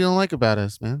hesitation? What do you don't like about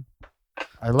us, man?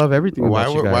 I love everything Why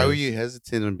about you guys. were you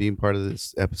hesitant on being part of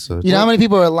this episode? You know how many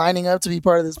people are lining up to be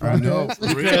part of this I know,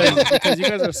 podcast? for real. because you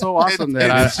guys are so awesome that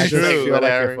It's I just true, feel like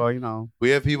whatever. if, you know. We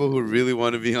have people who really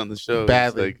want to be on the show. It's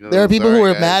Badly. like, oh, There are people sorry, who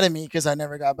are guys. mad at me because I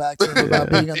never got back to them about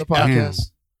being on the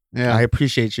podcast. Yeah. I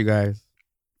appreciate you guys.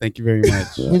 Thank you very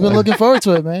much. We've been looking forward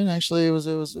to it, man. Actually, it was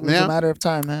Yeah. a matter of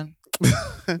time, man.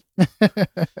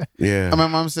 Yeah. My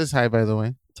mom says hi, by the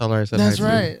way. Tell her I said That's hi too.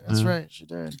 right. That's Yeah. right. She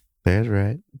did. That's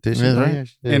right. Did she? That's Oh, right. yeah,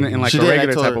 she did. In like She a did, I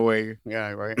regular told type her. of way.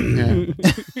 Yeah, right. Yeah.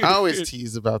 I always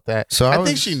tease about that. So I I think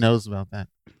was- she knows about that.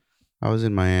 I was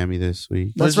in Miami this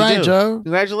week. That's did you right, do? Joe.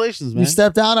 Congratulations, man. You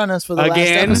stepped out on us for the last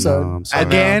Again? episode. No, I'm sorry.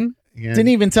 Again? Yeah. Didn't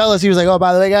even tell us. He was like, "Oh,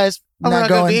 by the way, guys, I'm not not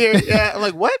gonna going. be here. Yeah, I'm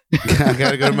like, what? I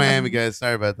gotta go to Miami, guys.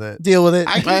 Sorry about that. Deal with it."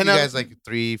 I gave I you know. guys like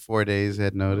 3-4 days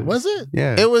head notice. Was it?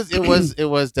 Yeah. It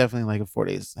was definitely like a 4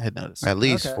 days head notice. At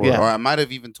least Okay. 4. Yeah. Or I might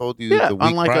have even told you Yeah, the week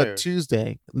on like prior. a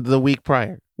Tuesday, the week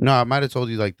prior. No, I might have told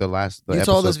you like the You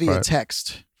told us episode via prior.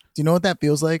 text. Do you know what that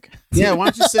feels like? Yeah, why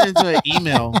don't you send it to an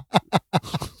email?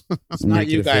 It's not Make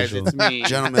you it guys. official. It's me.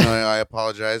 Gentlemen, I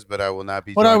apologize, but I will not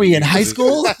be. What are joining we you in for high this-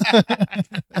 school?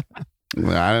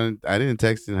 Well, I didn't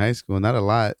text in high school, not a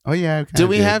lot. Oh yeah, I kinda Did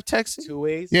we have texting? 2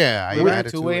 ways? Yeah, I We had had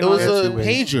a two-way two-way. It was we had a two-way.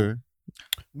 pager.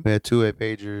 We had 2-way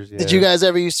pagers. Yeah. Did you guys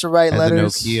ever used to write Had the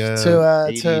letters Nokia to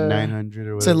 8900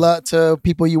 or to whatever? to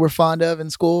people you were fond of in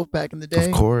school back in the day?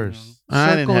 Of course.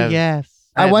 I didn't have. yes.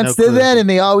 I had once no did clue. that, and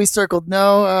they always circled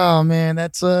no. Oh man,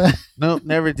 that's Nope,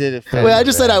 never did it. That Wait, I is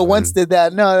just said I bad, once man. did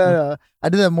that. No. I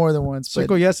did that more than once. But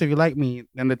Circle yes if you like me.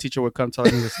 Then the teacher would come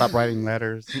telling me to stop writing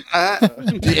letters.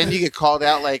 And you get called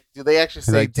out. Like, do they actually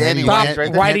say, Like, Danny? Danny, why Stop did you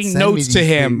write writing Send me notes to these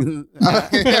him. things.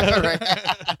 Yeah, right.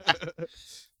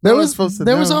 there No one's was supposed to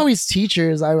there was know. always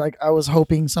teachers. I was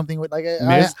hoping something would like.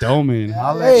 Miss Doman.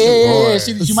 Holla at Hey, your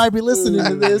boy. she might be listening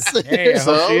to this. Hey, I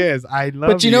So? hope she is. I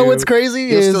love But you know what's crazy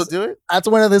You'll is still do it? that's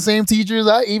one of the same teachers.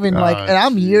 I even like, Oh, and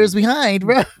I'm shit. years behind,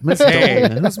 bro. Miss Hey,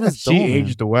 Dolman. Who's Miss She Dolman?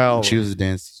 aged well. She was a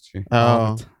dance teacher.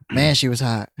 Oh, Man, she was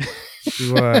hot.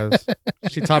 She was.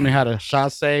 She taught me how to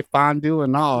chasse, fondue,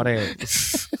 and all that.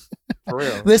 For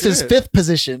real. This is Shit. 5th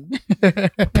position.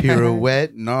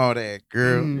 Pirouette and all that,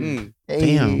 girl. Mm.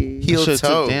 damn. Hey. Heel Should've took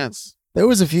toe. dance. There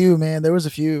was a few, man. There was a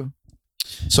few.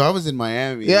 So I was in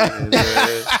Miami. Yeah.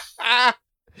 and,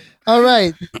 All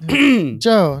right,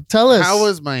 Joe, tell us. How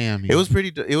was Miami? it was pretty.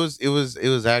 It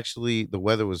was actually the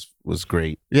weather was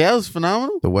great. Yeah, it was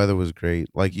phenomenal. The weather was great.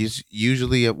 Like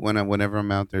usually whenever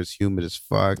I'm out there, it's humid as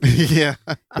fuck. Yeah.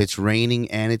 It's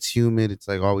raining and it's humid. It's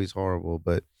like always horrible,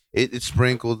 but it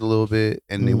sprinkled a little bit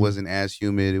and it Mhm. wasn't as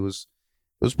humid. It was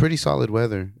pretty solid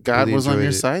weather. God Really was on enjoyed your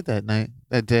it. side that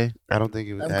day. I don't think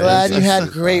it was. I'm I glad didn't you see had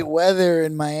it. great weather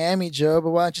in Miami, Joe. But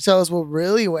why don't you tell us what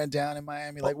really went down in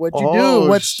Miami? Like, what'd you Oh, do?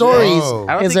 What shit. stories? Oh.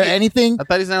 I don't Is think there he- anything? I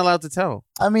thought he's not allowed to tell.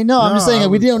 I mean, no, I'm just saying I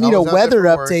we was- don't I need a was out there weather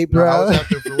for work. update, No, I bro. was out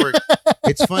there for work.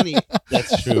 It's funny.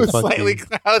 That's It true. was Fuck slightly you.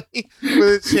 cloudy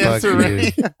with a chance Fuck to you.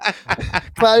 rain.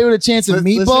 Cloudy with a chance of Let's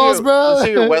hear meatballs, your- bro. Let's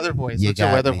hear your weather voice. You What's your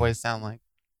got weather me. voice sound like?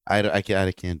 I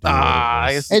can't do Ah,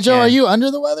 it. yes. Hey, Joe, Yeah. are you under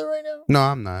the weather right now? No,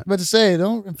 I'm not. About to say,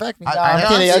 don't infect me. I- No, I I'm know,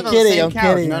 kidding. I'm I'm sitting on the kidding. same I'm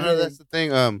couch. kidding. No, that's the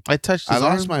thing. I touched I his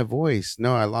lost arm. my voice.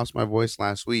 No, I lost my voice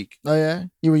last week. Oh yeah,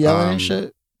 you were yelling and Um,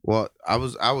 shit. Well, I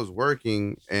was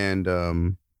working and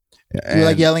You were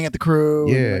like yelling at the crew.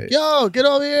 and Yeah. like, yo, get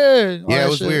over here. All Yeah, that it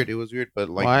was shit. weird. It was weird, but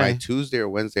like Why? by Tuesday or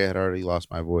Wednesday, I had already lost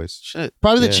my voice. Shit.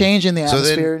 Probably the Yeah. change in the So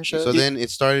atmosphere then, and shit. so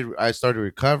then I started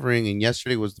recovering, and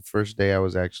yesterday was the first day I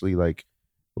was actually like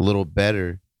a little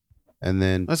better. And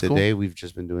then That's cool. today we've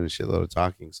just been doing a shitload of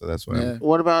talking, so that's why. Yeah.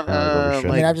 What about I like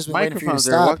mean, I've just been waiting for you to microphones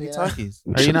or stop, you know? walkie-talkies?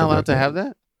 Are you not allowed to have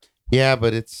that? Yeah,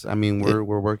 but it's. I mean, we're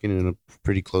working in a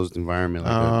pretty closed environment,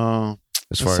 like that, Oh,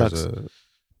 as that far sucks. as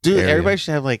dude, area. everybody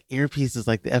should have like earpieces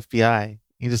like the FBI.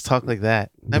 You just talk like that.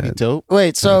 That'd be dope.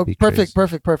 Wait, so be perfect.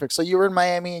 crazy. So you were in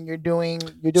Miami and you're doing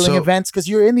So- events because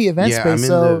you're in the event Yeah, space. I'm in the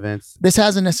So events. this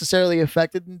hasn't necessarily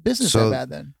affected business So- that bad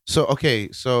then. So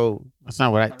okay, so That's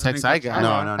not what text think I that's- got.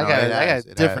 No, I got, it I has,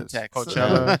 got it different has. texts.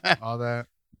 Coachella, all that.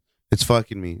 it's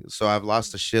fucking me. So I've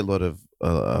lost a shitload of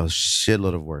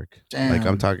work. Like Damn.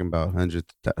 I'm talking about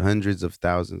hundreds of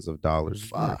thousands of dollars.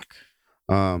 of work. Fuck.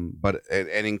 But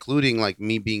and including like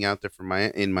me being out there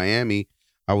in Miami,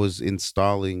 I was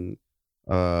installing.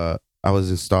 Sorry,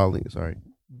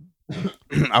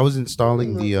 I was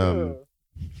installing the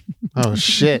Oh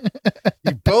shit!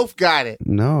 You both got it.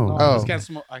 No. I Oh. just can't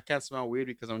smell. I can't smell weed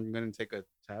because I'm gonna take a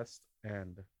test,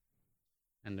 and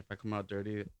if I come out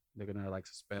dirty, they're gonna like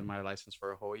suspend my license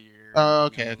for a whole year. Oh,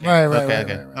 okay, okay. Right.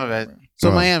 Okay. So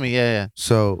Right. Miami, yeah.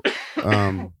 So,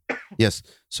 yes.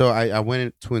 So I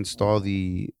went to install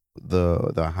the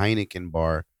Heineken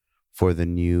bar for the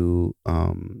new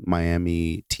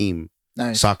Miami team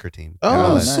Nice. soccer team.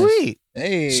 Oh, nice. sweet.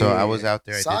 Hey. So I was out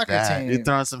there. I Soccer did that. team. You're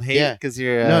throwing some hate Yeah. because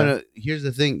you're No. Here's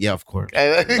the thing. Yeah, of course.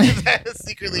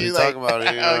 Secretly, We you're talk like, about it.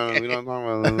 okay. We don't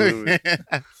talk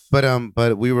about it.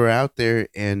 But we were out there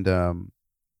and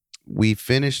we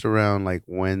finished around like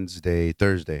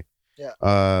Thursday.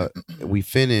 Yeah. We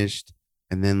finished,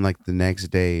 and then like the next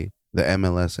day, the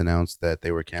MLS announced that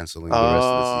they were canceling the rest of the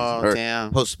Oh, season or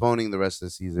damn. postponing the rest of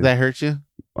the season. That hurt you?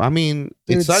 I mean,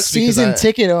 Dude, it sucks season because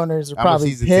ticket owners are I'm a probably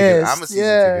season ticket- pissed. I'm a season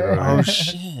yeah. ticket owner. Oh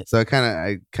shit. So it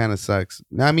kind of sucks.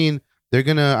 I mean, they're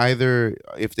gonna either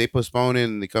if they postpone it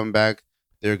and they come back,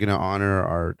 they're gonna honor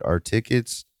our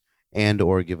tickets and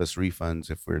or give us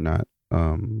refunds if we're not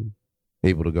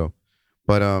able to go.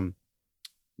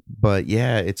 But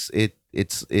yeah,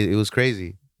 it was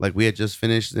crazy. Like we had just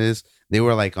finished this. They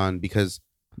were like on because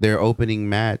their opening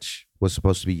match was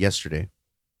supposed to be yesterday.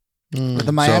 With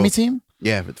the Miami So- team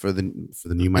Yeah, but for the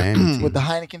new Miami team. with the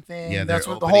Heineken thing. yeah, that's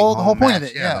their what the opening whole home point of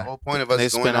match. it. Yeah. The whole point of us They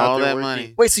going spent out all there that working,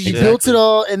 money. Wait, so you Exactly. built it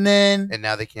all and then and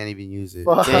now they can't even use it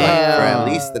Fuck. for at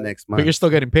least the next month. But you're still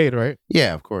getting paid, right?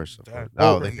 Yeah, of course. Damn.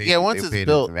 Oh, they paid, yeah, once they it's paid in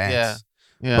built, advance.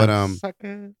 yeah.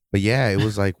 But yeah, it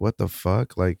was like, what the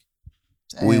fuck? Like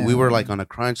we were like on a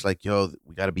crunch. Like, yo,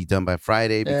 we got to be done by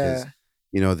Friday because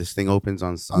this thing opens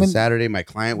on I mean, Saturday. My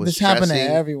client was this happened to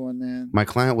stressing. everyone, man. My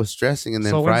client was stressing, and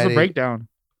then So when's Friday the breakdown?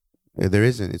 there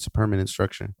isn't. It's a permanent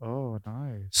structure. Oh,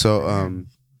 nice. So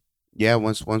yeah,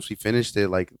 once we finished it,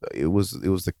 like it was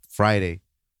the Friday.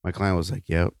 My client was like,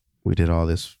 "Yep, we did all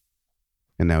this,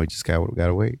 and now we just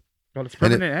gotta wait." Well, it's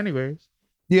And it- permanent anyways.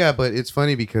 Yeah, but it's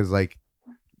funny because like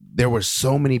there were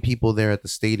so many people there at the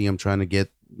stadium trying to get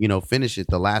finish it,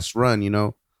 the last run,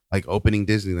 like opening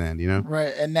Disneyland,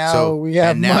 Right, and now So- we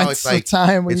have and now months it's like- of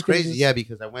time. Where It's you can crazy, just- yeah,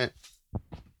 because I went.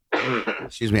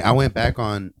 Excuse me, I went back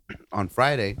on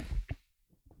Friday,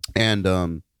 and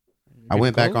I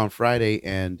went back on Friday,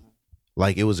 and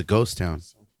like it was a ghost town,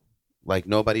 like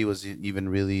nobody was even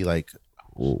really like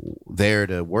there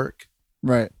to work.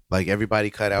 Right. Like everybody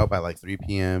cut out by like 3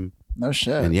 p.m. No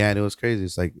shit. and yeah, it was crazy.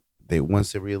 It's like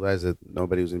once they realized that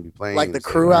nobody was gonna be playing, Like the it's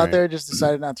crew all out right. there just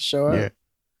decided not to show up. Yeah.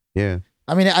 Yeah.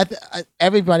 I mean,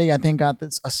 everybody I think got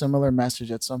a similar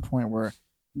message at some point where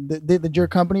did your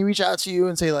company reach out to you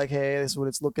and say like, hey, this is what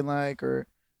it's looking like, or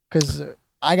because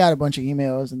I got a bunch of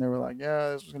emails and they were like,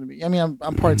 yeah, this was gonna be. I mean,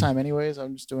 I'm part time anyways.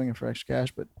 I'm just doing it for extra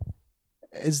cash, but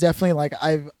it's definitely like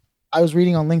I was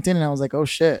reading on LinkedIn and I was like, oh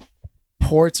shit,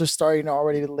 ports are starting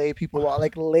already to lay people off,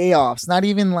 like layoffs. Not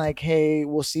even like, hey,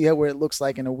 we'll see what it looks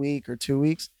like in a week or 2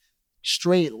 weeks.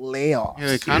 Straight layoffs. Yeah,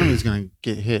 the economy is gonna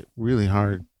get hit really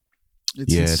hard.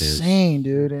 It's Yeah, it is. insane,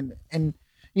 dude. And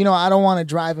I don't want to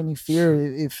drive any fear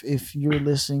if you're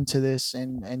listening to this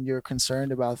and you're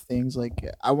concerned about things. Like,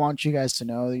 I want you guys to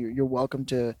know that you're welcome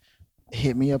to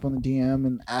hit me up on the DM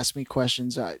and ask me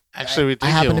questions. Actually, we I did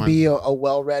happen get to one. be a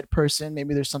well-read person.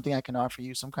 Maybe there's something I can offer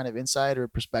you, some kind of insight or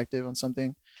perspective on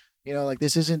something. Like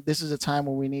this is a time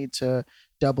where we need to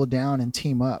double down and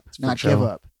team up, not sure. give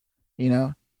up.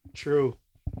 True.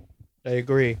 I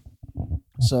agree.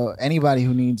 So anybody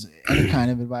who needs any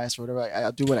kind of advice or whatever,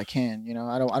 I'll do what I can.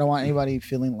 I don't want anybody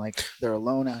feeling like they're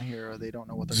alone out here or they don't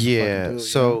know what they're gonna Yeah. fucking do.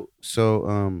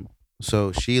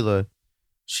 So Sheila,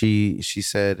 she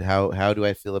said, how do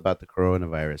I feel about the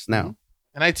coronavirus now?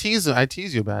 And I tease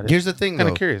you about it. Here's the thing, I'm kind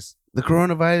though. of curious. The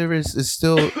coronavirus is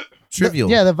still trivial.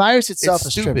 Yeah, the virus itself it's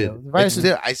is stupid. trivial. The virus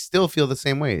I still feel the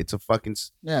same way. It's a fucking.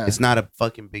 yeah. It's not a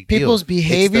fucking big People's deal.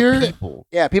 behavior. It's the people.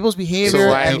 Yeah, people's So behavior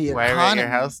why and the are we at economy. your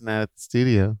house and not at the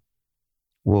studio?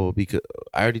 Well, because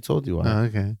I already told you why. Oh,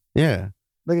 okay. Yeah.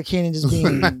 Look at Keenan just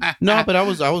being. No, but I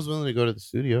was willing to go to the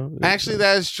studio. Actually,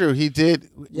 that is true. He did.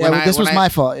 Yeah, this was my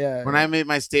fault. Yeah. When I made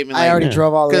my statement, I already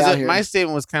drove all the way out because here. my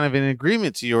statement was kind of in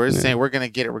agreement to yours, saying we're going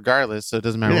to get it regardless, so it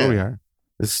doesn't matter Yeah. where we are.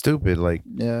 It's stupid. Like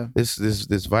Yeah. this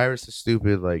virus is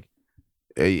stupid. Like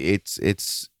it's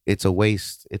a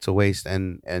waste. It's a waste,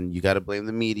 and you got to blame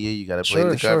the media. You got to blame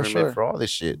the government for all this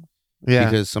shit. Yeah,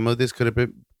 because some of this could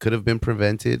have been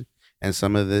prevented, and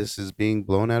some of this is being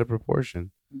blown out of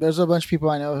proportion. There's a bunch of people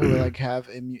I know who like have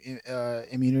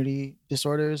immunity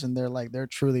disorders, and they're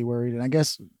truly worried. And I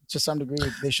guess to some degree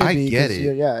they should I be. get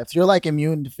it. Yeah, if you're like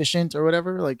immune deficient or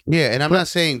whatever, like Yeah, and I'm not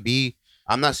saying be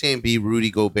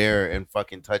Rudy Gobert and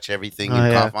fucking touch everything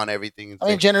and cough on everything. And I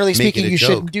mean, generally make speaking, it a you joke.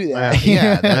 shouldn't do that.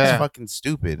 Yeah, that's Yeah. fucking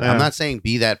stupid. Yeah. I'm not saying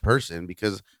be that person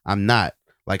because I'm not.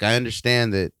 Like I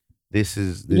understand that this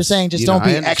is. You're saying just don't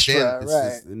be extra, This right?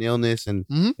 is an illness and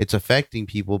Mhm. it's affecting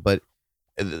people, but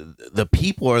the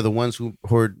people are the ones who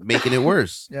are making it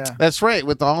worse. Yeah. that's right.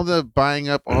 With all the buying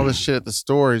up all the shit at the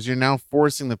stores, you're now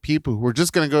forcing the people who are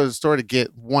just going to go to the store to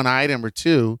get one item or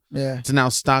two Yeah. to now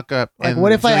stock up. Like, and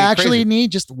what if it's I gonna get actually crazy.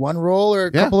 need just one roll or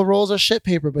a Yeah. couple of rolls of shit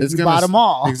paper, but It's you gonna bought them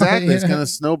all? Exactly. It's Yeah. going to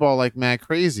snowball like mad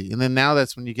crazy. And then now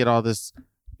that's when you get all this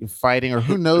fighting, or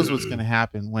who knows what's going to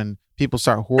happen when people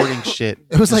start hoarding shit.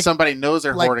 It was and like- somebody knows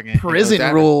they're hoarding it. Like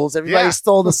prison rules. Everybody Yeah.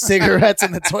 stole the cigarettes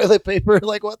and the toilet paper.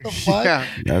 Like, what the fuck? Yeah.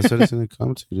 That's what it's gonna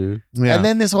come to, dude. Yeah. And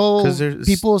then this whole 'Cause there's-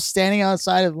 people standing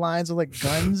outside of lines with like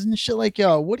guns and shit. Like,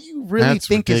 yo, what do you really That's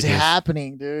think is ridiculous.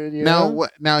 happening, dude? You now, know?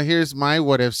 now here's my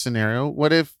what if scenario.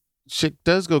 What if shit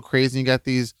does go crazy and you got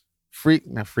these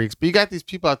not freaks, but you got these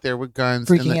people out there with guns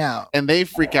Freaking out. and they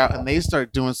freak out and they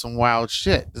start doing some wild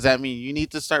shit. Does that mean you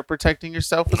need to start protecting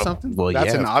yourself or something? Well, That's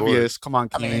yeah, an of obvious. Come on,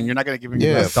 Keenan. mean, You're not gonna give him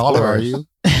Yeah, a of dollar, are course. you?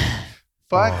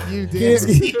 Fuck you, He's,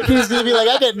 dude. he's gonna be like,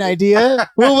 I got an idea.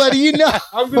 Well, what do you know?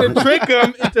 I'm gonna trick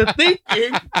him into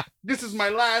thinking this is my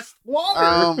last water.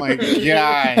 Oh my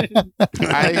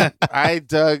god. I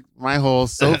dug my hole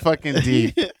so fucking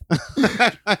deep.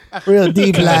 Real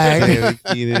deep lag. Hey,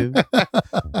 Keenan.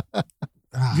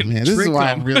 Oh, man, this is Trick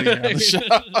why him. I'm really on the show.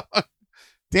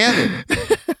 Damn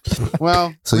it.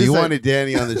 Well, So at you least I- wanted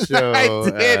Danny on the show. I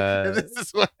did. uh, This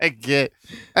is what I get.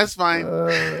 That's fine. I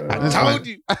Uh, told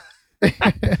you.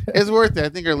 It's worth it. I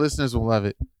think our listeners will love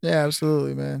it. yeah,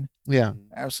 absolutely, man. Yeah.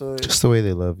 Absolutely. just the way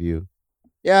they love you.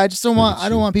 Yeah, I just don't Look want. at I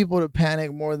don't you. want people to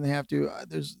panic more than they have to.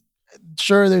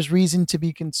 There's reason to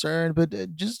be concerned,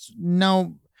 but just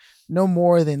no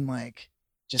more than like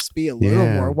just be a little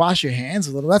Yeah. more. Wash your hands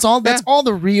a little. That's all. That's all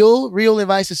the real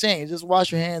advice is saying. Is just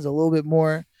wash your hands a little bit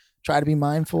more. Try to be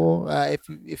mindful. If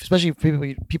especially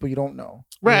for people you don't know.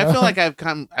 Right. You I feel know? like I've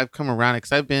come around it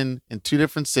because I've been in 2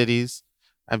 different cities.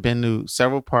 I've been to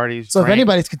several parties. So if Frank-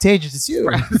 anybody's contagious, it's you.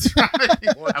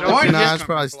 I warned No, you. it's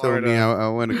probably still me. I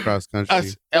went across country.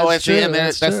 Us, LSD, true, and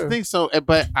that's that's the true. thing. So,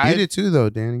 but You I did too, though,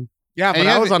 Danny. Yeah, but And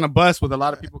I you was haven't- on a bus with a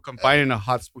lot of people confined in a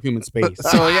hot human space.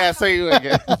 So yeah, so you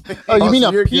again. Oh, you mean so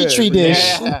a you're petri good.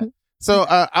 dish? Yeah. So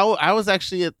I was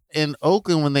actually in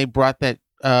Oakland when they brought that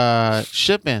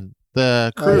ship in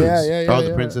the Oh, cruise. yeah. Oh,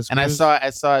 the Princess And I Cruise?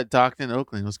 saw it docked in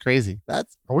Oakland. It was crazy.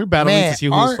 That's Are we battling Man, to see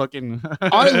who's our- fucking?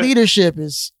 our leadership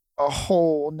is a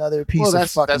whole nother piece of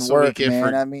that's fucking what we work, get man.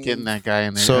 for I mean, getting that guy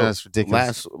in there. So That's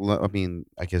ridiculous.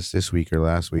 I guess this week or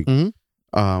last week, Mhm.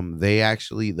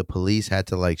 the police had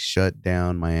to like shut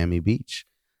down Miami Beach,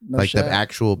 no like shit. the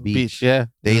actual beach. yeah.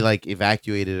 They like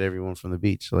evacuated everyone from the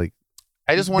beach, like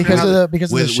I just wonder because how of the- the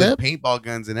because of the with ship. paintball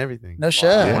guns and everything. No shit.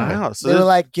 Yeah. Wow. So They were this-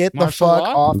 like, get the martial fuck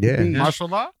law? off Yeah. the beach. Martial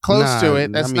law? close Nah, to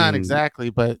it. That's I not mean, exactly,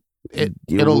 but You-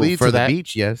 it'll lead for to the that.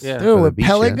 beach, yes. Yeah. For Dude, the with beach,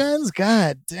 pellet yes. guns?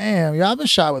 God damn. Y'all been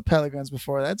shot with pellet guns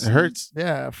before. That's It hurts.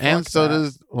 Yeah. Fuck And so that.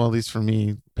 does, well, at least for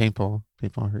me, paintball.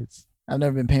 Paintball hurts. I've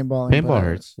never been paintballing. Paintball but,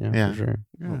 hurts. Yeah, Yeah. for sure.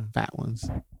 Little fat ones.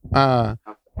 How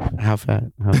fat?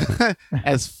 How fat?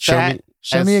 As Show fat me.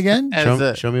 Show as- me again. as Show,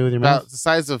 a- show me with your about mouth. the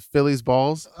size of Philly's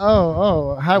balls.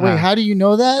 Oh. How Nah. how do you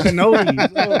know that?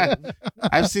 Cannolis.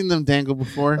 I've seen them dangle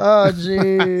before. Oh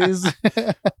jeez.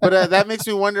 But that makes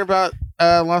me wonder about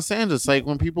Los Angeles. Like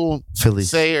when people Philly's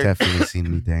say or- definitely seen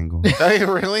me dangle. oh,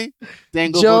 you really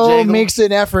dangle Joe bojangle? makes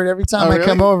an effort every time Oh, I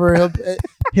come really? over.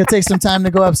 He'll take some time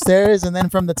to go upstairs, and then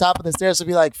from the top of the stairs, he'll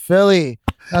be like, "Philly."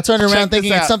 And I'll turn Check around this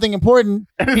thinking it's out. something important.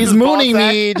 He's His ball mooning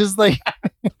sack. me, just like,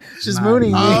 just Nice.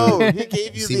 mooning me. Oh, he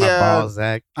gave You you see the. my balls,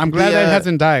 Zach? I'm glad that The,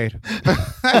 hasn't died.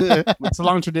 It's a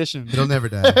long tradition. It'll never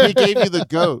die. He gave you the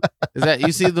goat. Is that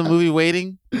you see the movie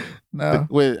Waiting No.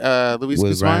 with Luis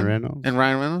With Guzman Ryan Reynolds. and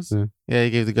Ryan Reynolds? Yeah. Yeah, he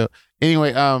gave the goat.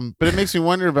 Anyway, but it makes me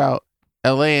wonder about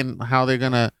L.A. and how they're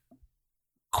gonna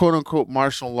quote unquote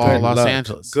martial law Good Los luck.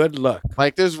 Angeles. Good luck.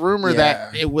 Like there's rumor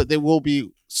that Yeah. they will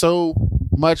be so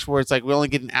much where it's like we only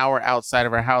get an hour outside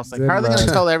of our house. Like, Good how are they going to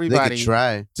luck. tell They everybody could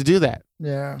try. to do that?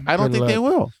 Yeah. I don't Good think they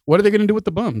luck. will. What are they gonna do with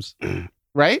the bums?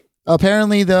 Right?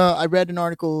 Apparently, I read an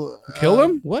article. Kill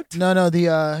them? What? No.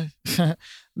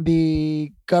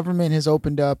 The government has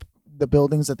opened up the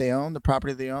buildings that they own, the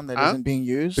property they own that Huh? isn't being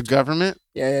used. The government.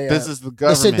 Yeah. This is the The,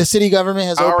 government. the city government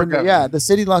has Our opened. Yeah, government. the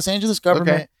city Los Angeles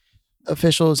government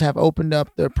officials have opened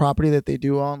up the property that they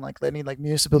do own, like letting like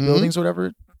municipal Mhm. buildings, or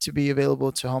whatever, to be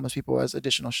available to homeless people as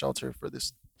additional shelter for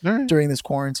this All right. during this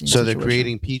quarantine. So they're situation.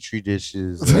 creating petri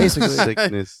dishes. Basically.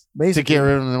 Sickness. To basically. get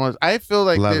rid of the ones. I feel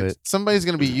like Love there's- it. somebody's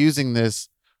going to be using this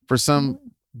for some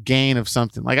gain of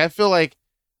something. Like I feel like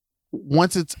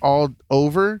once it's all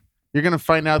over, you're going to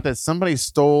find out that somebody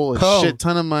stole a Oh. shit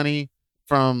ton of money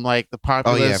from like the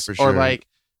populace, for or sure. like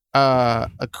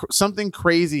something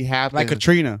crazy happened. Like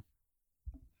Katrina.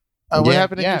 What Yeah,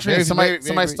 happened in yeah, Katrina? very, somebody very,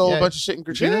 somebody very, stole yeah. a bunch of shit in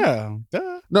Katrina. Yeah.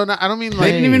 Duh. No, I don't mean They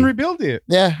like didn't even rebuild it.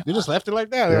 Yeah. They just left it like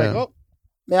that. They're Yeah. like, oh,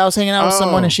 Yeah, I was hanging out with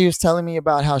someone Oh. and she was telling me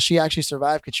about how she actually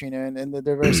survived Katrina, and that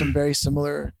there were some very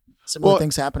similar Well,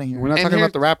 things happening here. we're not And talking here-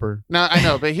 about the rapper. no, I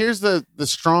know, but here's the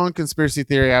strong conspiracy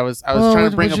theory I was trying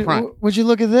to bring up front. Would you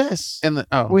look at this? And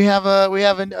the We have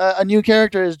a new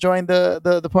character has joined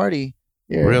the party.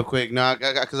 Here. Real quick, no,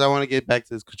 because I want to get back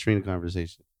to this Katrina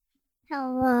conversation.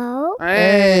 Hello.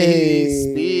 hey,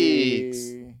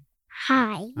 speaks.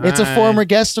 Hi. It's a Hi. former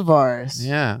guest of ours.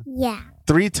 Yeah, Yeah.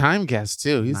 3-time guest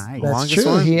too. He's Nice. the That's longest true.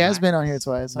 one. He has been on here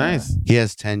twice. huh? Nice. He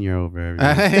has tenure over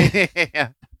everything. Yeah. Yeah.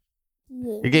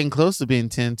 You're getting close to being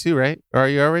 10 too, right? Or are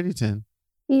you already 10?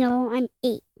 No, I'm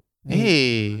 8.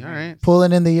 Hey, all right.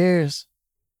 Pulling in the years.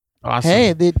 Awesome.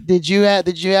 Hey, did you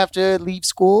have to leave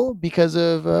school because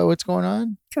of what's going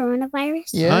on? Coronavirus.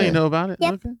 Yeah. Oh, you know about it?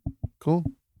 Yep. Okay. Cool.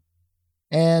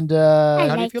 And I How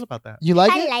do you like- feel about that? you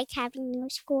like I it? like having no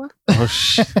school. Oh,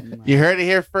 you heard it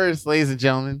here first, ladies and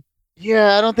gentlemen.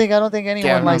 Yeah, I don't think anyone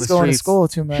Gavin on likes the going to streets. school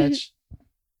too much.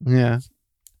 Yeah.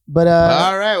 But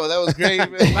All right, well, that was great.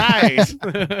 Nice.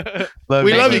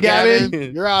 We love you, Gavin.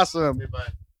 Gavin. You're awesome.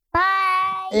 Bye.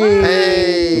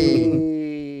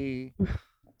 hey.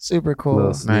 Super cool.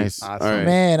 Little sneak. Nice. Awesome. All right.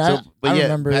 Man, I But yeah,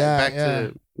 remember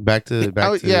that. Back to I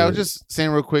was just saying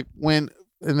real quick and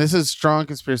this is strong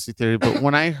conspiracy theory, but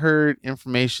when I heard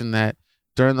information that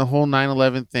during the whole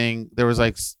 9/11 thing, there was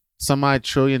like some odd $1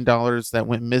 trillion that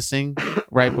went missing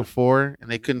right before,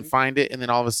 and they couldn't find it, and then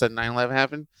all of a sudden 9/11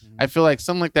 happened. I feel like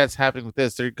something like that's happening with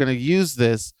this. They're going to use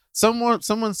this. Someone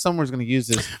somewhere's going to use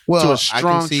this to a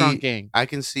strong gain. I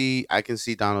can see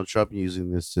Donald Trump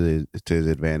using this to his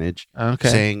advantage, Okay.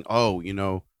 saying, "Oh, you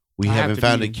know, we I have haven't to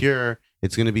found a be- cure.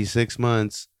 It's going to be 6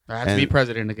 months." I have to be And-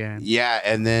 president again. Yeah,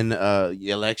 and then the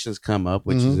elections come up,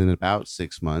 which is in about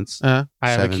 6 months. I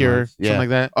have a 7 cure, months. something Yeah. like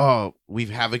that. Oh, we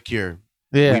have a cure.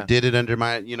 Yeah. We did it under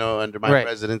my Right.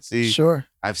 presidency. Sure.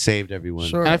 I've saved everyone.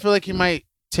 Sure. And I feel like he might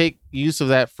take use of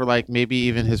that for like maybe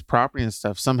even his property and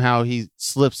stuff. Somehow he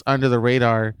slips under the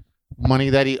radar money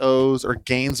that he owes or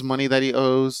gains money that he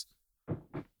owes.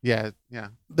 Yeah.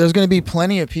 There's going to be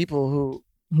plenty of people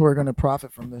who are going to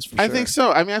profit from this. For I sure. think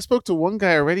so. I mean, I spoke to one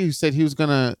guy already who said he was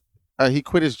gonna he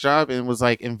quit his job and was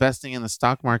like investing in the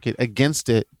stock market against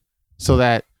it so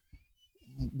that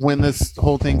when this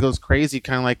whole thing goes crazy,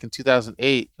 kind of like in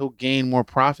 2008, he'll gain more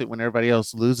profit when everybody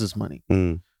else loses money.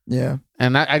 Mm, Yeah.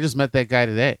 And I just met that guy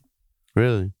today.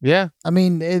 really? Yeah. I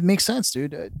mean, it makes sense,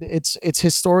 dude. It's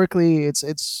historically it's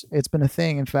been a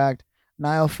thing. In fact,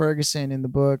 Niall Ferguson in the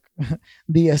book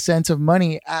The Ascent of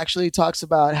Money actually talks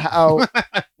about how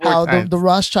the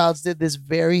Rothschilds did this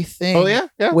very thing Oh yeah.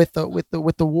 Yeah. with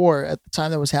the war at the time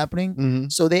that was happening. Mm-hmm.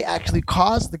 So they actually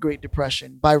caused the Great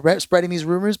Depression by spreading these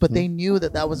rumors, but they knew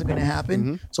that wasn't going to happen.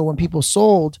 Mhm. So when people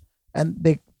sold and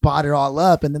they bought it all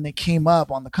up, and then they came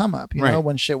up on the come up, you know, Right.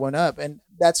 when shit went up, and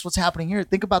that's what's happening here.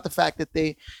 Think about the fact that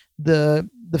the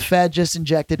Fed just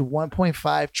injected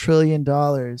 $1.5 trillion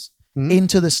Mhm.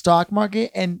 into the stock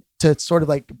market and to sort of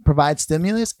like provide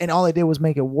stimulus, and all it did was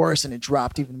make it worse, and it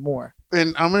dropped even more.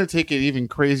 And I'm going to take it even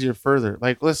crazier further.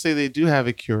 Like, let's say they do have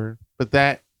a cure, but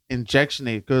that injection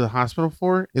they go to the hospital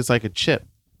for is like a chip.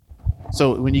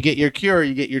 So when you get your cure,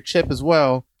 you get your chip as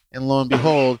well. And lo and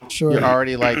behold, Sure. you're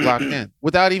already like locked in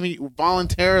without even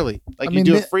voluntarily. Like I you mean,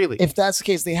 do it freely. If that's the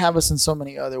case, they have us in so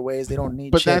many other ways. They don't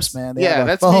need but chips, that's man. They have our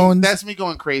that's phones, me. That's me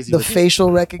going crazy. the with it. facial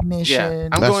recognition.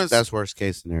 I'm going- That's worst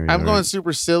case scenario. I'm going right?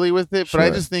 super silly with it, but I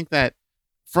Sure. just think that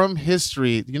from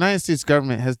history, the United States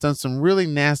government has done some really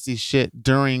nasty shit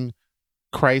during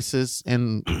crisis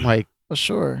and like For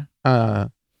sure. uh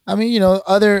I mean, you know,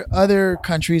 other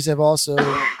countries have also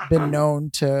been known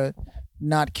to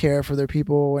not care for their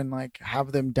people and like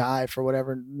have them die for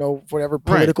whatever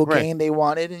political right. gain they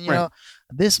wanted, and you Right. know,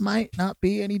 this might not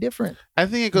be any different. I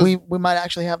think it goes. We might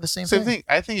actually have the same Same thing. thing.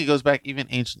 I think it goes back even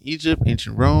ancient Egypt,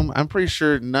 ancient Rome. I'm pretty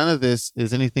sure none of this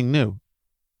is anything new.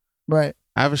 Right.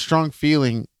 I have a strong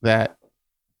feeling that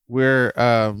we're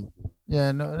Yeah.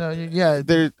 Yeah.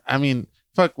 there. I mean,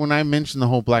 fuck. When I mentioned the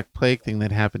whole Black Plague thing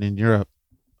that happened in Europe,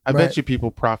 I Right. bet you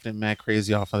people profited mad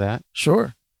crazy off of that.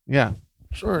 Sure. Yeah.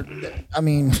 Sure. I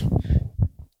mean,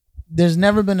 there's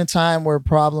never been a time where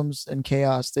problems and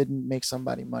chaos didn't make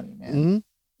somebody money, man. Mhm.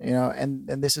 You know, and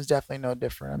this is definitely no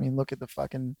different. I mean, look at the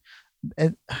fucking.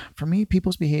 And for me,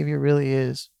 people's behavior really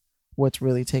is what's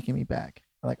really taking me back,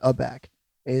 like aback,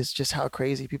 is just how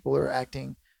crazy people are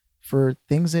acting for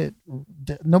things that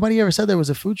nobody ever said there was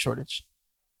a food shortage.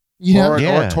 You know, Or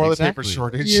Yeah, toilet paper exactly.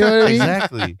 shortage. You know what I mean?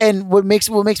 Exactly. and what makes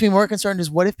me more concerned is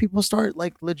what if people start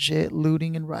like legit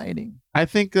looting and rioting I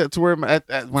think that's where when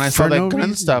I saw For that no gun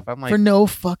reason. stuff, I'm like, for no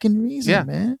fucking reason, Yeah.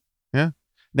 man.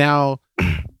 now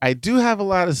I do have a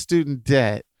lot of student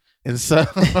debt, and so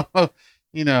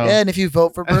you know, Yeah, and if you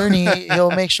vote for Bernie,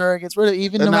 he'll make sure it gets rid of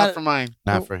even they're no not matter. for mine.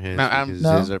 Not for him. No, I'm- Because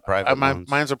No. his are private loans.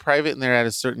 Mine's are private, and they're at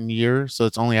a certain year, so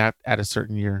it's only at a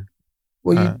certain year.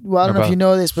 Well, I don't know if above. you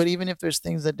know this, but even if there's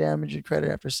things that damage your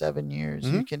credit after 7 years,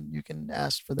 Mm-hmm. you can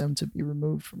ask for them to be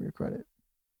removed from your credit,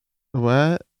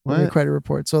 What? from your What? credit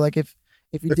report. So like if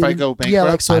you If I didn't- go yeah, like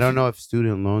bankrupt? so I if don't you- know if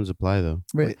student loans apply though.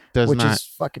 right, It does which not. is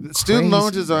fucking Student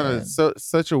loans crazy, is on man.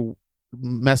 such a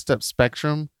messed up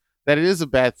spectrum that it is a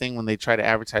bad thing when they try to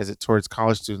advertise it towards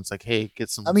college students. Like, hey, get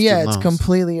some. I mean, yeah, student it's loans.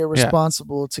 completely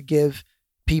irresponsible to give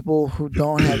people who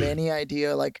don't have any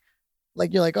idea, like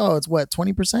you're like, oh, it's what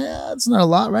 20%? Yeah, it's not a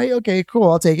lot, right? Okay, cool,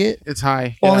 I'll take it. It's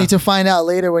high. Only yeah. to find out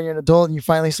later when you're an adult and you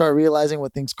finally start realizing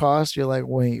what things cost. You're like,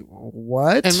 wait,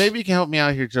 what? And maybe you can help me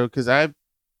out here, Joe, because I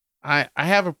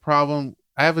have a problem.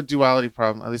 I have a duality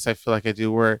problem. At least I feel like I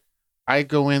do, where I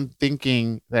go in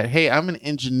thinking that, hey, I'm an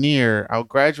engineer. I'll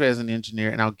graduate as an engineer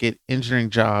and I'll get engineering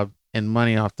job and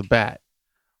money off the bat.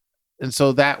 And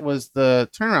so that was the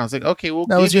turnaround. I was like, okay, we'll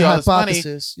that give was you your all this money.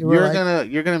 hypothesis. You were You're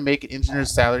like, gonna make an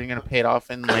engineer's salary. You're gonna pay it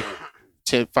off in like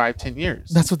 5-10 years.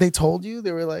 that's what they told you.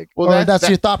 They were like, Well, or that- that's that-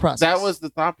 your thought process. That was the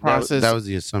thought process. That was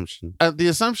the assumption. The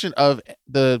assumption of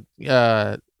the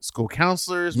school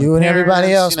counselors, my You and everybody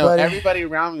parents, else, buddy. everybody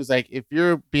around me was like, if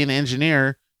you're being an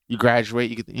engineer, you graduate,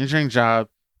 you get the engineering job,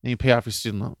 and you pay off your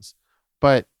student loans.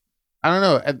 But I don't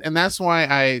know, and that's why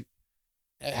I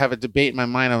have a debate in my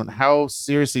mind on how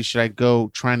seriously should I go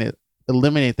trying to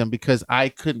eliminate them, because I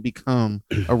couldn't become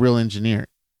a real engineer,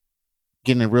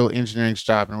 getting a real engineering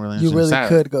job and a real you engineering really salary.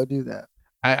 could go do that.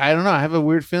 I don't know. I have a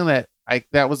weird feeling that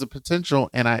that was a potential,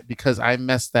 and because I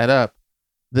messed that up,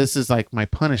 this is like my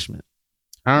punishment.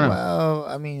 I don't know. Well,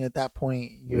 I mean, at that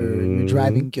point, you're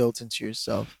driving guilt into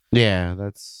yourself. Yeah,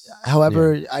 that's.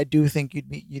 However, I do think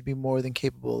you'd be more than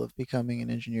capable of becoming an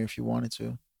engineer if you wanted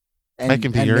to, and, I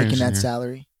can be and your making engineer. that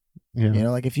salary. Yeah. You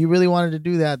know, like if you really wanted to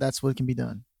do that, that's what can be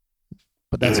done.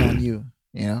 But that's on you.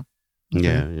 You know,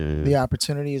 Yeah. the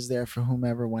opportunity is there for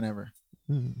whomever, whenever.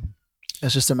 Mm.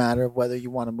 It's just a matter of whether you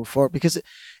want to move forward. Because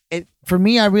it for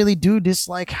me, I really do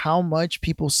dislike how much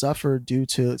people suffer due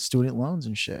to student loans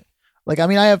and shit. Like, I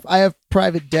mean, I have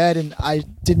private debt, and I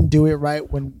didn't do it right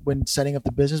when setting up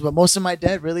the business. But most of my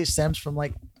debt really stems from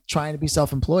like trying to be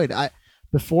self-employed.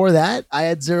 Before that, I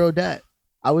had zero debt.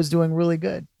 I was doing really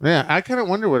good. Yeah, I kind of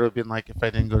wonder what it would have been like if I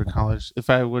didn't go to college. If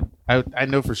I would, I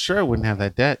know for sure I wouldn't have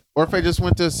that debt. Or if I just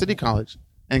went to a city college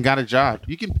and got a job.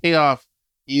 You can pay off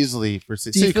easily for Do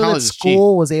you city feel that college is cheap.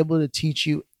 school was able to teach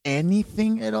you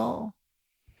anything at all?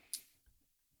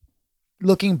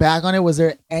 Looking back on it, was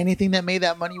there anything that made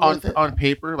that money worth it? On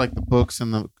paper, like the books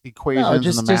and the equations No, and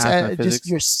the math and the physics. just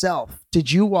yourself.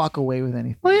 Did you walk away with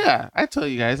anything? Well, yeah, I tell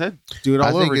you guys, I'd do it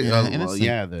all over again. Innocent.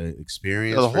 yeah, the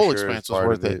experience. The for whole sure is experience was part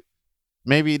worth of it.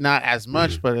 Maybe not as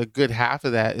much, but a good half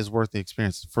of that is worth the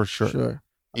experience for sure. Sure.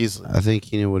 Easily. I think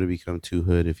Keenan would have become too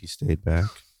hood if he stayed back.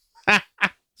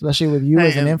 Especially with you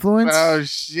as an influence. Oh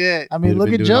shit! I mean, He'd have look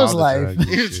been at doing Joe's all the life.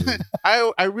 drugs and shit.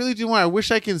 I really do want. I wish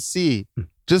I can see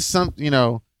just some,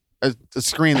 a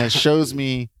screen that shows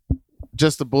me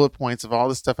just the bullet points of all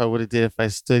the stuff I would have did if I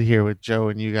stood here with Joe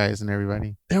and you guys and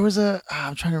everybody. There was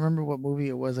I'm trying to remember what movie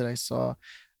it was that I saw.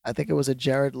 I think it was a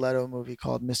Jared Leto movie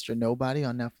called Mr. Nobody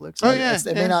on Netflix. Oh, yeah, It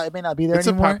yeah. may not be there It's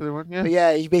a anymore. popular one. Yeah. But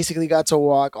yeah, he basically got to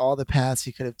walk all the paths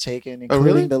he could have taken, Oh,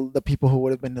 really? including the people who would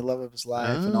have been the love of his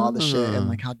life and all the shit, Ah. and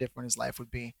like how different his life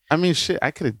would be. I mean, shit. I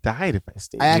could have died if I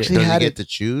stayed. I here. actually Does had he it. get to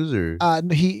choose or?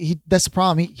 He that's the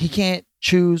problem. He can't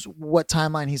choose what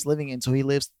timeline he's living in, so he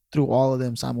lives through all of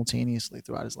them simultaneously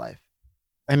throughout his life.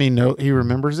 And he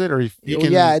remembers it, or he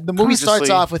can. Yeah, the movie starts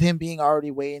consciously- off with him being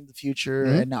already way in the future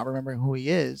Mhm. and not remembering who he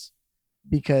is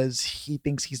because he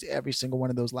thinks he's every single one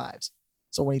of those lives.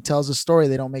 So when he tells a story,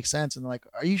 they don't make sense, and they're like,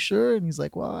 "Are you sure?" And he's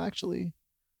like, "Well, actually,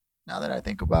 now that I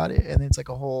think about it," and it's like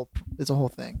it's a whole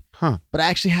thing. Huh. But I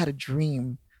actually had a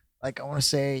dream, like I want to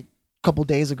say a couple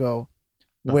days ago,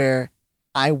 where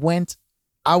I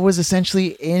was essentially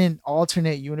in an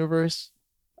alternate universe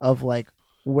of like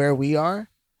where we are.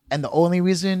 And the only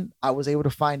reason I was able to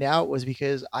find out was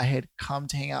because I had come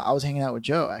to hang out. I was hanging out with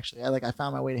Joe, actually. I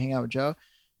found my way to hang out with Joe.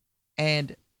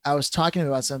 And I was talking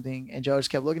about something, and Joe just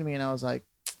kept looking at me, and I was like,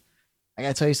 I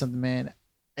gotta tell you something, man.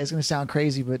 It's gonna sound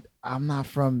crazy, but I'm not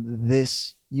from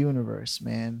this universe,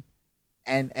 man.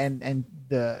 And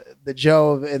the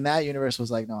Joe in that universe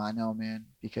was like, no, I know, man,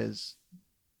 because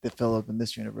the Philip in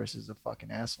this universe is a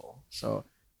fucking asshole. So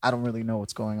I don't really know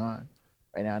what's going on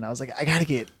right now. And I was like, I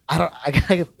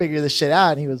gotta figure this shit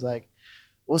out. And he was like,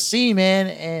 we'll see, man.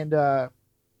 And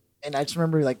I just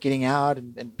remember like getting out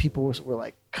and people were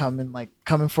like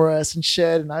coming for us and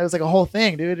shit. And I was like a whole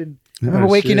thing, dude. And I remember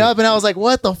waking up and I was like,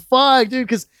 what the fuck, dude?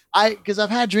 Cause I've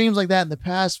had dreams like that in the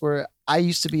past where I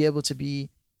used to be able to be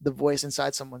the voice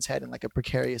inside someone's head in like a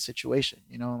precarious situation,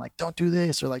 you know, like don't do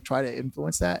this or like try to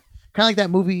influence that. Kind of like that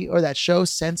movie or that show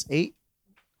Sense8.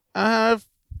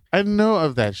 I know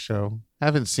of that show.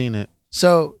 Haven't seen it.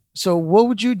 So what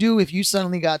would you do if you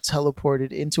suddenly got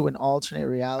teleported into an alternate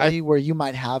reality where you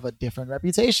might have a different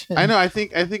reputation? I know. I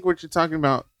think what you're talking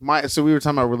about. So we were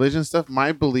talking about religion stuff.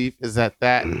 My belief is that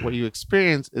what you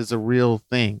experience is a real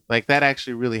thing. Like that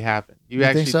actually really happened. You think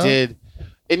actually so? did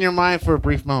in your mind for a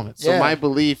brief moment. So Yeah. my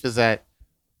belief is that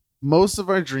most of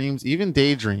our dreams, even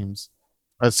daydreams,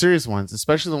 serious ones,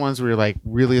 especially the ones where you're like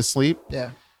really asleep.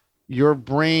 Yeah. Your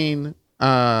brain,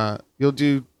 you'll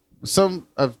do some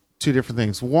of two different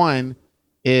things. One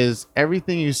is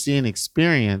everything you see and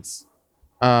experience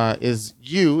is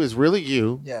really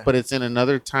you, Yeah. but it's in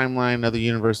another timeline, another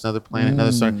universe, another planet,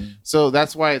 another star. Mm. So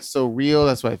that's why it's so real.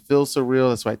 That's why it feels so real.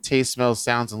 That's why it tastes, smells,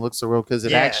 sounds, and looks so real, because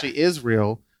it Yeah. actually is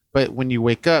real. But when you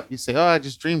wake up, you say, oh, I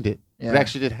just dreamed it. Yeah. It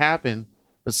actually did happen,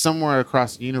 but somewhere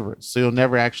across the universe. So you'll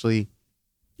never actually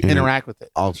interact with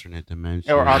it. Alternate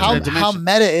dimension. Or alternate How dimension.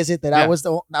 meta is it that Yeah.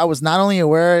 I was not only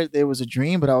aware it was a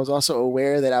dream, but I was also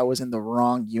aware that I was in the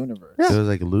wrong universe. So it was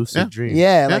like a lucid Yeah. dream.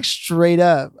 Yeah, Yeah. like straight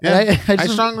up. Yeah. And I I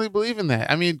just- strongly believe in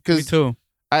that. I mean, Me because too.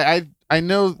 I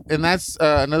know, and that's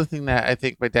another thing that I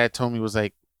think my dad told me was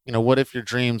like, what if your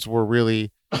dreams were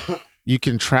really, you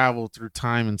can travel through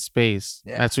time and space.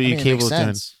 Yeah. That's what I you're mean, it makes capable of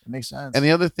doing. sense. It makes sense. And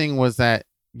the other thing was that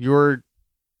your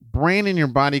brain and your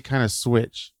body kind of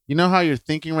switch. You know how you're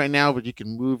thinking right now, but you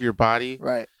can move your body?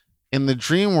 right. In the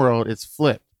dream world, it's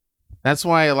flipped. That's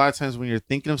why a lot of times when you're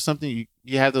thinking of something,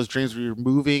 you have those dreams where you're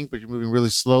moving, but you're moving really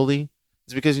slowly.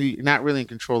 It's because you're not really in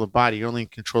control of the body. You're only in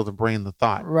control of the brain and the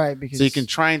thought. Right. Because So you can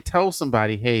try and tell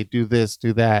somebody, hey, do this,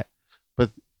 do that.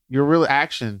 But your real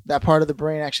action, that part of the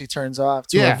brain actually turns off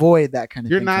to Yeah. avoid that kind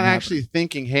of you're thing. not from actually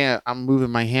thinking, hey, I'm moving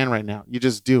my hand right now. You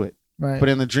just do it. happening. Right. But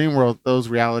in the dream world, those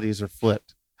realities are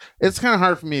flipped. It's kind of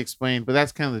hard for me to explain, but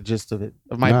that's kind of the gist of it,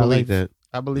 of my No, I belief. like that.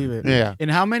 I believe it. Yeah. In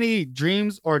how many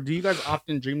dreams, or do you guys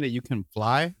often dream that you can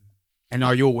fly? And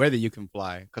are you aware that you can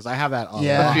fly? Because I have that a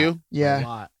Yeah. lot. A few? A yeah.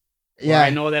 lot. Yeah. Where I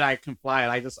know that I can fly.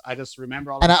 And I just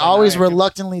remember all of And a I sudden always can-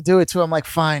 reluctantly do it too. I'm like,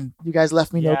 fine, you guys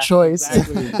left me no Yeah, choice.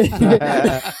 exactly.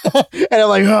 And I'm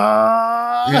like,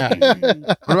 ah. Yeah.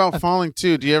 What about falling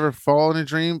too? Do you ever fall in a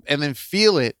dream and then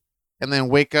feel it and then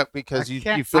wake up because you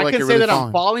feel like I can you're say really that falling?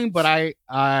 I'm falling, but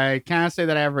I can't say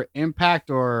that I ever impact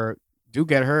or do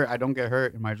get hurt. I don't get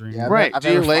hurt in my dreams. Yeah, Right. I've Do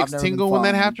your never- legs I've never been tingle when that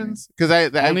falling in a happens? Because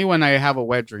I Only when I have a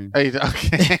wet dream.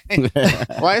 okay.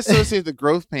 Well, I associate the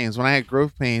growth pains. When I had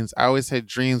growth pains, I always had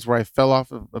dreams where I fell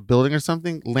off of a building or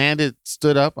something, landed,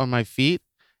 stood up on my feet,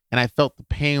 and I felt the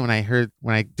pain when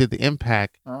I did the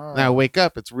impact. Oh. And I wake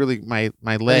up, it's really my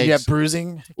Did legs. you have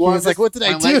bruising? Well, He was like, what did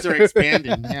I my do? legs are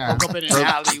expanding. Yeah. Woke up in an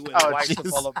alley with Oh, a white jeez.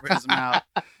 Polo prism out.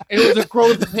 It was a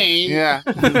growth pain. Yeah.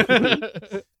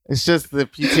 It's just the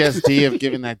PTSD of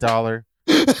giving that $1.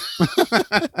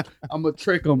 I'm gonna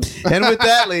trick them. And with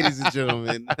that, ladies and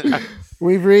gentlemen,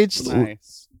 We've reached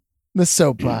Nice. the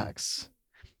soapbox.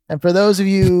 And for those of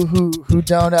you who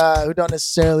don't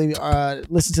necessarily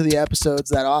listen to the episodes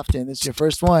that often, this is your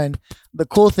first one. The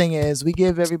cool thing is we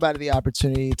give everybody the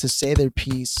opportunity to say their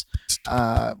piece,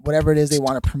 whatever it is they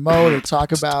want to promote or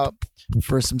talk about.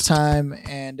 for some time,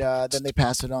 and then they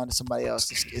pass it on to somebody else.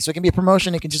 So it can be a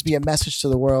promotion. It can just be a message to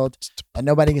the world, and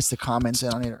nobody gets to comment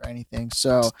on it or anything.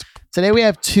 So today we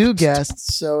have 2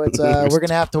 guests. So it's we're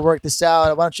gonna have to work this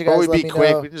out. Why don't you guys we let be me quick.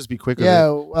 know? We can just be quick. with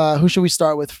Yeah, it. who should we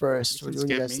start with first? You What can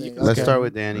do you skip guys me. think? Let's Okay. start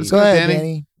with Danny. Go ahead, Danny.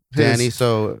 Danny. Danny,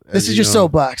 so This as is you your know,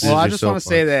 soapbox. this Well, is I your just want to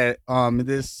say soapbox. that in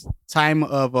this time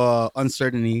of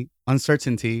uncertainty,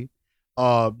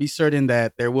 be certain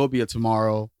that there will be a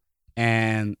tomorrow,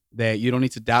 and that you don't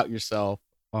need to doubt yourself.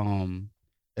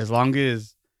 As long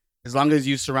as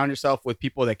you surround yourself with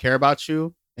people that care about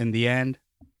you, in the end,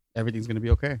 everything's gonna be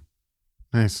okay.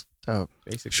 Nice.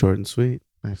 Basically, Short and sweet.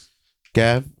 Nice.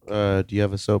 Gav, do you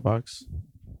have a soapbox?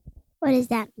 What does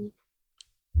that mean?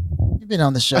 You've been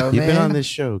on the show, You've man. been on this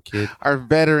show, kid. Our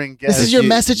veteran guest. This is your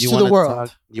message to the wanna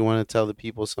world. You want to tell the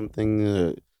people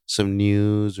something, some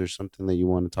news or something that you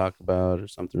want to talk about or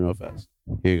something real fast?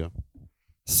 Here you go.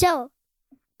 So,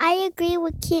 I agree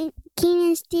with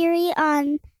Keenan's theory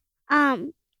on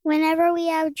whenever we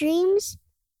have dreams,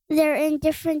 they're in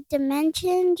different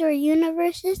dimensions or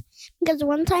universes. Because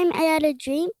one time I had a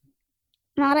dream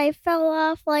that I fell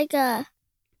off like a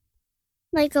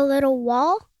little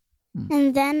wall,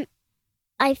 and then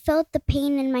I felt the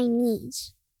pain in my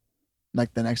knees.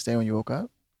 Like the next day when you woke up?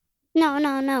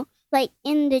 No. Like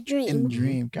in the dream. In the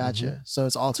dream. Gotcha. So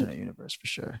it's alternate universe for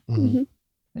sure. Mhm.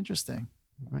 Interesting.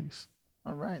 Nice.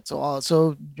 All right.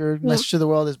 So your message to the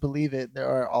world is believe it. There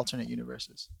are alternate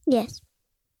universes. Yes.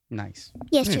 nice.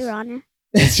 Yes, Nice. Your Honor.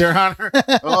 It's your honor.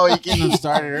 Oh, you getting them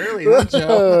started early, huh,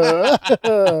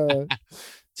 Joe?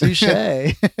 Touche.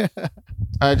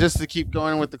 Just to keep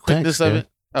going with the quickness Thanks, of it.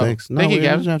 Oh, Thanks. No, thank you, it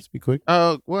doesn't Gavin. have to be quick.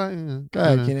 Oh, well. Yeah. Go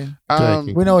ahead, Keenan.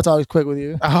 ahead, We know it's always quick with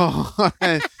you. Oh,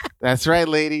 that's right,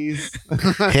 ladies.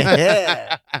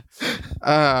 Yeah.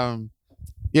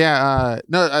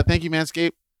 Thank you,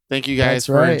 Manscaped. Thank you guys That's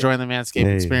for right. enjoying the Manscaped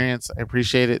Hey. experience. I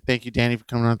appreciate it. Thank you, Danny, for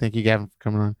coming on. Thank you, Gavin, for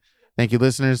coming on. Thank you,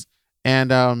 listeners.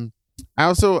 And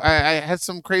I had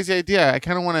some crazy idea. I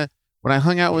kind of want to, when I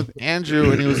hung out with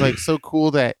Andrew and he was like so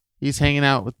cool that he's hanging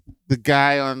out with the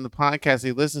guy on the podcast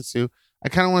he listens to, I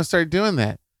kind of want to start doing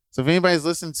that. So if anybody's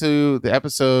listened to the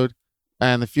episode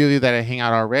and the few of you that I hang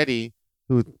out already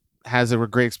who has a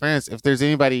great experience, if there's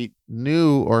anybody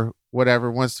new or whatever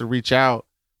wants to reach out,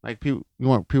 like people, you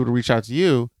want people to reach out to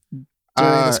you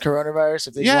During this coronavirus,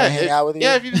 if they just want to hang out with you.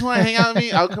 yeah, if you just want to hang out with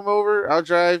me, I'll come over. I'll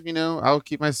drive. I'll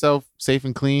keep myself safe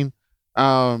and clean.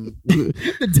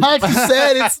 The doctor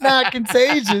said it's not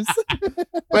contagious.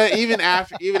 But even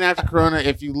after Corona,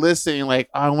 if you listen, you're like,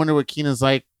 oh, I wonder what Keenan's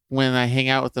like when I hang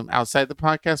out with him outside the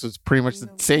podcast. It's pretty much the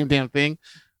same damn thing.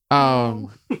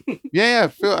 Yeah.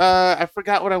 Phil, I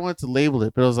forgot what I wanted to label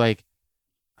it, but it was like,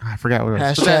 I forgot what it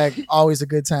was. But that- Hashtag always a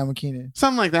good time with Keenan.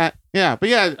 something like that. Yeah, but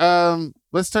yeah.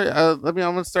 Let's start. I'm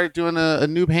gonna start doing a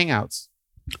noob hangouts.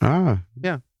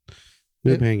 Yeah.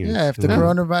 Good hangers. Yeah, if the Yeah.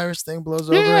 coronavirus thing blows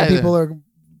over Yeah. and people are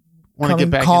Want to get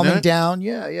back calming into it? down.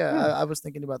 Yeah. I was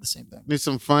thinking about the same thing. Need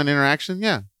some fun interaction.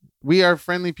 Yeah, we are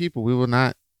friendly people. We will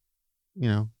not,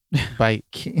 bite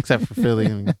except for Philly. I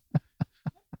mean,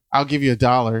 I'll give you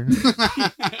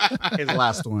 $1. His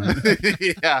last one.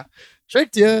 Yeah.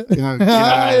 Tricked you. All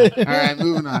right,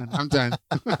 moving on. I'm done.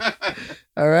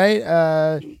 All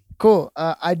right. Cool.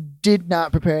 I did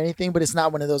not prepare anything, but it's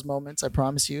not one of those moments. I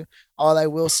promise you. All I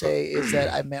will say is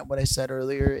that I meant what I said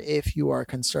earlier. If you are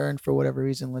concerned for whatever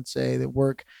reason, let's say that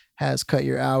work has cut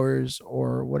your hours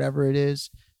or whatever it is,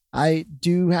 I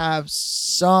do have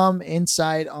some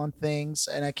insight on things,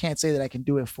 and I can't say that I can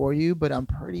do it for you, but I'm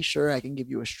pretty sure I can give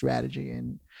you a strategy.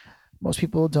 And most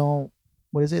people don't.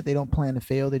 What is it? They don't plan to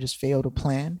fail. They just fail to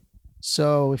plan.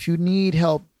 So if you need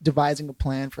help devising a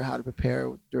plan for how to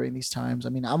prepare during these times, I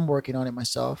mean, I'm working on it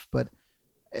myself, but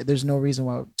there's no reason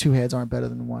why 2 heads aren't better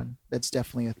than one. That's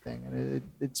definitely a thing. And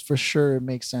it's for sure, it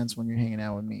makes sense when you're hanging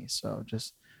out with me. So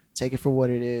just take it for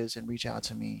what it is and reach out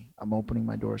to me. I'm opening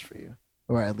my doors for you,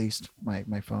 or at least my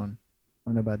phone. I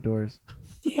don't know about doors.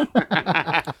 And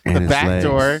The his back legs.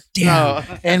 door. Damn. No.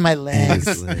 And my And legs.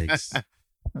 his legs.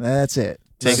 That's it.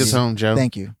 Take Love us you. home, Joe.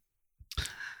 Thank you.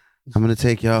 I'm gonna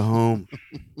take y'all home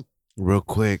real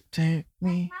quick. Take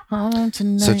me home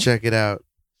tonight. So check it out.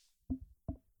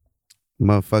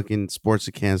 Motherfucking sports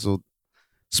are canceled.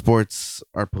 Sports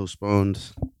are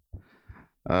postponed.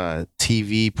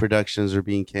 TV productions are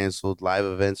being canceled. Live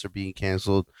events are being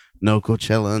canceled. No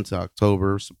Coachella until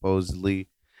October, supposedly.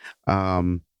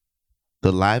 The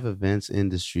live events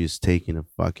industry is taking a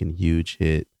fucking huge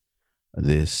hit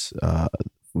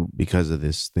because of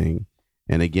this thing.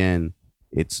 And again,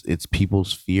 it's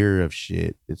people's fear of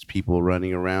shit. It's people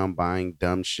running around buying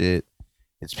dumb shit.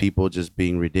 It's people just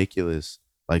being ridiculous.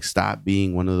 Like, stop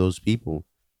being one of those people.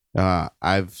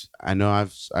 I've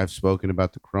spoken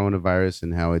about the coronavirus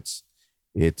and how it's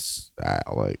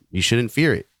like you shouldn't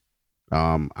fear it.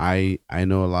 I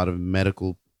know a lot of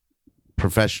medical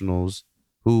professionals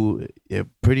who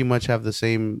pretty much have the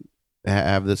same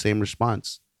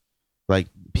response. Like,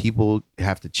 people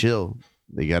have to chill.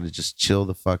 They got to just chill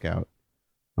the fuck out.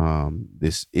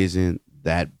 This isn't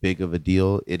that big of a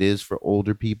deal. It is for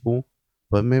older people,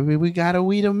 but maybe we gotta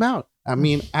weed them out. I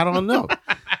mean, I don't know.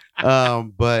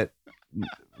 But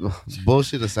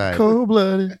bullshit aside,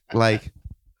 Cold-blooded. like,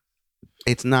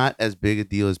 it's not as big a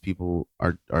deal as people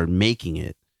are making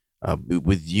it.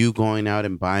 With you going out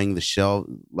and buying the shelf,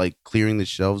 like clearing the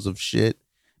shelves of shit,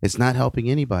 it's not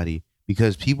helping anybody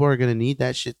because people are gonna need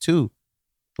that shit too.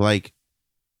 Like,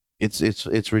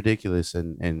 it's ridiculous,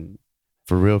 and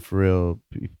for real,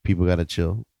 people gotta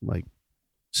chill. Like,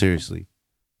 seriously,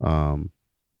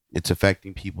 it's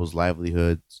affecting people's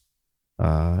livelihoods.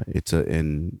 It's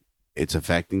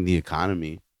affecting the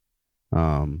economy.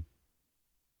 So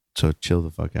chill the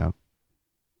fuck out.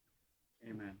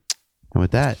 Amen. And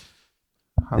with that,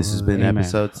 this has been Amen.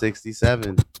 episode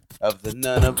 67 of the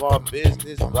None of Our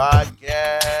Business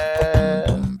podcast.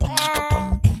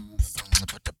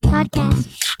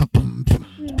 Podcast.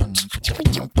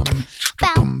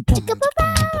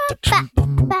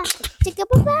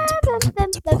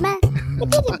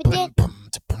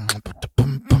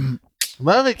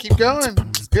 Love it. Keep going.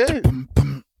 It's good.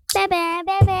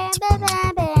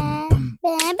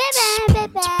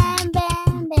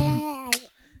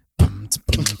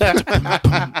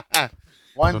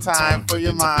 One time for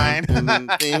your mind.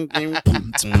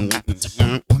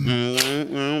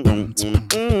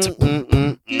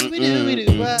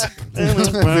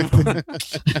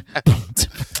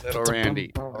 Little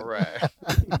Randy.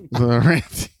 All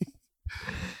right.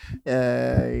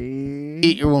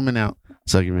 Eat your woman out.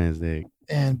 Suck your man's dick.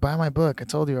 And buy my book. I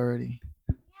told you already.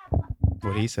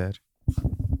 What he said.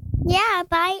 Yeah,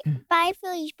 buy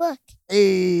Philly's book.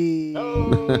 Hey.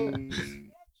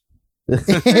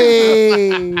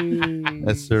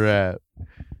 That's the wrap.